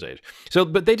Duffer Brothers' age. So,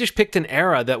 but they just picked an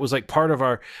era that was like part of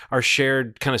our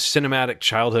shared kind of cinematic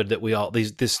childhood that we all,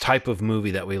 this type of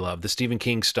movie that we love, the Stephen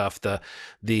King stuff, the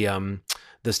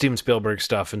Steven Spielberg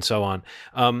stuff, and so on.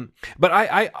 But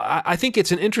I think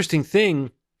it's an interesting thing,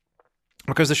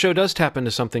 because the show does tap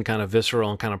into something kind of visceral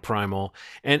and kind of primal.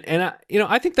 And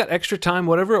I think that extra time,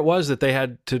 whatever it was that they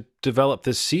had to develop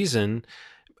this season,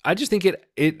 I just think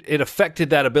it affected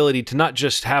that ability to not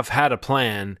just have had a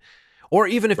plan, or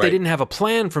even if they didn't have a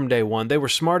plan from day one, they were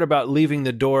smart about leaving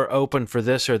the door open for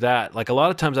this or that. Like a lot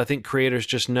of times I think creators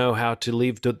just know how to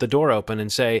leave the door open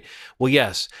and say, well,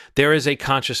 yes, there is a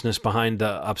consciousness behind the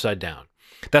Upside Down.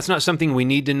 That's not something we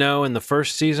need to know in the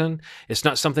first season. It's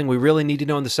not something we really need to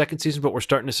know in the second season, but we're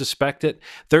starting to suspect it.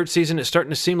 Third season, it's starting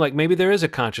to seem like maybe there is a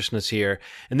consciousness here.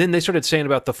 And then they started saying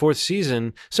about the fourth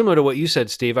season, similar to what you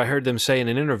said, Steve. I heard them say in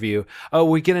an interview, oh,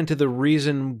 we get into the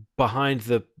reason behind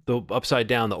the Upside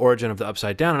Down, the origin of the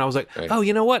Upside Down. And I was like, oh,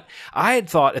 you know what? I had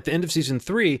thought at the end of season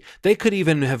 3, they could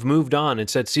even have moved on and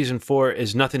said season 4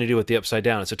 is nothing to do with the Upside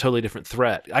Down. It's a totally different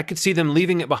threat. I could see them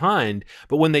leaving it behind.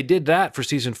 But when they did that for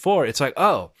season 4, it's like,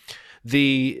 oh,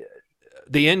 the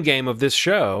end game of this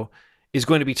show is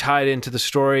going to be tied into the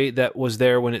story that was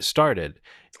there when it started.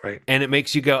 Right. And it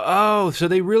makes you go, oh, so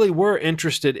they really were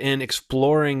interested in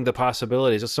exploring the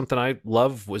possibilities. That's something I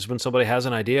love, was when somebody has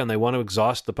an idea and they want to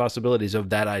exhaust the possibilities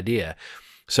of that idea.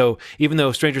 So even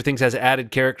though Stranger Things has added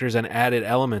characters and added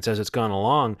elements as it's gone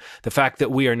along, the fact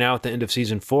that we are now at the end of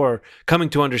season 4 coming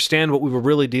to understand what we were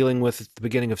really dealing with at the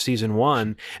beginning of season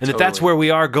 1, and that's where we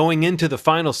are going into the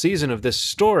final season of this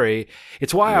story,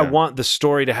 it's why I want the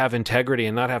story to have integrity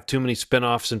and not have too many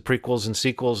spin-offs and prequels and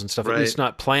sequels and stuff, at least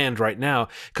not planned right now,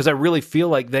 because I really feel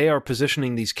like they are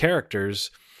positioning these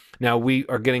characters. Now, we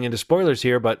are getting into spoilers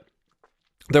here, but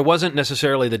there wasn't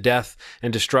necessarily the death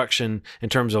and destruction in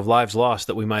terms of lives lost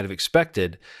that we might have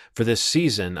expected for this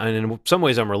season. And in some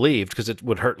ways I'm relieved, because it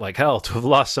would hurt like hell to have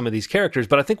lost some of these characters.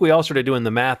 But I think we all started doing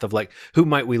the math of like, who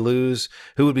might we lose?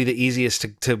 Who would be the easiest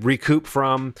to recoup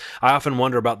from? I often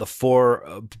wonder about the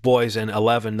 4 boys and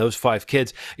 11, those 5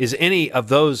 kids. Is any of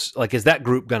those, like, is that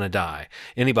group going to die?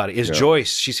 Anybody? Is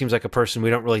Joyce, she seems like a person we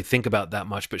don't really think about that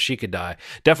much, but she could die.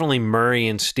 Definitely Murray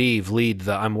and Steve lead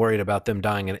the I'm worried about them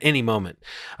dying at any moment,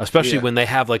 especially when they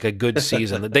have like a good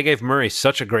season. They gave Murray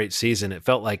such a great season. It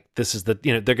felt like this is they're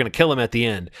going to kill him at the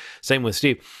end. Same with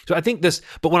Steve. So I think this,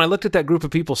 but when I looked at that group of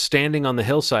people standing on the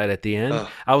hillside at the end,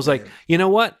 I was like, you know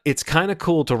what? It's kind of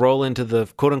cool to roll into the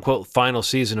quote unquote final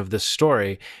season of this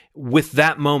story with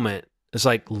that moment. It's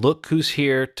like, look who's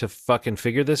here to fucking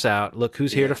figure this out. Look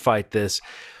who's here to fight this.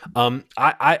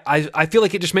 I feel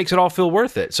like it just makes it all feel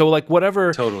worth it. So like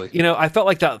whatever, I felt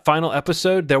like that final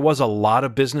episode, there was a lot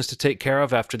of business to take care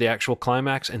of after the actual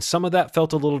climax. And some of that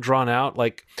felt a little drawn out.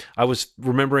 Like I was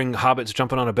remembering hobbits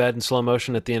jumping on a bed in slow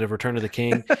motion at the end of Return of the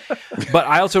King. But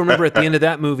I also remember at the end of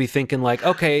that movie thinking like,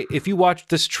 okay, if you watch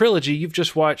this trilogy, you've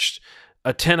just watched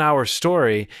a 10-hour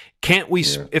story. Can't we,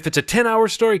 if it's a 10-hour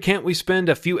story, can't we spend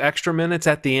a few extra minutes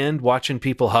at the end watching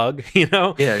people hug, And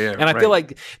I feel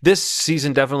like this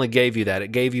season definitely gave you that.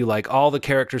 It gave you like all the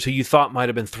characters who you thought might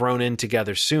have been thrown in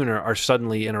together sooner are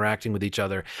suddenly interacting with each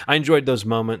other. I enjoyed those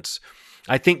moments.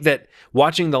 I think that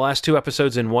watching the last 2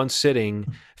 episodes in one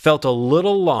sitting felt a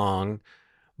little long,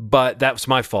 but that was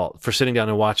my fault for sitting down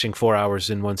and watching 4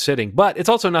 hours in one sitting. But it's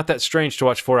also not that strange to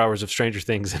watch 4 hours of Stranger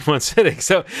Things in one sitting.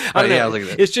 So I don't know.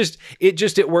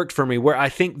 It worked for me. Where I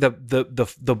think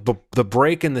the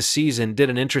break in the season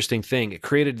did an interesting thing. It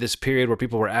created this period where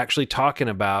people were actually talking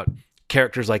about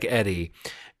characters like Eddie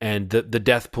and the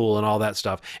death pool and all that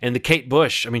stuff. And the Kate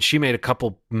Bush, I mean, she made a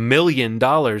couple $1 million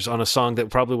on a song that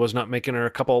probably was not making her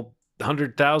a couple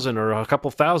 100,000 or a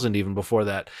couple thousand even before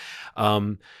that.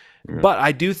 But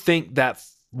I do think that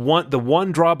the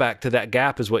one drawback to that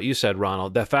gap is what you said,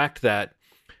 Ronald, the fact that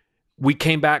we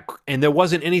came back and there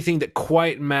wasn't anything that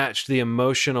quite matched the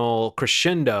emotional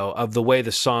crescendo of the way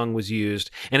the song was used.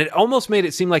 And it almost made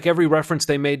it seem like every reference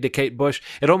they made to Kate Bush,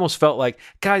 it almost felt like,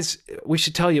 guys, we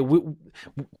should tell you,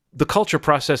 the culture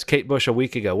processed Kate Bush a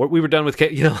week ago. We were done with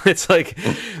Kate, it's like,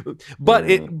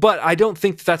 but I don't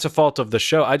think that's a fault of the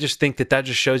show. I just think that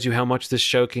just shows you how much this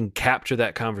show can capture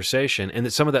that conversation, and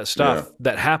that some of that stuff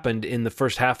that happened in the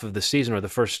first half of the season or the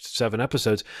first 7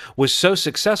 episodes was so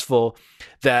successful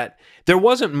that there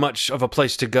wasn't much of a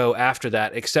place to go after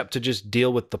that except to just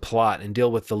deal with the plot and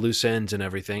deal with the loose ends and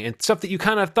everything and stuff that you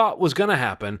kind of thought was going to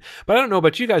happen. But I don't know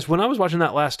about you guys. When I was watching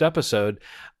that last episode,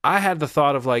 I had the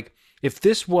thought of like, if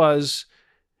they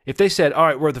said,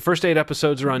 all right, the first 8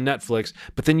 episodes are on Netflix,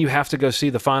 but then you have to go see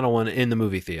the final one in the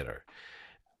movie theater,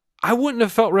 I wouldn't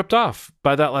have felt ripped off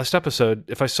by that last episode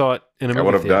if I saw it in a movie theater. I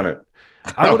would have done it.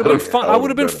 I would have been fine. I would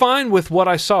have been fine with what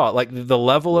I saw, like the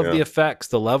level of the effects,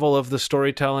 the level of the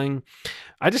storytelling.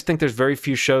 I just think there's very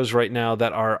few shows right now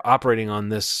that are operating on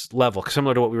this level,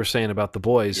 similar to what we were saying about The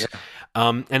Boys. Yeah.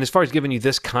 And as far as giving you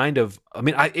this kind of, I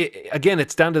mean, again,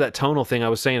 it's down to that tonal thing I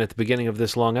was saying at the beginning of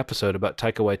this long episode about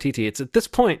Taika Waititi. It's at this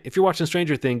point, if you're watching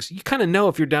Stranger Things, you kind of know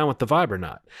if you're down with the vibe or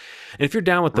not. And if you're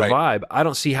down with the vibe, I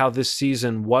don't see how this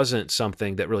season wasn't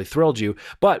something that really thrilled you.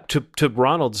 But to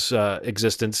Ronald's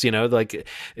existence, like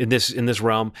in this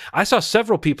realm, I saw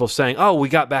several people saying, "Oh, we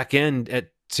got back in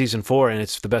at season 4 and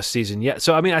it's the best season yet."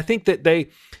 So I mean, I think that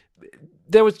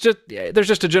there's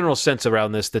just a general sense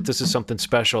around this that this is something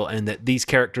special, and that these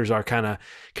characters are kind of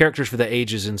characters for the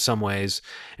ages in some ways.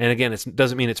 And again, it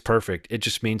doesn't mean it's perfect. It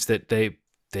just means that they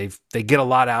get a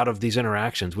lot out of these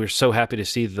interactions. We're so happy to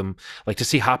see them, like to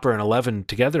see Hopper and Eleven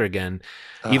together again.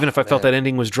 Even if I felt that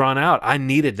ending was drawn out, I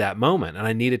needed that moment, and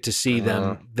I needed to see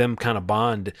them kind of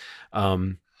bond.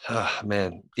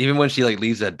 Man, even when she like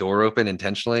leaves that door open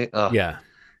intentionally,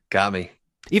 got me.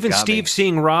 Even Steve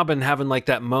seeing Robin having like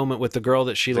that moment with the girl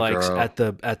that she likes at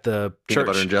the church,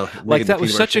 butter and jelly. Like that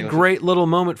was such a great little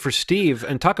moment for Steve.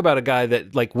 And talk about a guy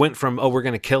that like went from we're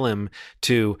gonna kill him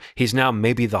to he's now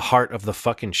maybe the heart of the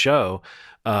fucking show.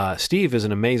 Steve is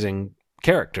an amazing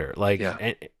character. Like,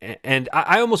 and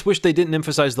I almost wish they didn't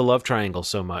emphasize the love triangle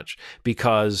so much,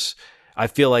 because I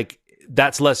feel like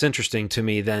that's less interesting to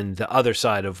me than the other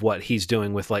side of what he's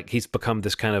doing with, like, he's become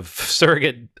this kind of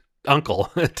surrogate uncle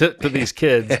to these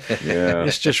kids.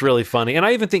 It's just really funny. And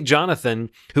I even think Jonathan,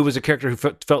 who was a character who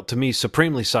felt to me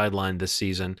supremely sidelined this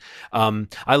season,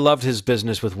 I loved his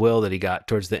business with Will that he got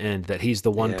towards the end, that he's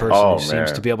the one person who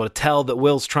seems to be able to tell that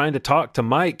Will's trying to talk to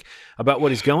Mike about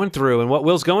what he's going through and what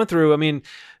Will's going through. I mean,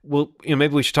 well,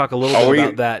 maybe we should talk a little bit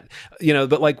about that,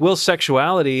 but like Will's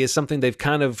sexuality is something they've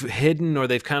kind of hidden, or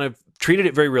they've kind of treated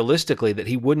it very realistically, that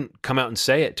he wouldn't come out and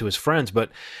say it to his friends. But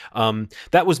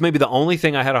that was maybe the only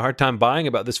thing I had a hard time buying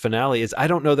about this finale, is I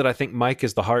don't know that I think Mike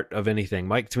is the heart of anything.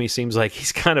 Mike, to me, seems like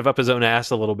he's kind of up his own ass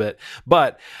a little bit.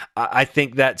 But I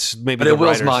think that's maybe but in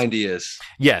Will's mind he is.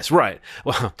 Yes, right.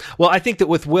 Well, I think that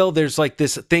with Will, there's like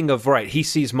this thing of, he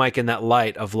sees Mike in that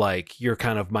light of like, you're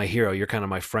kind of my hero, you're kind of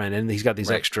my friend, and he's got these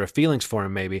extra feelings for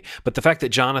him maybe. But the fact that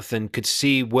Jonathan could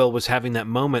see Will was having that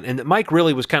moment, and that Mike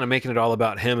really was kind of making it all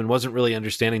about him and wasn't really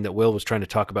understanding that Will was trying to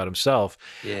talk about himself.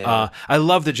 I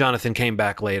love that Jonathan came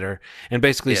back later and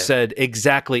basically said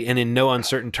exactly, and in no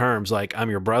uncertain terms, like, I'm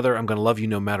your brother, I'm going to love you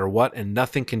no matter what, and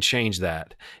nothing can change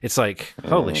that. It's like,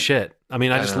 holy shit. I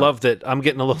mean, I just love that. I'm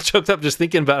getting a little choked up just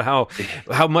thinking about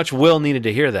how much Will needed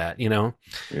to hear that,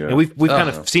 And we've kind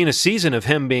of seen a season of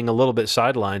him being a little bit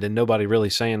sidelined and nobody really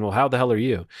saying, well, how the hell are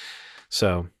you?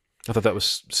 So I thought that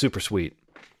was super sweet.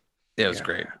 Yeah, it was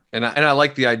great. And I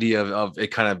like the idea of it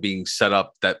kind of being set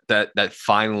up that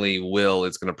finally Will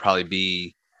is going to probably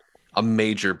be a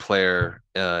major player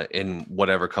in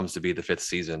whatever comes to be the 5th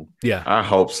season. Yeah, I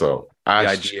hope so.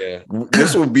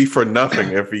 This would be for nothing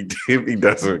if he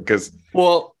doesn't, because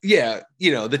he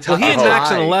and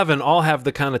Max and 11 all have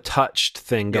the kind of touched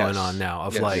thing going on now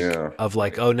of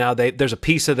oh, now there's a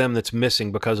piece of them that's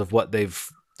missing because of what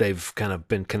they've kind of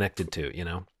been connected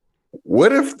to.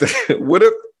 What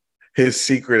if his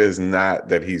secret is not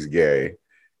that he's gay,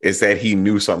 it's that he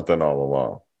knew something all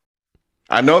along?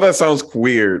 I know that sounds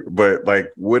weird, but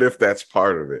like, what if that's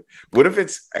part of it? What if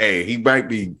it's, he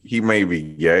may be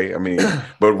gay. I mean,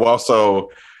 but also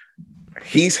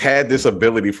he's had this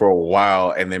ability for a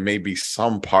while, and there may be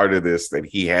some part of this that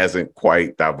he hasn't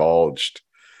quite divulged.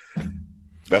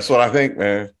 That's what I think,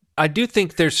 man. I do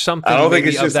think there's something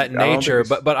maybe of that nature,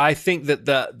 but I think that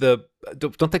the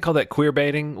don't they call that queer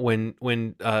baiting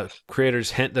when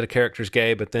creators hint that a character's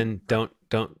gay but then don't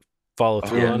follow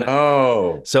through on it?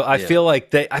 Oh, so I feel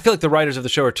like the writers of the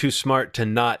show are too smart to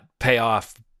not pay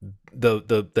off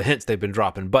the hints they've been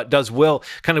dropping. But does Will,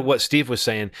 kind of what Steve was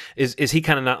saying, is he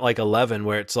kind of not like 11,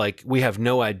 where it's like we have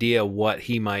no idea what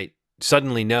he might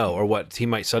suddenly know or what he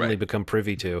might suddenly become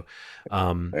privy to.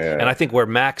 And I think where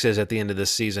Max is at the end of this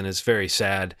season is very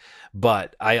sad,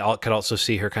 but I could also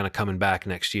see her kind of coming back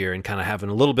next year and kind of having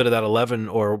a little bit of that 11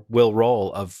 or Will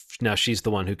role of now she's the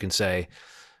one who can say,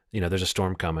 there's a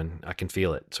storm coming. I can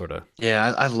feel it, sort of.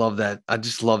 Yeah, I love that. I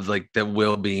just love like that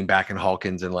Will being back in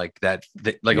Hawkins and like that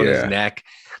like on his neck,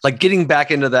 like getting back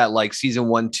into that like season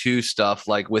 1, 2 stuff,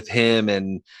 like with him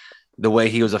and the way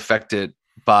he was affected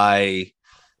by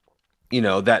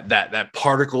that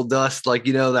particle dust, like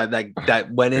that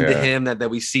went into him, that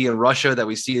we see in Russia, that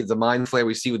we see as the mind flare,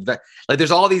 we see with like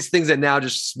there's all these things that now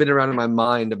just spin around in my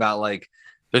mind about like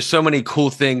there's so many cool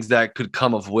things that could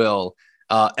come of Will,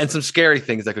 and some scary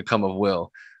things that could come of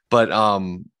Will, but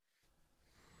I'm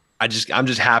just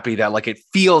happy that like it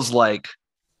feels like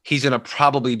he's going to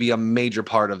probably be a major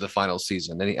part of the final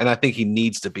season. And I think he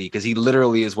needs to be, because he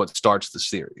literally is what starts the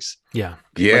series. Yeah.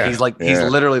 Yeah. He's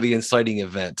literally the inciting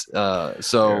event.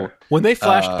 When they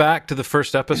flashed back to the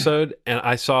first episode and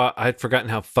I'd forgotten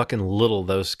how fucking little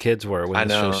those kids were when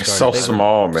the show started. So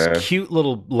small, man. Cute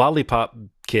little lollipop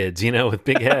kids, with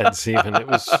big heads even. It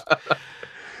was...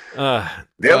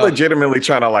 they're legitimately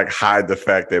trying to like hide the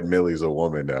fact that Millie's a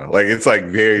woman now. Like it's like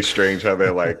very strange how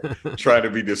they're like trying to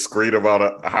be discreet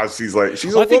about how she's a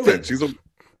woman.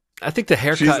 I think the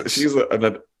haircut.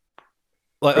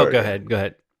 Go ahead.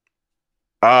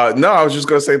 No, I was just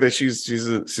gonna say that she's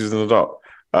an adult.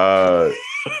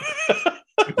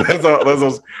 That's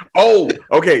all. Oh,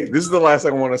 okay. This is the last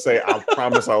thing I want to say. I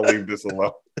promise I'll leave this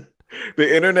alone.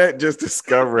 The internet just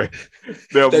discovered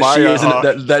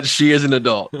that she is an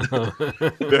adult.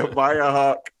 That Maya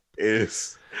Hawke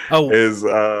is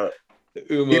Ethan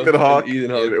Hawke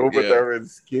and Uma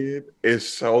Thurman's kid is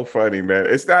so funny, man.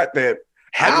 It's not that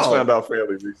I just found out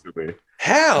fairly recently.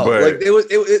 How? But like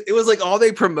it was like all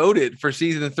they promoted for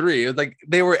season 3. It was like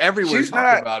they were everywhere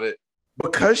talking about it.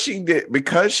 Because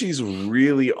she's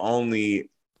really only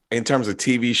in terms of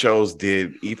TV shows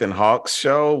did Ethan Hawke's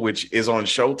show, which is on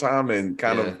Showtime and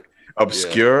kind of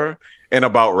obscure and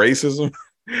about racism.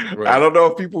 Right. I don't know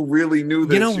if people really knew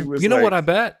that she was. You know what I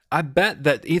bet? I bet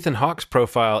that Ethan Hawke's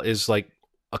profile is like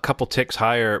a couple ticks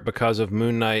higher because of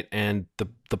Moon Knight and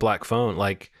the Black Phone.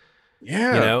 Like,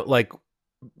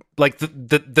 like the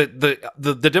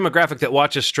demographic that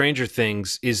watches Stranger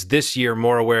Things is this year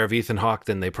more aware of Ethan Hawke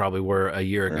than they probably were a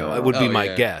year ago. It would be my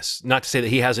guess. Not to say that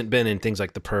he hasn't been in things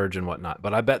like The Purge and whatnot,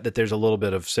 but I bet that there's a little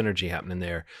bit of synergy happening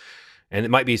there. And it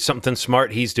might be something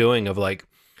smart he's doing of like,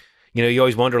 you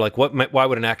always wonder like why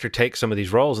would an actor take some of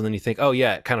these roles? And then you think, oh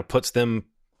yeah, it kind of puts them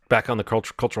back on the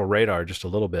cultural radar just a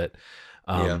little bit.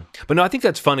 But no, I think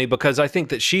that's funny because I think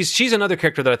that she's another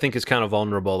character that I think is kind of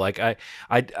vulnerable. Like I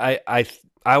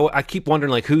keep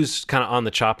wondering like who's kind of on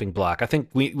the chopping block. I think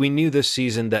we knew this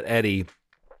season that Eddie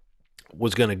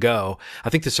was going to go. I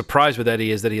think the surprise with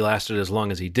Eddie is that he lasted as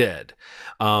long as he did.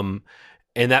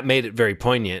 And that made it very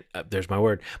poignant. There's my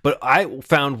word. But I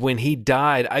found when he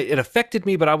died, it affected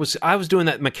me, but I was doing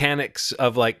that mechanics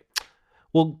of like,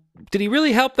 well, did he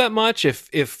really help that much?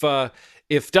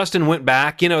 If Dustin went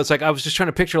back, it's like I was just trying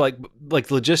to picture like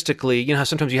logistically, how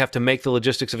sometimes you have to make the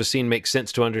logistics of a scene make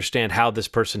sense to understand how this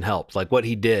person helped, like what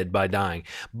he did by dying.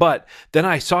 But then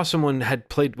I saw someone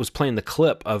was playing the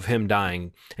clip of him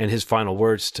dying and his final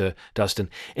words to Dustin,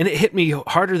 and it hit me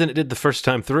harder than it did the first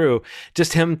time through.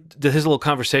 Just his little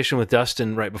conversation with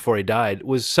Dustin right before he died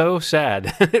was so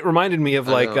sad. It reminded me of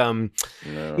like Tom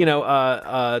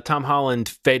Holland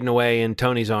fading away in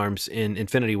Tony's arms in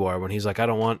Infinity War when he's like, I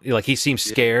don't want, like he seems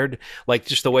scared, like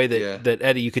just the way that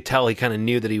Eddie, you could tell he kind of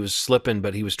knew that he was slipping,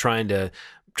 but he was trying to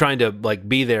like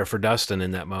be there for Dustin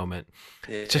in that moment.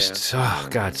 Just oh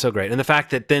god, so great. And the fact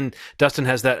that then Dustin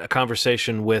has that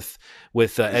conversation with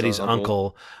Eddie's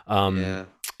uncle, and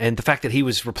the fact that he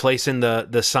was replacing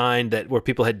the sign where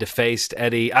people had defaced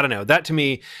Eddie. I don't know, that to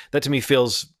me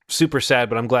feels super sad,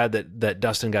 but I'm glad that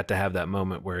Dustin got to have that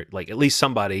moment where like at least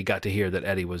somebody got to hear that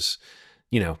Eddie was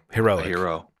heroic.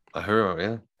 A hero,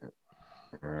 yeah.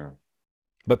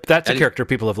 But that's a character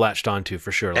people have latched onto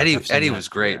for sure. Like Eddie was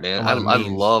great, man. I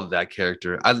love that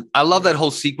character. I love that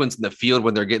whole sequence in the field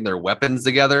when they're getting their weapons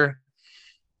together,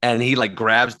 and he like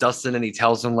grabs Dustin and he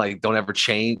tells him like, "Don't ever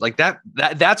change." Like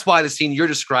that's why the scene you're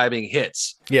describing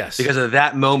hits. Yes, because of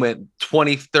that moment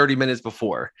 20-30 minutes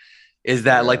before. Is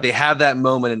that like they have that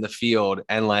moment in the field,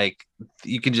 and like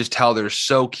you can just tell they're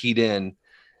so keyed in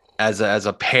as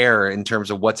a pair in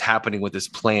terms of what's happening with this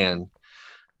plan.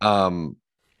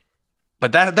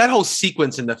 But that whole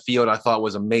sequence in the field I thought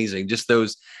was amazing. Just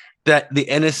the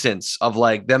innocence of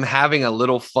like them having a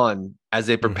little fun as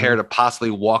they prepare to possibly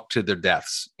walk to their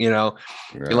deaths,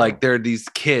 like they're these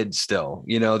kids still,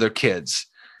 they're kids.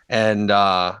 And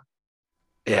man.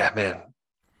 Yeah,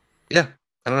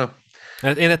 I don't know.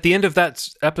 And at the end of that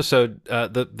episode,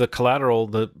 the collateral,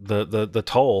 the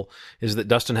toll is that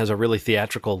Dustin has a really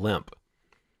theatrical limp.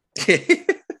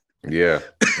 Yeah.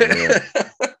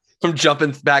 From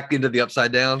jumping back into the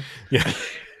upside down. Yeah.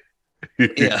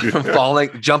 From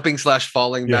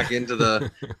jumping/falling back into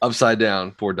the upside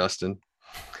down. Poor Dustin.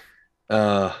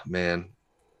 Man.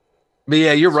 But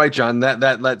yeah, you're right, John.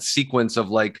 That sequence of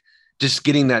like just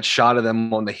getting that shot of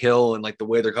them on the hill and like the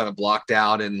way they're kind of blocked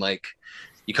out, and like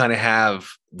you kind of have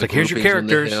like here's your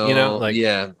characters,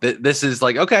 this is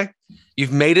like, okay,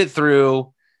 you've made it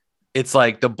through. It's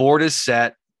like the board is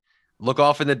set. Look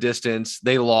off in the distance.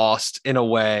 They lost in a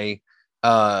way.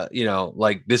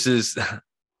 Like this is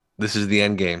the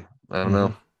end game. I don't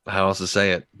know how else to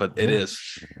say it, but it is.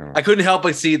 I couldn't help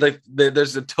but see like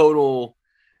there's a total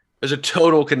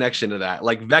connection to that.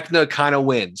 Like Vecna kind of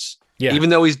wins,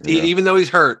 even though he's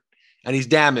hurt and he's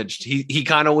damaged. He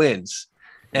kind of wins.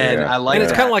 And I like, and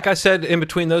it's kind of like I said in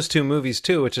between those two movies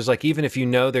too, which is like even if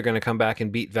they're going to come back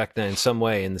and beat Vecna in some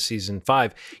way in the season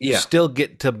 5, you still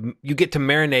get to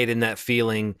marinate in that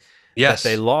feeling that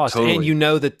they lost, totally. And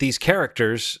that these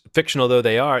characters, fictional though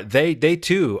they are, they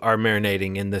too are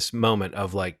marinating in this moment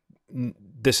of like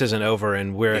this isn't over,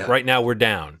 and right now we're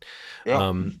down.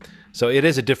 Yeah. So it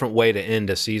is a different way to end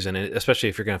a season, especially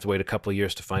if you're going to have to wait a couple of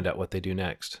years to find out what they do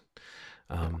next.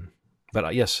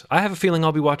 But yes, I have a feeling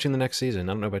I'll be watching the next season.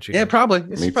 I don't know about you. Yeah, guys. probably.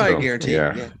 It's probably guaranteed.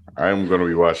 Yeah. I'm going to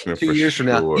be watching it 2 years from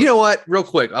now. You know what? Real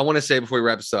quick, I want to say before we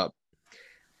wrap this up,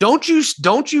 don't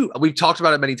you? We've talked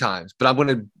about it many times, but I'm going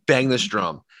to bang this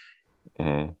drum.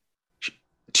 Mm-hmm.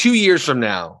 2 years from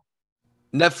now,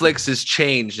 Netflix has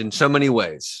changed in so many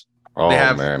ways. Oh,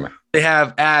 man. They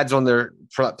have ads on their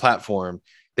platform.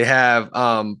 They have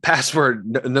no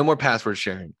more password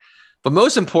sharing. But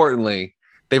most importantly,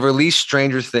 they've released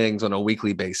Stranger Things on a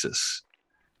weekly basis.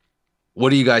 What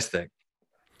do you guys think?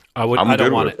 I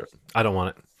don't want it. I don't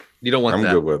want it. You don't want that?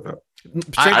 I'm good with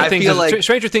it.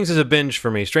 Stranger Things is a binge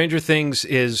for me. Stranger Things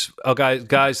is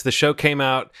guys. The show came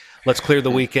out. Let's clear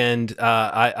the weekend.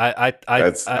 I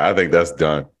think that's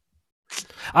done.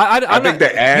 I think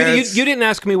the ads. You didn't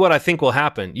ask me what I think will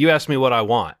happen. You asked me what I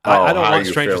want. I don't want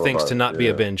Stranger Things to not be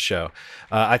a binge show.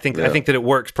 I think that it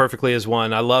works perfectly as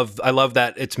one. I love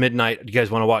that it's midnight. You guys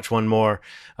want to watch one more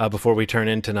before we turn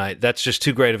in tonight? That's just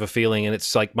too great of a feeling, and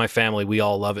it's like my family. We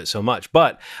all love it so much.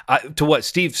 But to what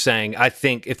Steve's saying, I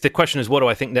think if the question is what do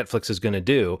I think Netflix is going to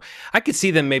do, I could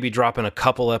see them maybe dropping a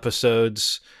couple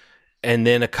episodes, and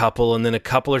then a couple, and then a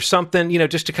couple, or something.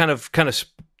 Just to kind of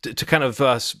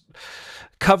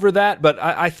cover that. But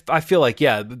I feel like,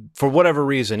 for whatever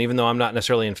reason, even though I'm not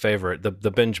necessarily in favor,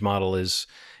 the binge model is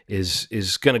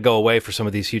going to go away for some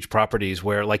of these huge properties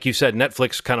where, like you said,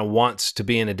 Netflix kind of wants to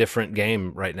be in a different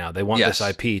game right now. They want this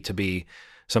IP to be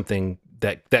something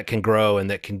that can grow and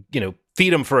that can,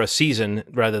 feed them for a season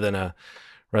rather than a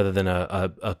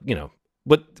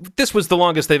but this was the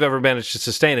longest they've ever managed to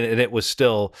sustain it. And it was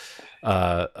still, it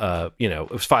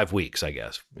was 5 weeks, I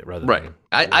guess.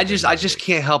 I just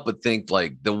can't help but think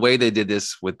like the way they did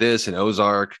this with this and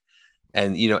Ozark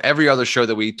and, every other show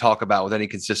that we talk about with any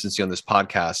consistency on this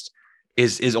podcast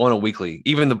is on a weekly.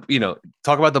 Even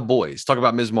talk about The Boys, talk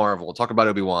about Ms. Marvel, talk about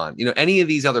Obi-Wan, any of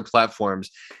these other platforms,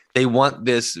 they want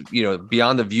this,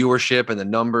 beyond the viewership and the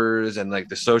numbers and like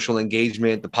the social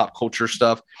engagement, the pop culture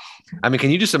stuff. I mean, can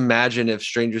you just imagine if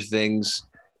Stranger Things,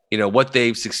 what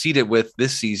they've succeeded with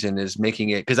this season is making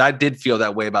it, because I did feel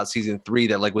that way about season 3,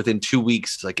 that like within 2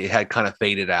 weeks, like it had kind of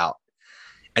faded out.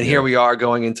 And here we are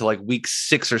going into like week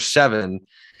 6 or 7.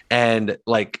 And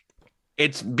like,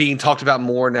 it's being talked about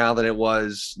more now than it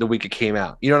was the week it came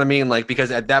out. You know what I mean? Like,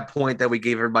 because at that point that we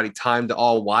gave everybody time to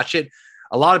all watch it,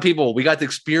 a lot of people, we got to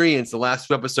experience the last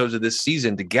 2 episodes of this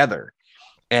season together.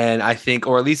 And I think,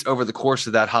 or at least over the course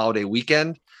of that holiday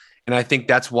weekend. And I think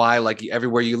that's why, like,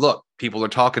 everywhere you look, people are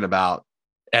talking about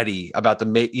Eddie, about the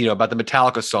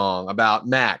Metallica song, about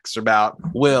Max, about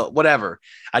Will, whatever.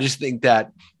 I just think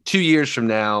that 2 years from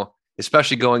now,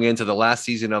 especially going into the last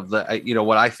season of the,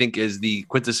 what I think is the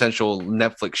quintessential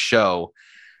Netflix show,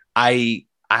 I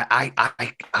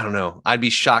don't know. I'd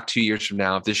be shocked 2 years from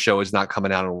now if this show is not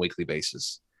coming out on a weekly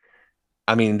basis.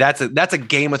 I mean, that's a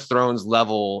Game of Thrones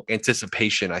level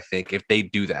anticipation, I think, if they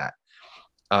do that.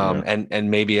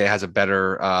 And maybe it has a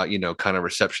better, kind of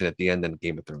reception at the end than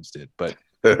Game of Thrones did. But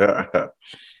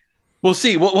we'll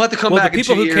see. We'll have to come back. The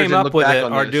people who came up with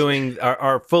it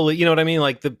are fully, you know what I mean?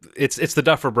 Like it's the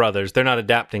Duffer Brothers. They're not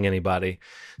adapting anybody.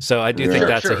 So I do think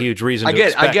that's a huge reason. I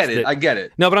get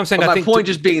it. No, but I'm saying, I think my point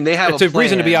just being they have it's a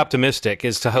reason to be optimistic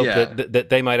is to hope that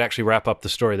they might actually wrap up the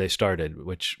story they started,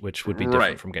 which would be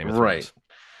different from Game of Thrones. Right.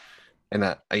 And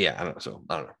I don't know. So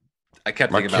I don't know. I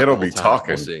kept thinking my kid will be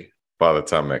talking. We'll see. By the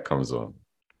time that comes on.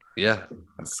 Yeah.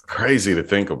 That's crazy to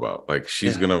think about. Like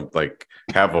she's gonna like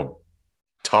have a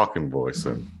talking voice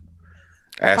and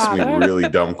ask me really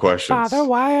dumb questions. Father,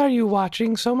 why are you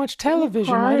watching so much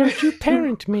television? Why don't you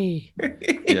parent me?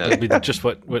 Yeah, it'd be just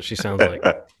what she sounds like.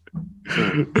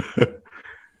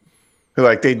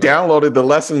 Like they downloaded the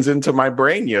lessons into my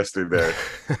brain yesterday.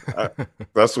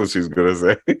 That's what she's gonna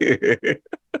say.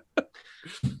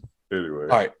 Anyway.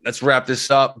 All right, let's wrap this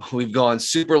up. We've gone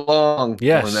super long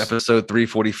on episode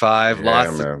 345.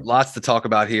 Lots to talk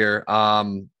about here.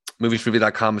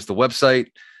 Moviesmovie.com is the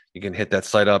website. You can hit that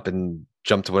site up and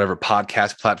jump to whatever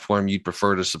podcast platform you'd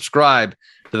prefer to subscribe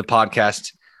to the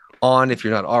podcast on if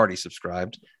you're not already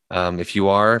subscribed. If you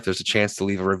are, if there's a chance to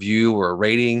leave a review or a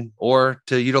rating or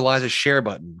to utilize a share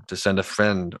button to send a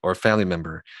friend or a family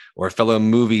member or a fellow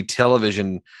movie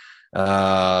television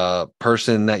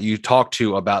person that you talk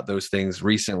to about those things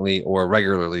recently or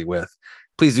regularly with,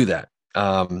 please do that.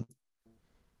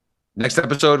 Next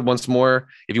episode, once more,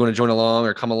 if you want to join along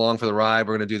or come along for the ride,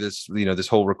 we're going to do this, this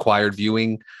whole required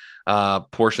viewing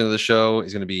portion of the show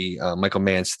is going to be Michael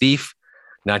Mann's Thief,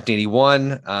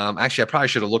 1981. Actually, I probably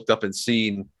should have looked up and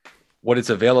seen what it's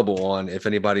available on. If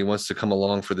anybody wants to come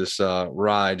along for this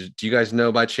ride, do you guys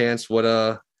know by chance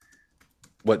what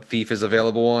Thief is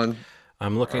available on?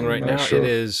 I'm looking right now. Sure.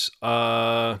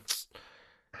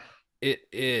 It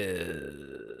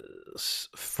is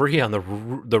free on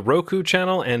the Roku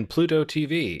channel and Pluto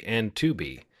TV and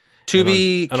Tubi.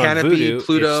 Tubi, Canopy, Vudu,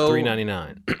 Pluto, it's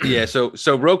 $3.99. Yeah,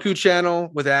 so Roku channel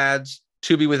with ads,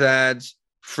 Tubi with ads,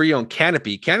 free on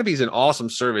Canopy. Canopy is an awesome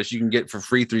service you can get for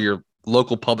free through your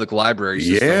local public library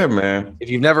system. Yeah, man. If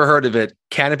you've never heard of it,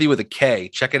 Canopy with a K,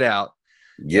 check it out.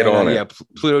 Get on it. Yeah,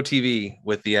 Pluto TV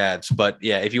with the ads. But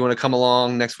yeah, if you want to come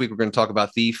along next week, we're going to talk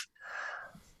about Thief.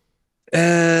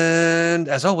 And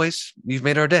as always, you've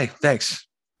made our day. Thanks.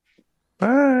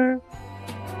 Bye.